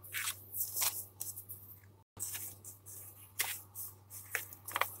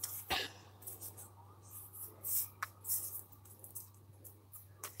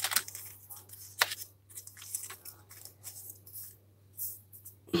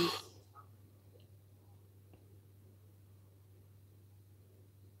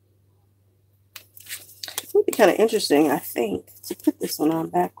 It would be kind of interesting, I think, to put this one on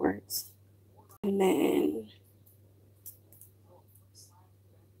backwards. And then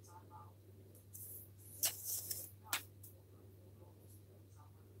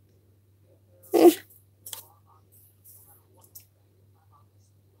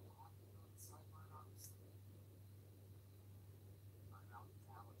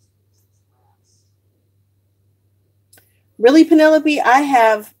really, Penelope, I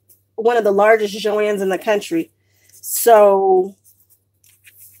have one of the largest Joann's in the country. So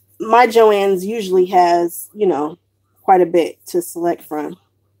my Joann's usually has, quite a bit to select from.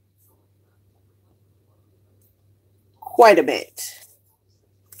 Quite a bit.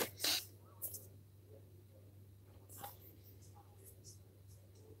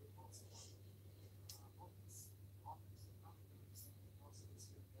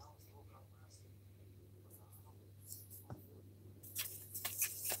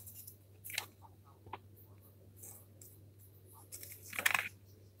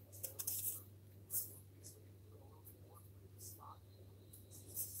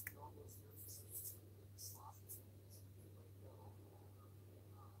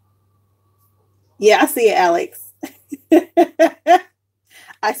 Yeah, I see it, Alex.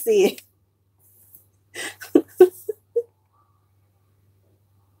 I see it.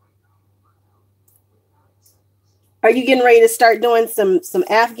 Are you getting ready to start doing some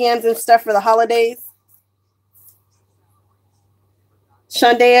Afghans and stuff for the holidays?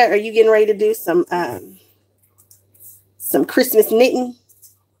 Shondea, are you getting ready to do some Christmas knitting?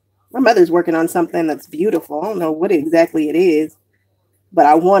 My mother's working on something that's beautiful. I don't know what exactly it is, but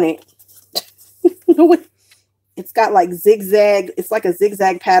I want it. It's got like zigzag. It's like a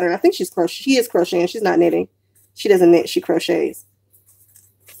zigzag pattern. I think she is crocheting. She's not knitting. She doesn't knit. She crochets.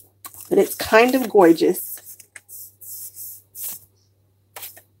 But it's kind of gorgeous.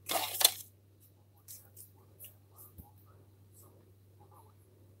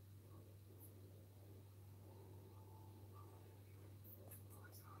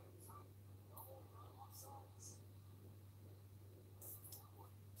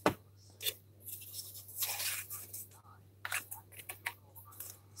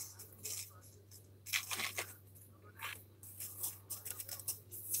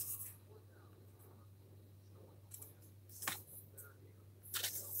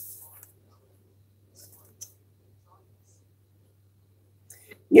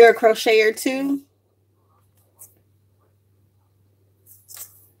 You're a crocheter too?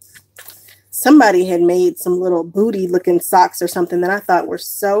 somebody had made some little booty looking socks or something that I thought were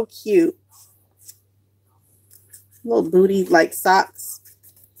so cute. Little booty like socks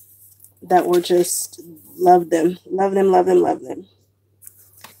that were just, love them, love them, love them, love them.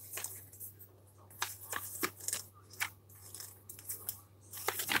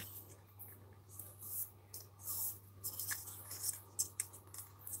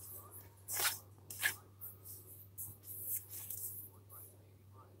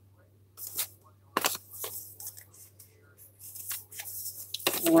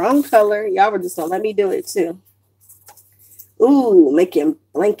 Wrong color. Y'all were just gonna let me do it too. Ooh, making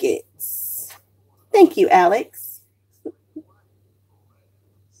blankets. Thank you, Alex.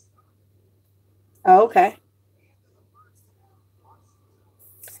 Oh, okay.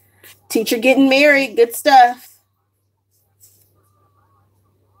 Teacher getting married. Good stuff.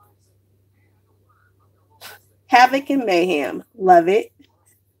 Havoc and mayhem. Love it.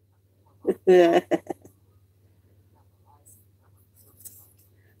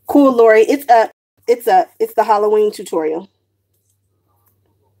 Cool, Lori. It's up. It's up. It's the Halloween tutorial.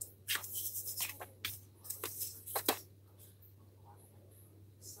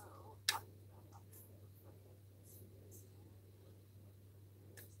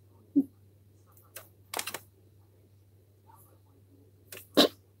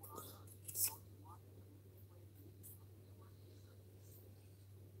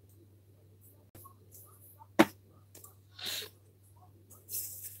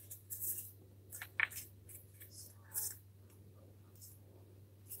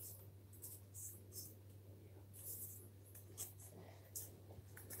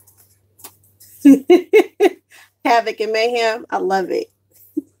 Havoc and mayhem. I love it.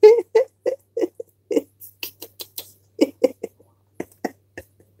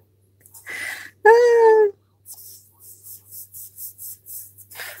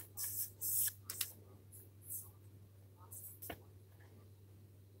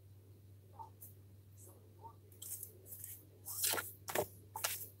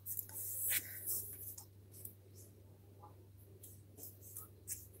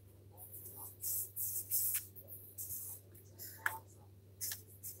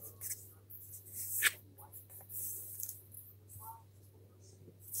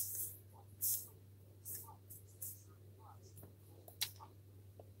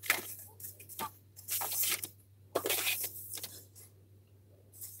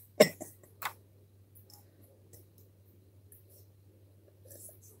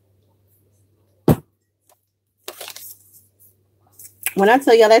 When I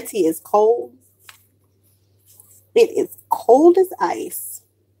tell y'all that tea is cold, it is cold as ice.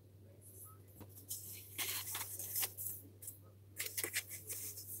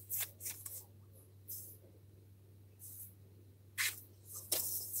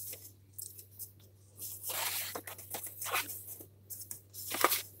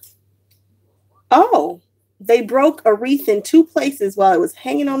 Oh, they broke a wreath in 2 places while it was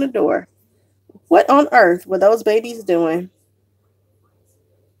hanging on the door. What on earth were those babies doing?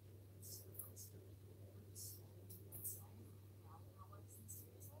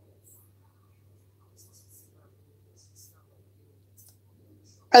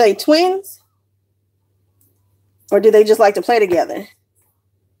 Are they twins? Or do they just like to play together?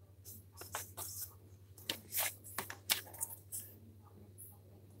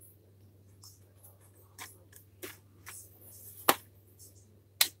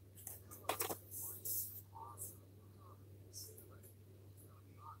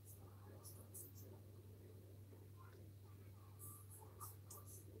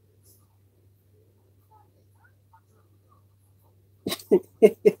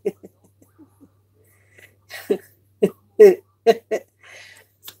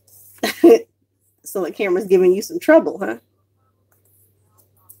 So the camera's giving you some trouble, huh?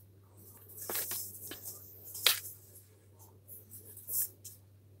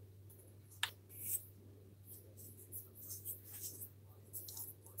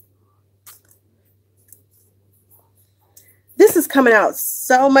 This is coming out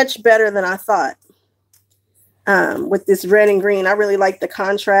so much better than I thought. With this red and green, I really like the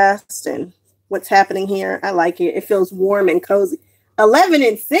contrast and what's happening here. I like it. It feels warm and cozy. 11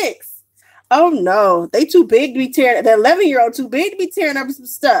 and 6. Oh no, they too big to be tearing. The 11-year-old too big to be tearing up some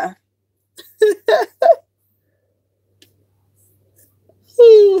stuff.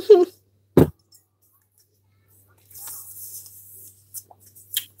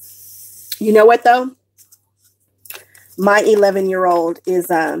 You know what though? My 11-year-old is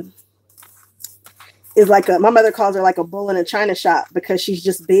like my mother calls her like a bull in a china shop because she's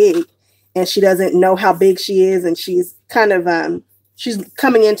just big and she doesn't know how big she is, and she's kind of She's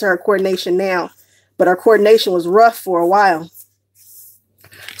coming into her coordination now, but our coordination was rough for a while.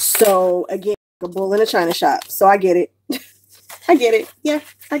 So again, a bull in a china shop. So I get it. I get it. Yeah,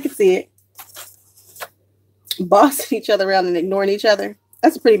 I can see it. Bossing each other around and ignoring each other.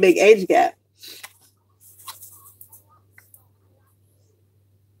 That's a pretty big age gap.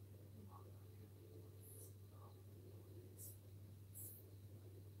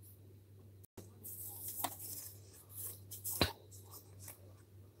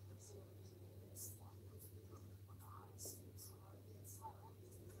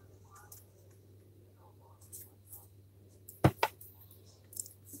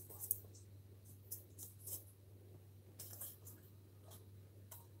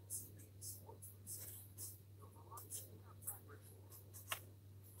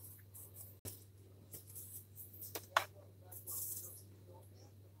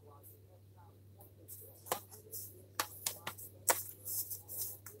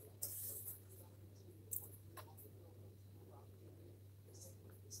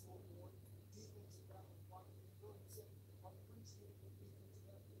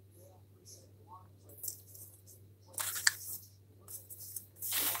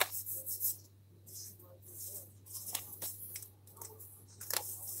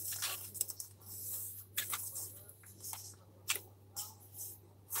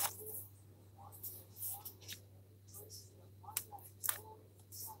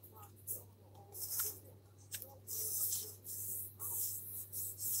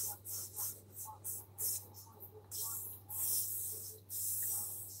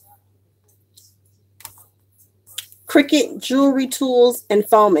 Cricut jewelry tools and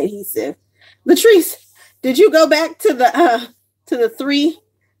foam adhesive. Latrice, did you go back to the three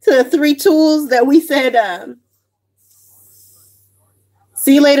tools that we said?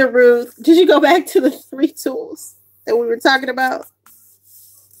 See you later, Ruth. Did you go back to the 3 tools that we were talking about?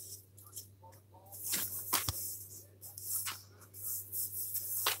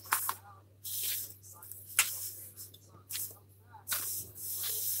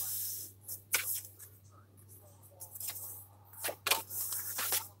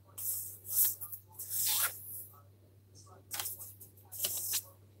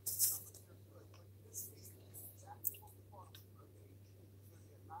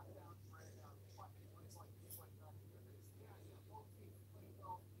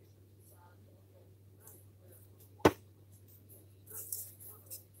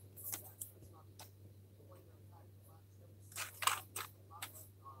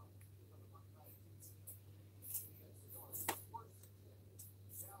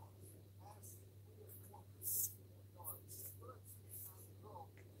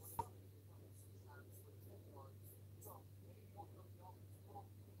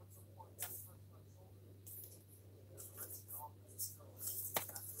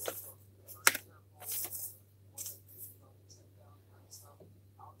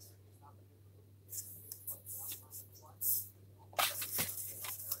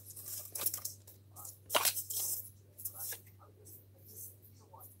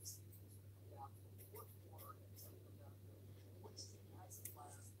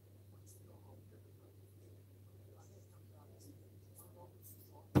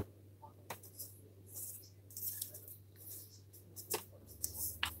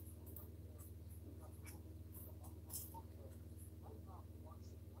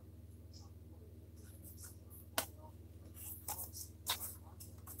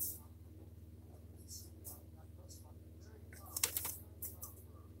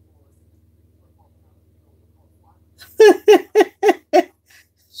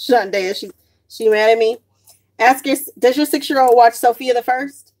 Shante, is she mad at me? Ask her, does your 6-year-old watch Sophia the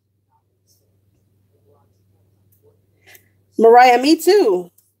First? Mariah, me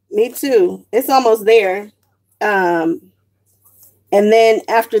too. Me too. It's almost there. And then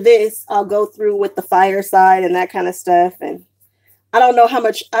after this, I'll go through with the fireside and that kind of stuff. And I don't know how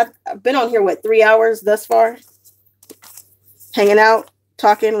much I've been on here, 3 hours thus far? Hanging out,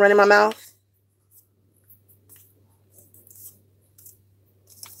 talking, running my mouth.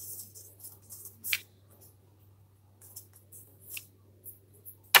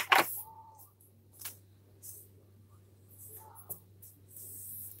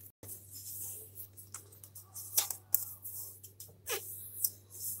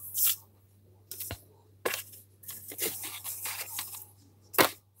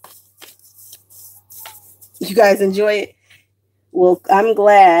 You guys enjoy it? Well, I'm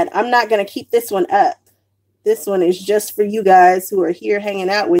glad. I'm not going to keep this one up. This one is just for you guys who are here hanging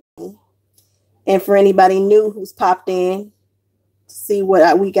out with me. And for anybody new who's popped in to see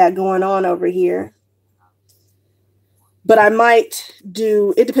what we got going on over here. But I might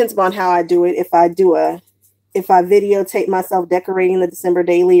do, it depends upon how I do it. If I videotape myself decorating the December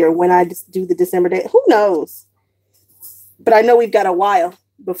daily, or when I just do the December day, who knows? But I know we've got a while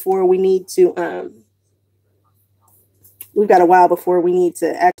before we need to,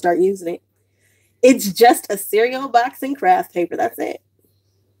 actually start using it. It's just a cereal box and craft paper. That's it.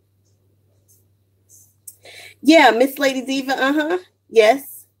 Yeah, Miss Lady Diva.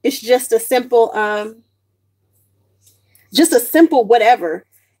 Yes. It's just a simple, whatever.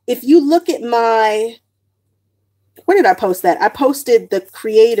 If you look at where did I post that? I posted the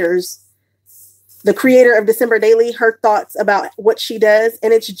creator of December Daily, her thoughts about what she does.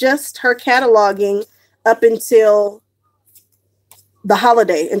 And it's just her cataloging up until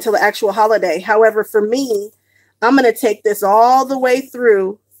the actual holiday. However, for me, I'm going to take this all the way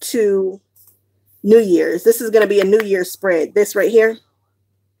through to New Year's. This is going to be a New Year's spread. This right here,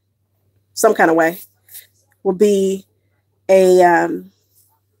 some kind of way, will be I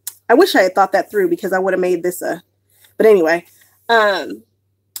wish I had thought that through, because I would have made this but anyway, I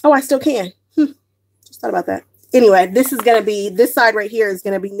still can. Just thought about that. Anyway, this side right here is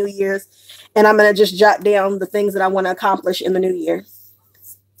going to be New Year's, and I'm going to just jot down the things that I want to accomplish in the new year.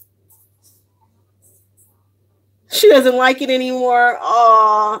 She doesn't like it anymore.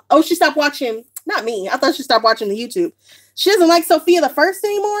 Oh, she stopped watching. Not me. I thought she stopped watching the YouTube. She doesn't like Sophia the First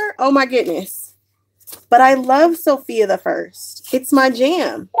anymore. Oh my goodness. But I love Sophia the First. It's my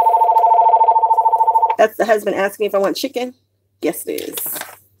jam. That's the husband asking if I want chicken. Yes, it is.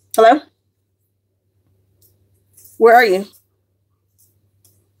 Hello? Where are you?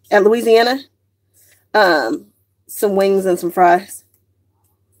 At Louisiana? Some wings and some fries.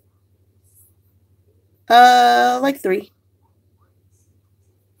 Like 3.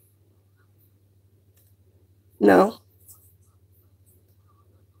 No.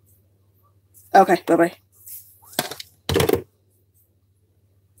 Okay, bye-bye.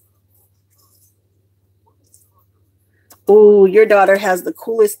 Oh, your daughter has the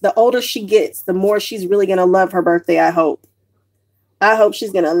coolest. The older she gets, the more she's really going to love her birthday, I hope. I hope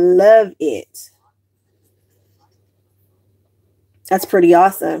she's going to love it. That's pretty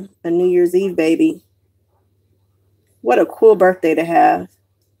awesome. A New Year's Eve baby. What a cool birthday to have.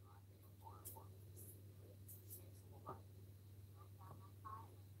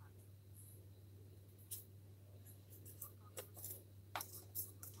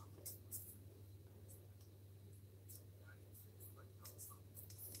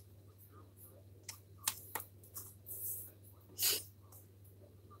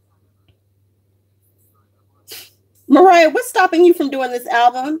 Mariah, what's stopping you from doing this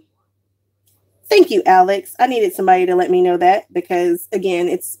album? Thank you, Alex. I needed somebody to let me know that, because, again,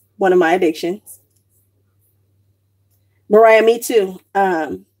 it's one of my addictions. Mariah, me too.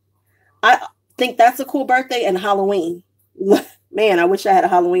 I think that's a cool birthday, and Halloween. Man, I wish I had a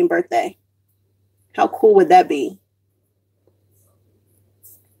Halloween birthday. How cool would that be?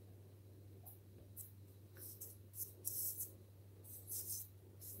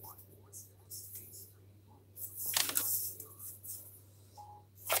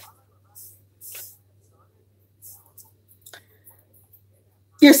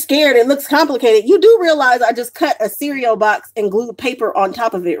 You're scared. It looks complicated. You do realize I just cut a cereal box and glued paper on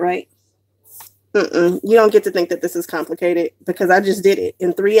top of it, right? You don't get to think that this is complicated, because I just did it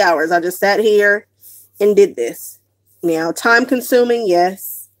in 3 hours. I just sat here and did this. Now, time consuming,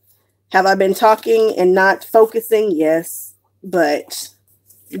 yes. Have I been talking and not focusing? Yes. But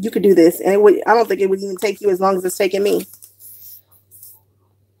you could do this, and I don't think it would even take you as long as it's taking me.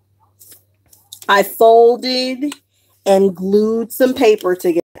 I folded and glued some paper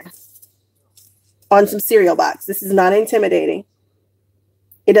together on some cereal box. This is not intimidating.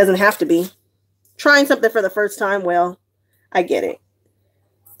 It doesn't have to be. Trying something for the first time, well, I get it.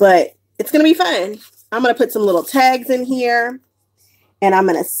 But it's going to be fun. I'm going to put some little tags in here, and I'm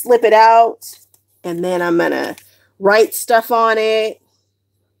going to slip it out, and then I'm going to write stuff on it.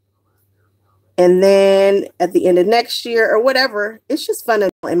 And then at the end of next year or whatever, it's just fun,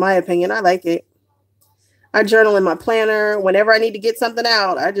 in my opinion. I like it. I journal in my planner. Whenever I need to get something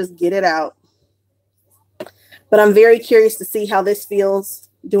out, I just get it out. But I'm very curious to see how this feels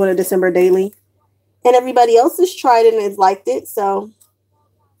doing a December daily. And everybody else has tried it and has liked it. So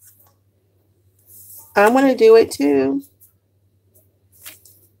I want to do it too.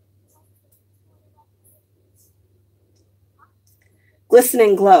 Glisten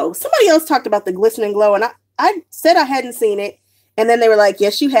and Glow. Somebody else talked about the Glisten and Glow, and I said I hadn't seen it. And then they were like,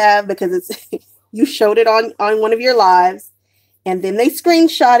 yes, you have, because it's you showed it on one of your lives. And then they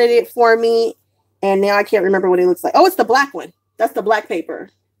screenshotted it for me. And now I can't remember what it looks like. Oh, it's the black one. That's the black paper.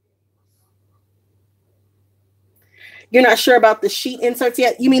 You're not sure about the sheet inserts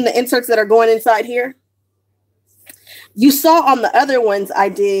yet? You mean the inserts that are going inside here? You saw on the other ones I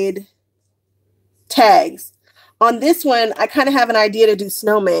did tags. On this one, I kind of have an idea to do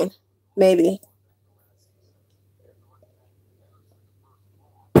snowman, maybe.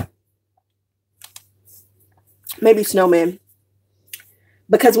 Maybe snowman.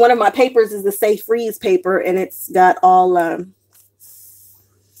 Because one of my papers is the Safe Freeze paper, and it's got all...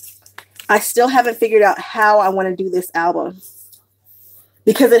 I still haven't figured out how I want to do this album.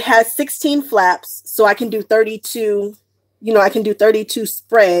 Because it has 16 flaps, so I can do 32... You know, I can do 32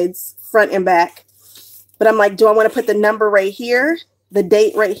 spreads, front and back. But I'm like, do I want to put the number right here, the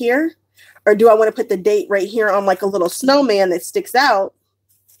date right here? Or do I want to put the date right here on like a little snowman that sticks out?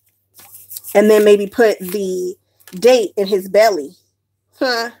 And then maybe put the date in his belly.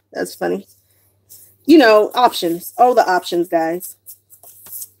 Huh, that's funny. You know, options. Oh, the options, guys.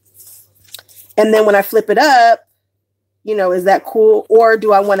 And then when I flip it up, you know, is that cool? Or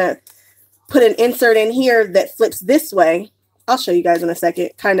do I want to put an insert in here that flips this way? I'll show you guys in a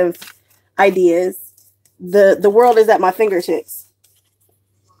second. Kind of ideas. The world is at my fingertips.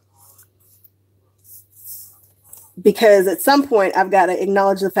 Because at some point, I've got to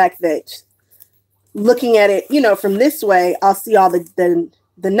acknowledge the fact that looking at it, you know, from this way, I'll see all the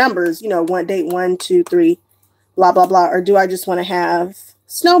numbers, you know, one date, 1, 2, 3, blah, blah, blah. Or do I just want to have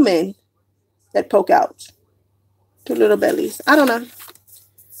snowmen that poke out? 2 little bellies. I don't know.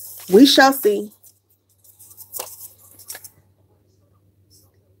 We shall see.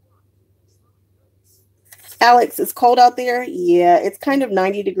 Alex, it's cold out there. Yeah, it's kind of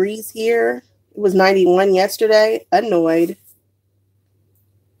 90 degrees here. It was 91 yesterday. Annoyed.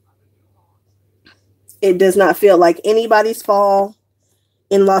 It does not feel like anybody's fall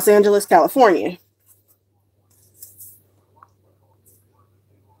in Los Angeles, California.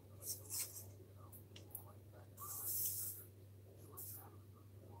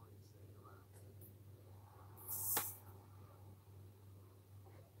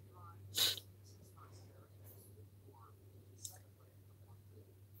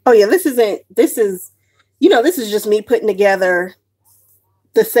 Oh yeah, this is, you know, this is just me putting together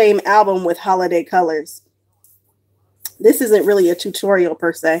the same album with holiday colors. This isn't really a tutorial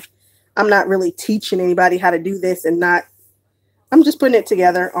per se. I'm not really teaching anybody how to do this I'm just putting it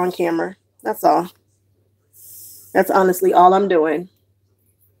together on camera. That's all. That's honestly all I'm doing.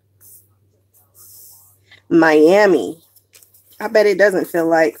 Miami. I bet it doesn't feel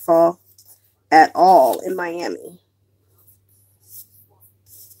like fall at all in Miami.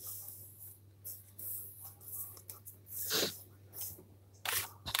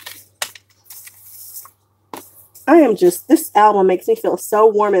 This album makes me feel so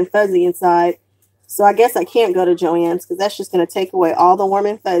warm and fuzzy inside. So I guess I can't go to Joann's because that's just going to take away all the warm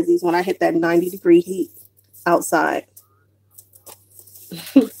and fuzzies when I hit that 90-degree heat outside.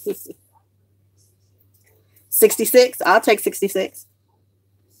 66? I'll take 66.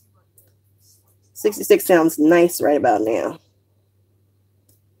 66 sounds nice right about now.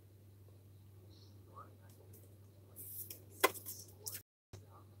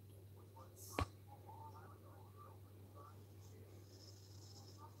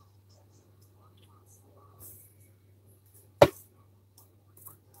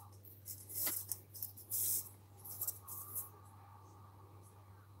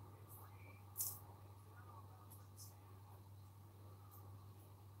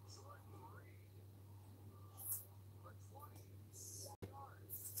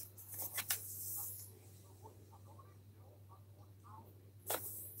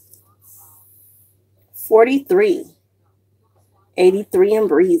 $43. 83 and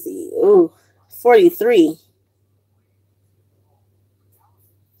breezy. Ooh, 43.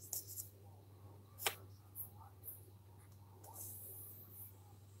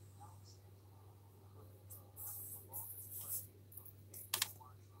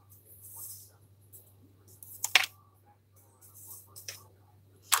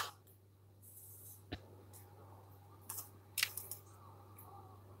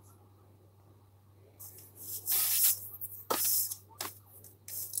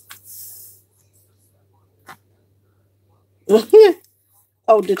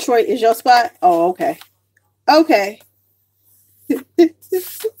 Oh, Detroit is your spot? Oh, okay. Okay.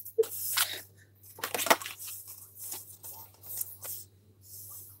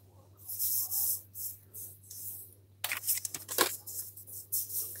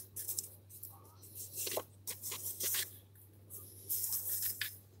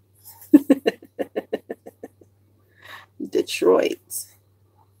 Detroit.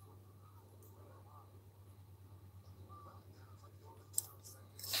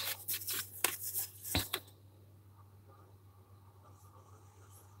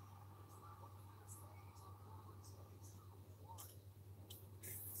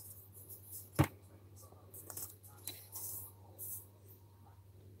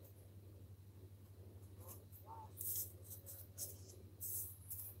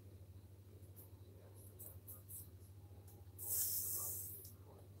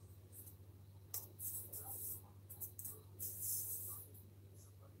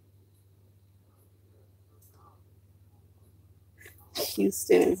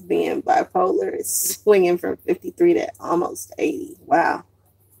 Houston is being bipolar. It's swinging from 53 to almost 80. Wow.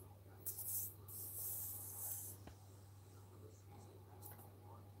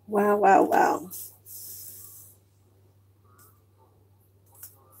 Wow, wow, wow.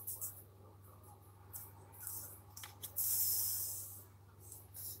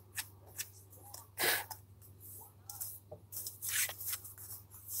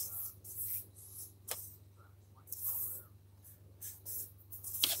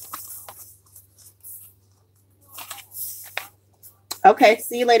 Okay,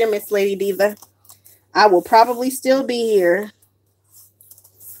 see you later, Miss Lady Diva. I will probably still be here.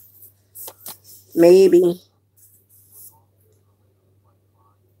 Maybe.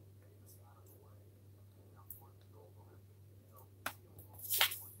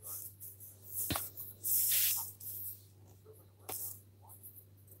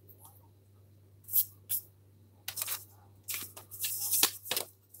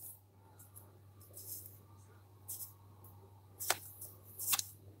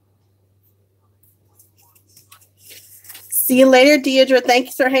 See you later, Deidre.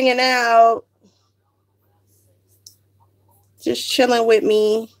 Thanks for hanging out. Just chilling with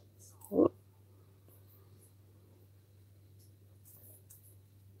me.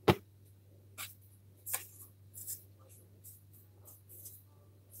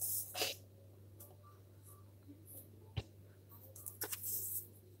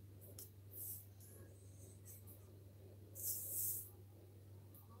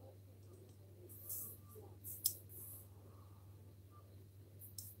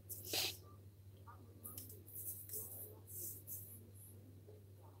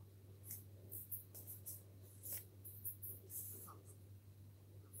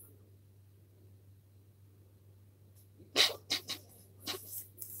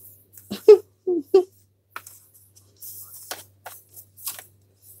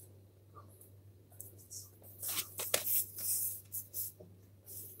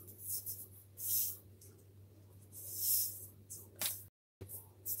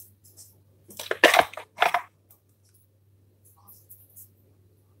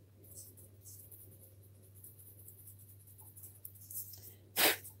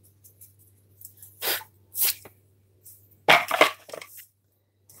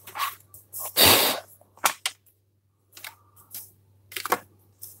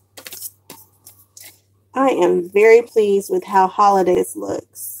 I am very pleased with how holidays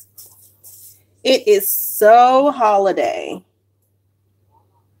looks. It is so holiday.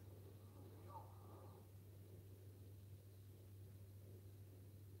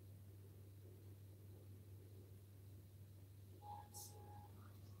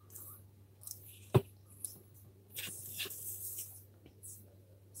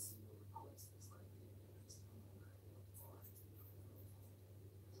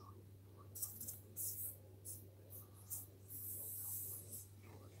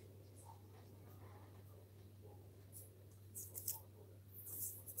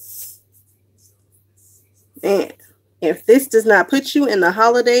 Man, if this does not put you in the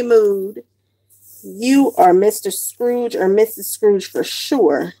holiday mood, you are Mr. Scrooge or Mrs. Scrooge for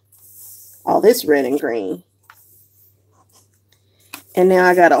sure. All this red and green. And now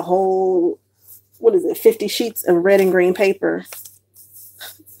I got a whole, 50 sheets of red and green paper.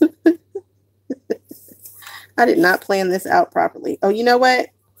 I did not plan this out properly. Oh, you know what?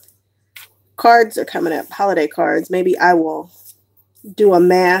 Cards are coming up, holiday cards. Maybe I will do a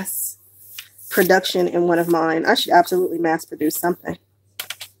mass production in one of mine. I should absolutely mass produce something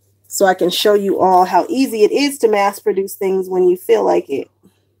so I can show you all how easy it is to mass produce things when you feel like it.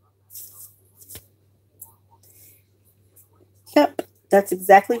 Yep, that's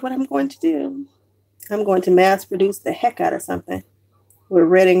exactly what I'm going to do. I'm going to mass produce the heck out of something with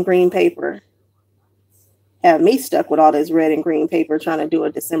red and green paper. Have me stuck with all this red and green paper trying to do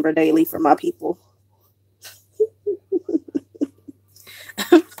a December daily for my people.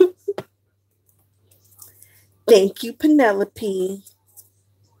 Thank you, Penelope.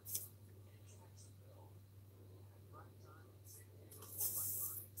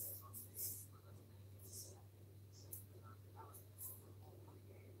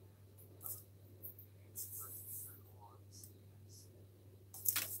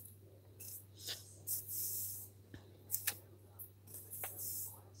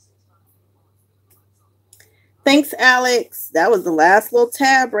 Thanks, Alex. That was the last little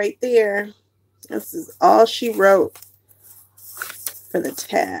tab right there. This is all she wrote for the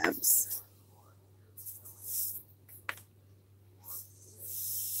tabs.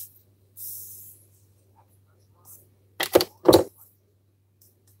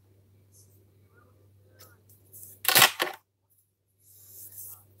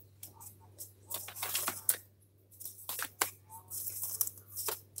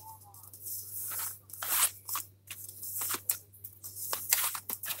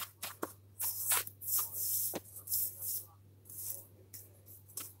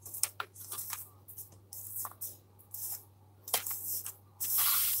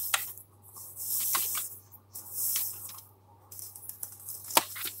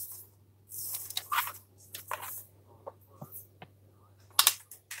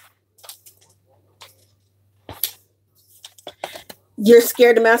 You're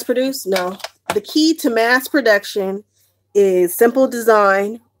scared to mass produce? No. The key to mass production is simple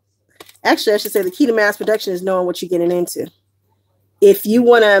design. Actually, I should say the key to mass production is knowing what you're getting into. If you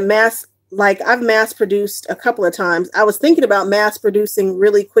want to mass, like I've mass produced a couple of times. I was thinking about mass producing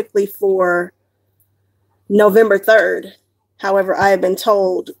really quickly for November 3rd. However, I have been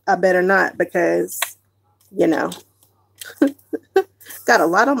told I better not because, you know, got a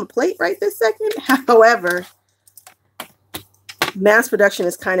lot on the plate right this second. However, mass production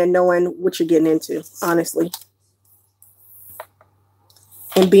is kind of knowing what you're getting into, honestly.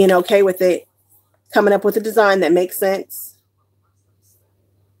 And being okay with it, coming up with a design that makes sense,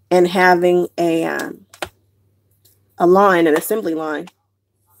 and having a line, an assembly line.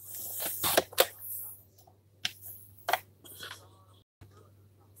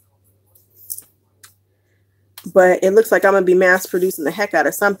 But it looks like I'm going to be mass producing the heck out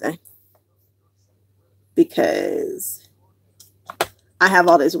of something because I have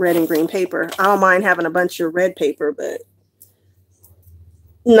all this red and green paper. I don't mind having a bunch of red paper, but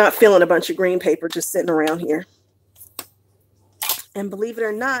not feeling a bunch of green paper just sitting around here. And believe it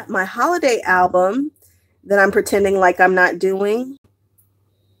or not, my holiday album that I'm pretending like I'm not doing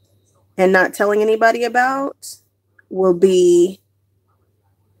and not telling anybody about will be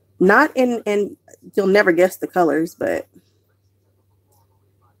not in, and you'll never guess the colors, but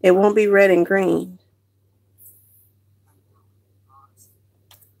it won't be red and green.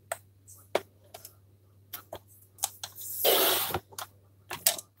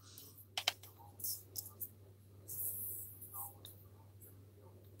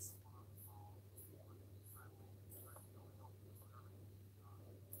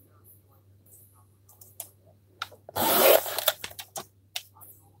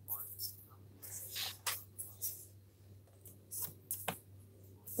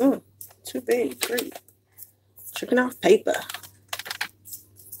 Too big, great. Tricking off paper.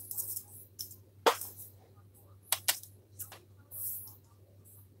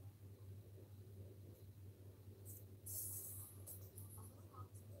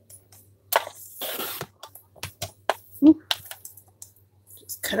 Ooh.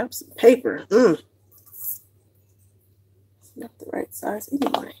 Just cut up some paper. Not the right size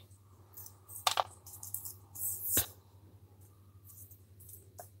anyway.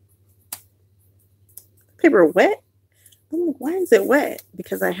 Paper wet? I'm like, why is it wet?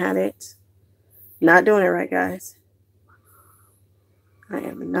 Because I had it. Not doing it right, guys. I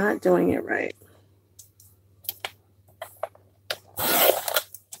am not doing it right.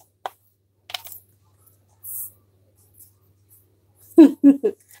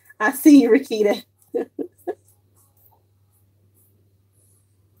 I see you, Rakita.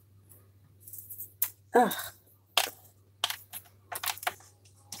 Ugh.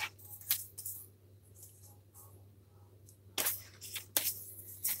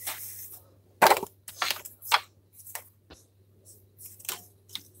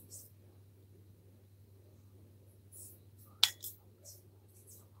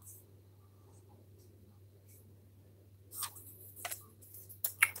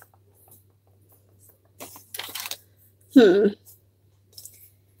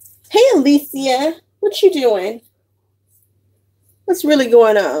 Hey, Alicia, what you doing? What's really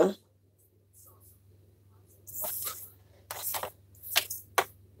going on?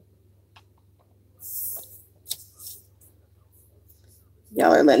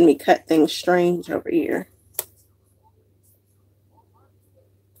 Y'all are letting me cut things strange over here.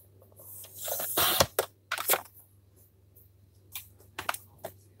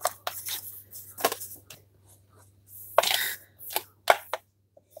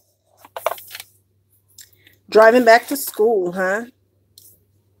 Driving back to school, huh?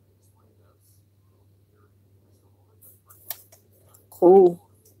 Cool.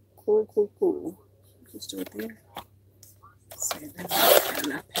 Cool. Just do it there. Say that. I got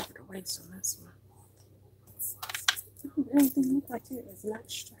enough paper to waste on this one. Everything look like it is not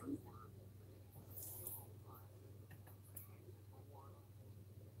straight.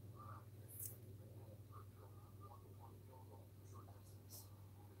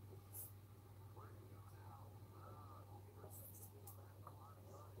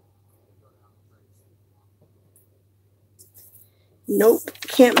 Nope,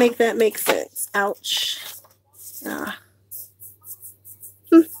 can't make that make sense. Ouch. Gonna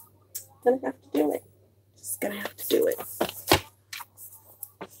have to do it. Just gonna have to do it.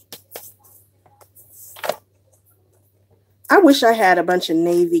 I wish I had a bunch of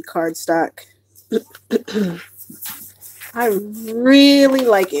navy cardstock. I really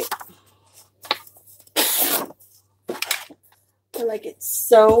like it. I like it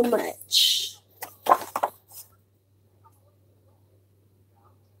so much.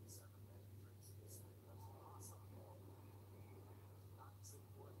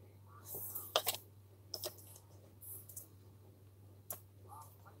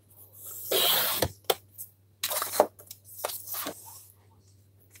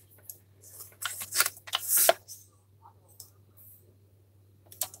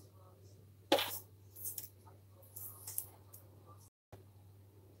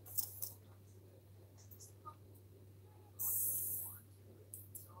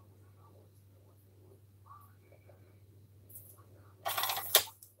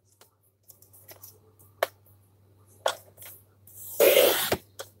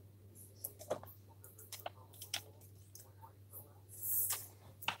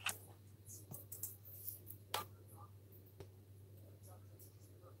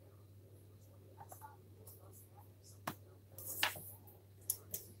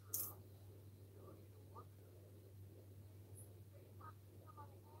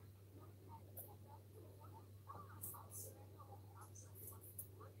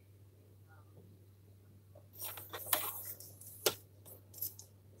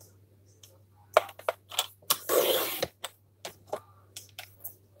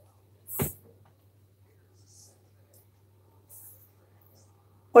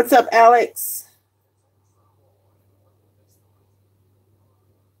 What's up, Alex?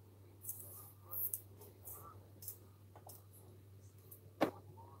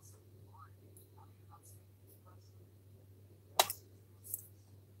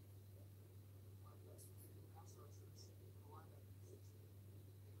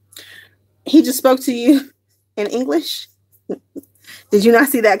 He just spoke to you in English? Did you not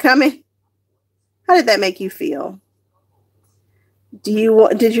see that coming? How did that make you feel? Did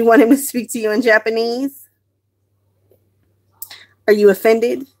you want him to speak to you in Japanese? Are you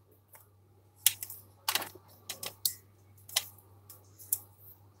offended?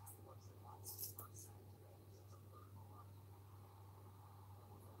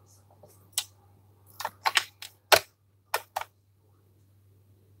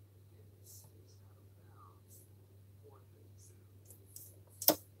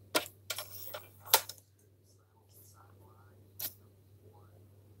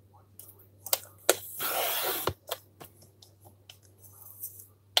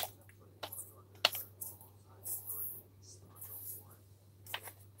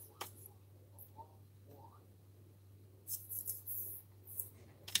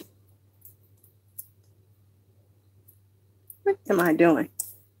 What am I doing?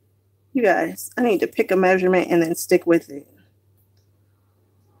 You guys, I need to pick a measurement and then stick with it.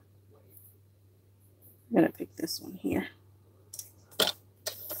 I'm going to pick this one here.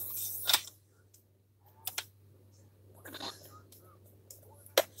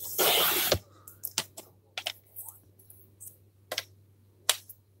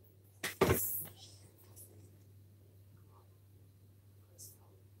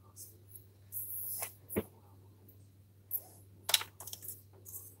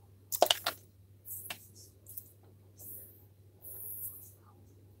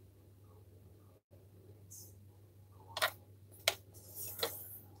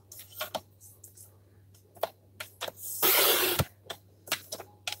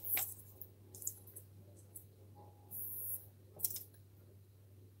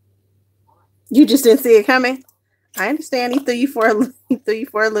 You just didn't see it coming? I understand. He threw you for a loop. He threw you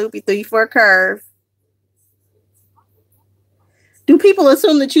for a loop. He threw you for a curve. Do people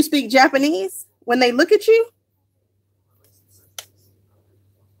assume that you speak Japanese when they look at you?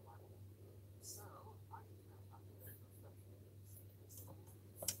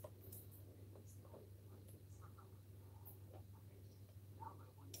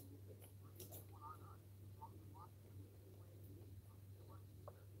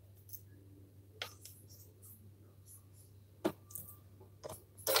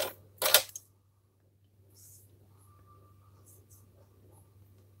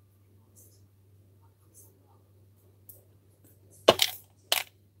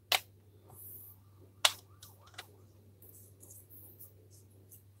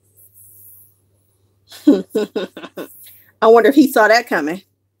 I wonder if he saw that coming.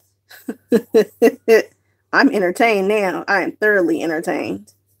 I'm entertained now. I am thoroughly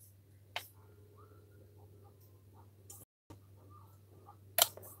entertained.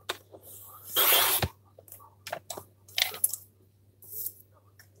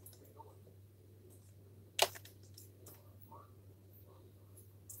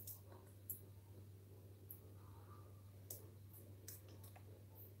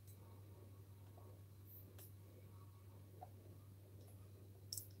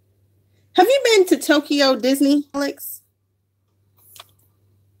 Have you been to Tokyo Disney, Alex?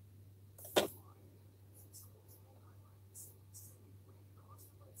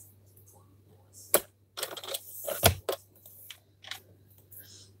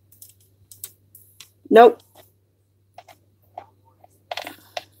 Nope.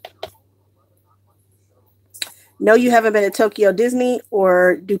 No, you haven't been to Tokyo Disney,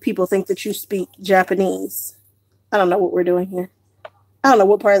 or do people think that you speak Japanese? I don't know what we're doing here. I don't know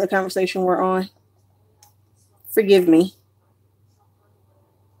what part of the conversation we're on. Forgive me.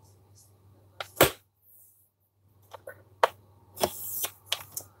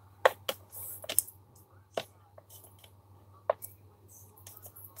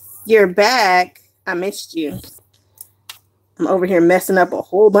 You're back. I missed you. I'm over here messing up a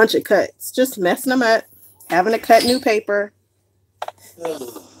whole bunch of cuts. Just messing them up. Having to cut new paper.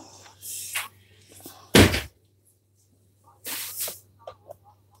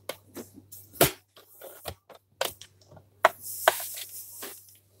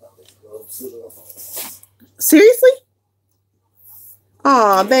 Seriously?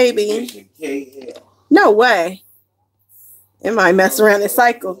 Aw, baby. No way. It might mess around and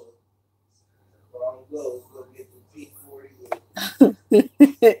cycle.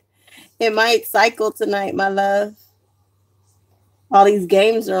 It might cycle tonight, my love. All these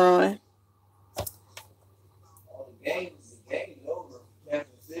games are on. All the games over. Kansas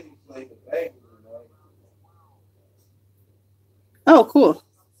City played the Bengals tonight. Oh, cool.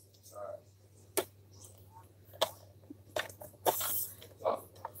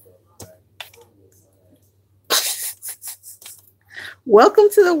 Welcome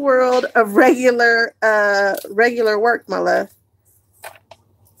to the world of regular work, my love.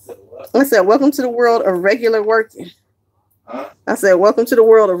 I said, welcome to the world of regular working. Huh? I said, welcome to the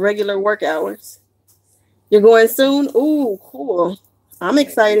world of regular work hours. You're going soon? Ooh, cool. I'm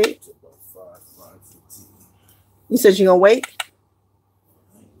excited. You said you're going to wait?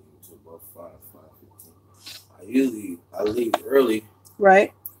 I leave early.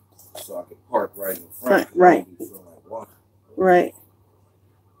 Right. So I can park right in front. Right. Right.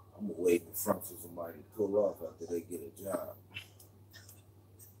 I'm going to wait in front for somebody to pull off after they get a job.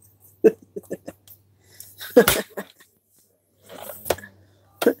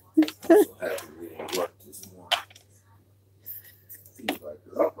 So happy we didn't work this morning.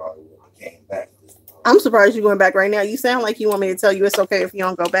 I probably would have came back this morning. I'm surprised you're going back right now. You sound like you want me to tell you it's okay if you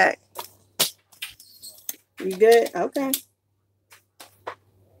don't go back. You good? Okay.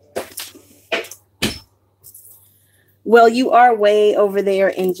 Well, you are way over there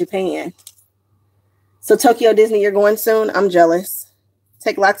in Japan. So Tokyo Disney, you're going soon? I'm jealous.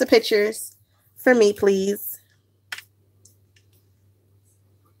 Take lots of pictures for me, please.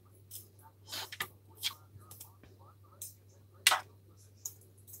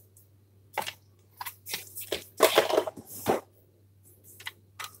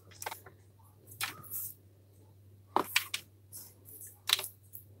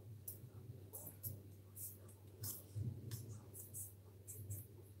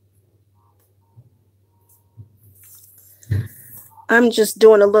 I'm just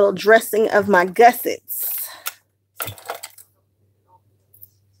doing a little dressing of my gussets.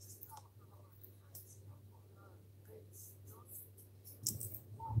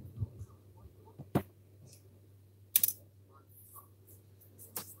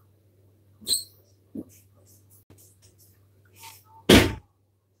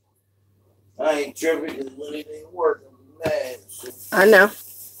 I ain't tripping because when it ain't working, I'm mad.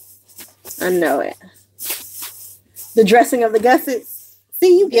 I know it. The dressing of the gussets.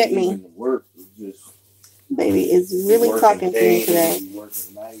 See, you get me. Work is just baby is really talking to me today.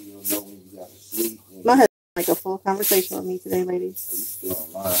 My husband like a full conversation with me today, ladies.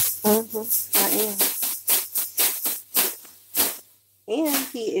 I am. And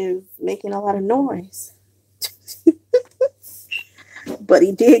he is making a lot of noise. But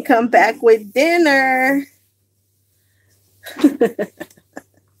he did come back with dinner. The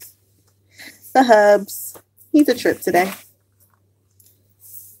hubs. He's a trip today.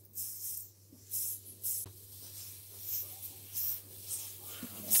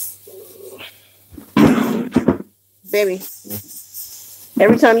 Baby,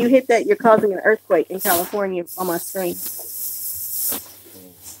 every time you hit that, you're causing an earthquake in California on my screen.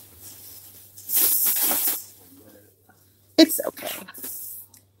 It's okay.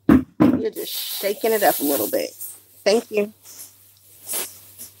 You're just shaking it up a little bit. Thank you.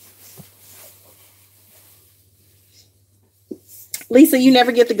 Lisa, you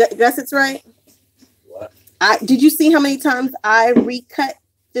never get the gussets right? What? Did you see how many times I recut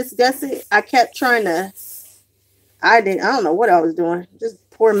this gusset? I kept trying to. I don't know what I was doing. Just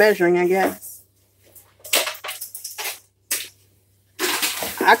poor measuring, I guess.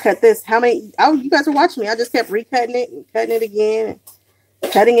 I cut this. How many? Oh, you guys are watching me. I just kept recutting it and cutting it again,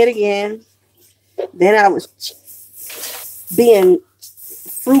 cutting it again. Then I was being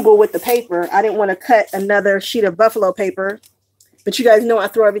frugal with the paper. I didn't want to cut another sheet of buffalo paper. But you guys know I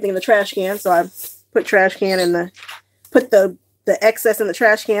throw everything in the trash can. So I put trash can in put the excess in the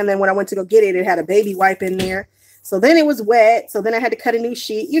trash can. Then when I went to go get it, it had a baby wipe in there. So then it was wet. So then I had to cut a new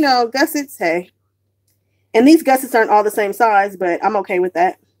sheet. You know, gussets, hey. And these gussets aren't all the same size, but I'm okay with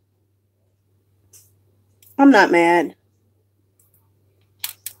that. I'm not mad.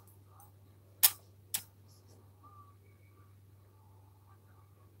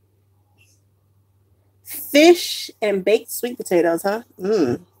 Fish and baked sweet potatoes, huh?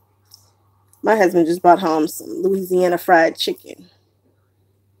 My husband just brought home some Louisiana fried chicken.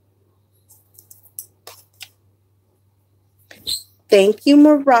 Thank you,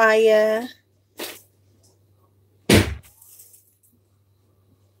 Mariah.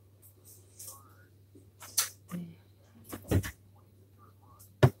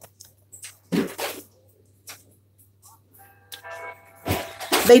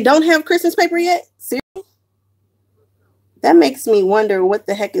 They don't have Christmas paper yet? Seriously? That makes me wonder what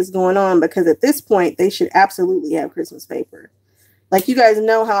the heck is going on, because at this point, they should absolutely have Christmas paper. Like, you guys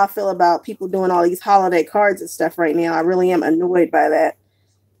know how I feel about people doing all these holiday cards and stuff right now. I really am annoyed by that.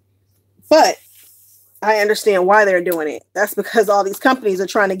 But I understand why they're doing it. That's because all these companies are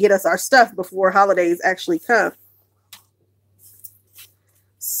trying to get us our stuff before holidays actually come.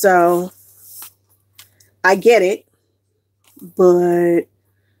 So I get it, but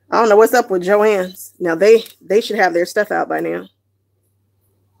I don't know what's up with Joann's. Now they should have their stuff out by now.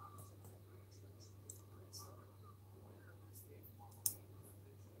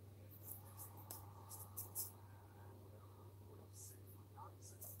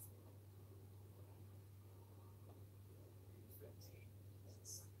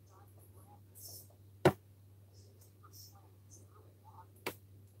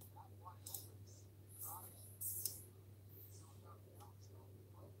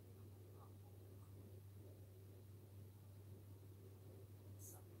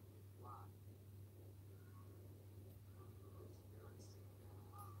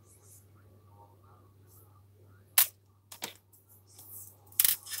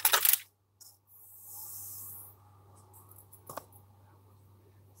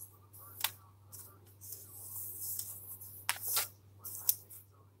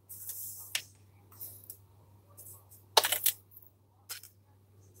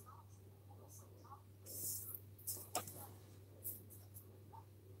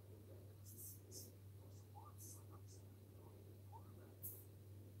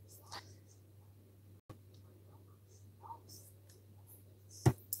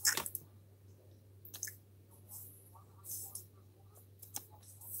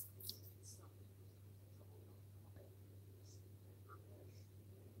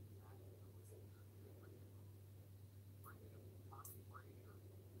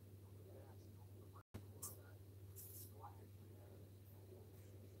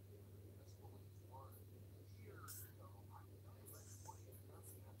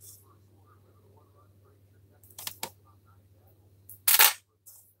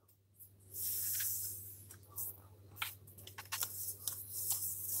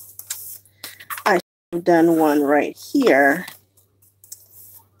 I've done one right here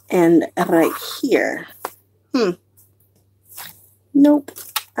and right here. Nope,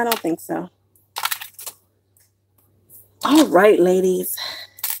 I don't think so. All right, ladies.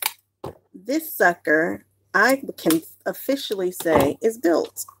 This sucker, I can officially say, is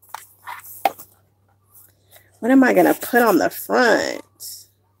built. What am I going to put on the front?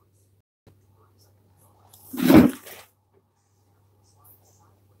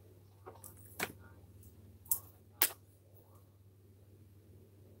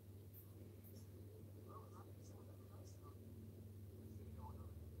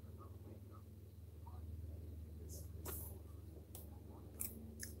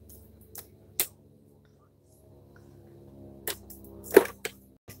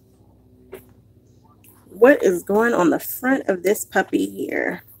 What is going on the front of this puppy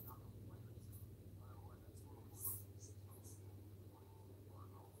here?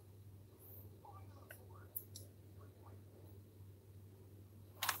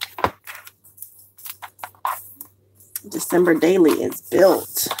 December Daily is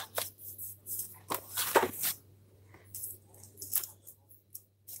built.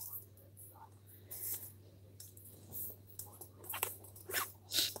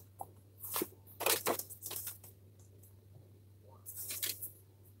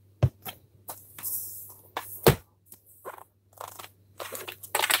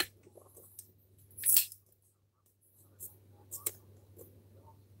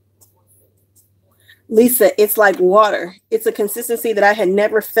 Lisa, it's like water. It's a consistency that I had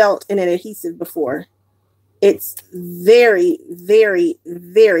never felt in an adhesive before. It's very, very,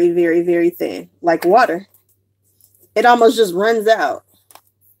 very, very, very thin, like water. It almost just runs out.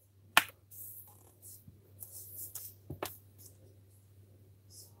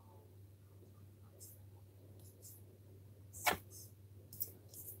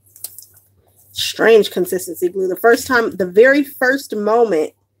 Strange consistency glue. The very first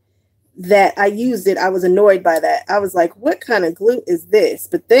moment that I used it, I was annoyed by that. I was like, what kind of glue is this?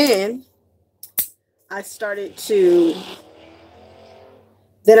 But then I started to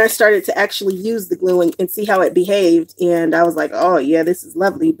actually use the glue and see how it behaved. And I was like, oh yeah, this is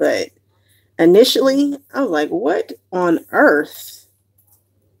lovely. But initially I was like, what on earth?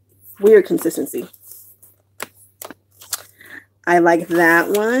 Weird consistency. I like that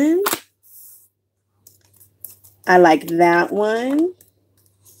one. I like that one.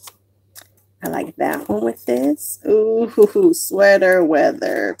 I like that one with this. Ooh, sweater,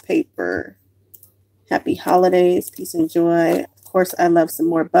 weather, paper. Happy holidays, peace and joy. Of course, I love some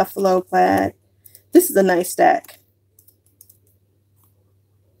more buffalo plaid. This is a nice stack.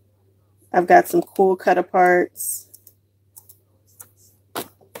 I've got some cool cut aparts.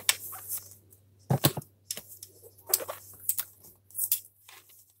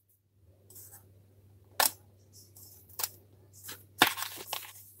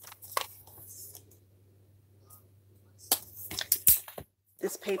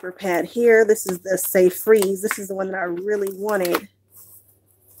 This paper pad here, this is the Safe Freeze. This is the one that I really wanted.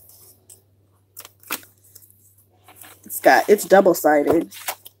 It's double-sided.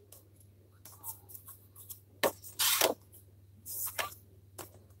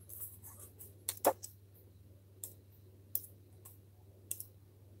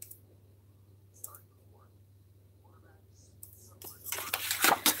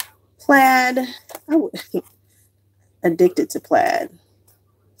 Plaid. Addicted to plaid.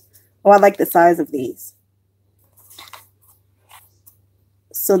 Oh, I like the size of these.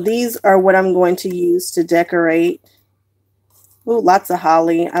 So these are what I'm going to use to decorate. Ooh, lots of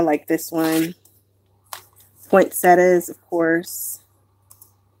holly. I like this one. Poinsettias, of course.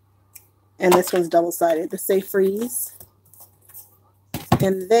 And this one's double-sided, the Safe Freeze.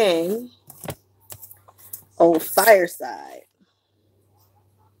 And then, Fireside.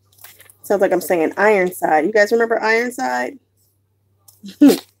 Sounds like I'm saying Ironside. You guys remember Ironside?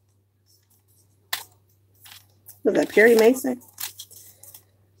 Was that Perry Mason?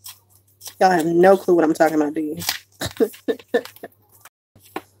 Y'all have no clue what I'm talking about, do you?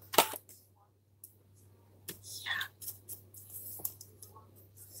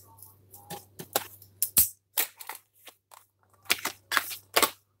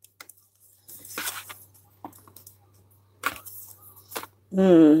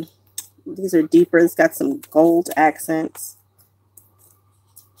 These are deeper. It's got some gold accents.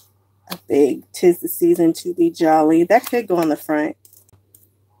 A big "'Tis the Season to Be Jolly." That could go on the front.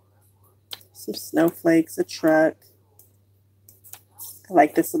 Some snowflakes, a truck. I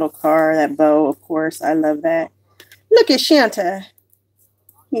like this little car, that bow, of course. I love that. Look at Shanta.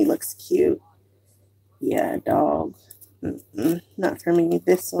 He looks cute. Yeah, dog. Not for me.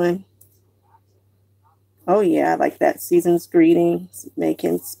 This one. Oh, yeah, I like that. Season's Greetings,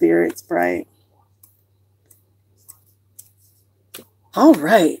 making spirits bright. All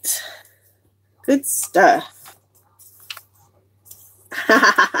right. Good stuff.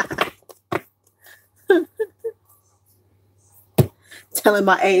 Telling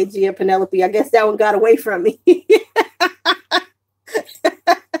my age, yeah, Penelope. I guess that one got away from me.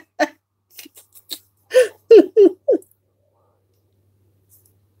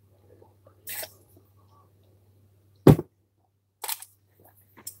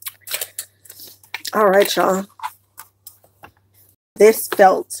 All right, y'all. This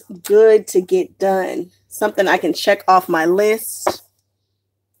felt good to get done. Something I can check off my list.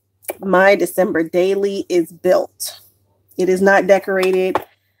 My December daily is built. It is not decorated.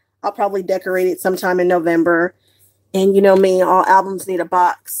 I'll probably decorate it sometime in November. And you know me, all albums need a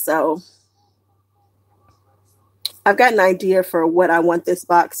box. So I've got an idea for what I want this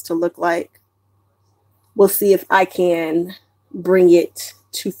box to look like. We'll see if I can bring it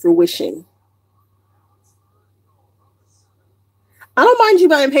to fruition. I don't mind you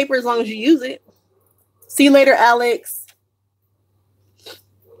buying paper as long as you use it. See you later, Alex.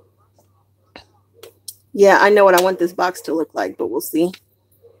 Yeah, I know what I want this box to look like, but we'll see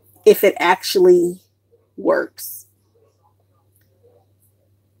if it actually works.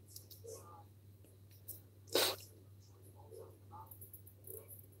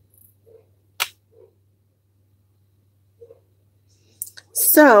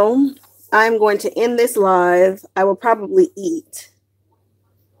 So I'm going to end this live. I will probably eat.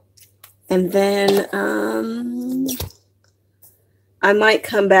 And then I might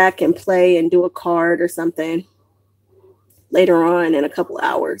come back and play and do a card or something later on in a couple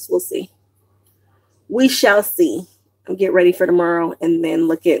hours. We'll see. We shall see. I'll get ready for tomorrow and then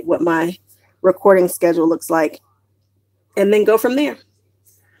look at what my recording schedule looks like and then go from there.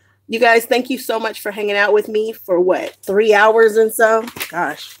 You guys, thank you so much for hanging out with me for what, 3 hours and so?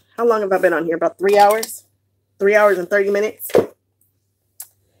 Gosh, how long have I been on here? About 3 hours? 3 hours and 30 minutes.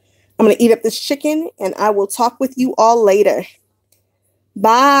 I'm going to eat up this chicken and I will talk with you all later.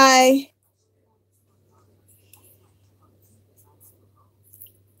 Bye.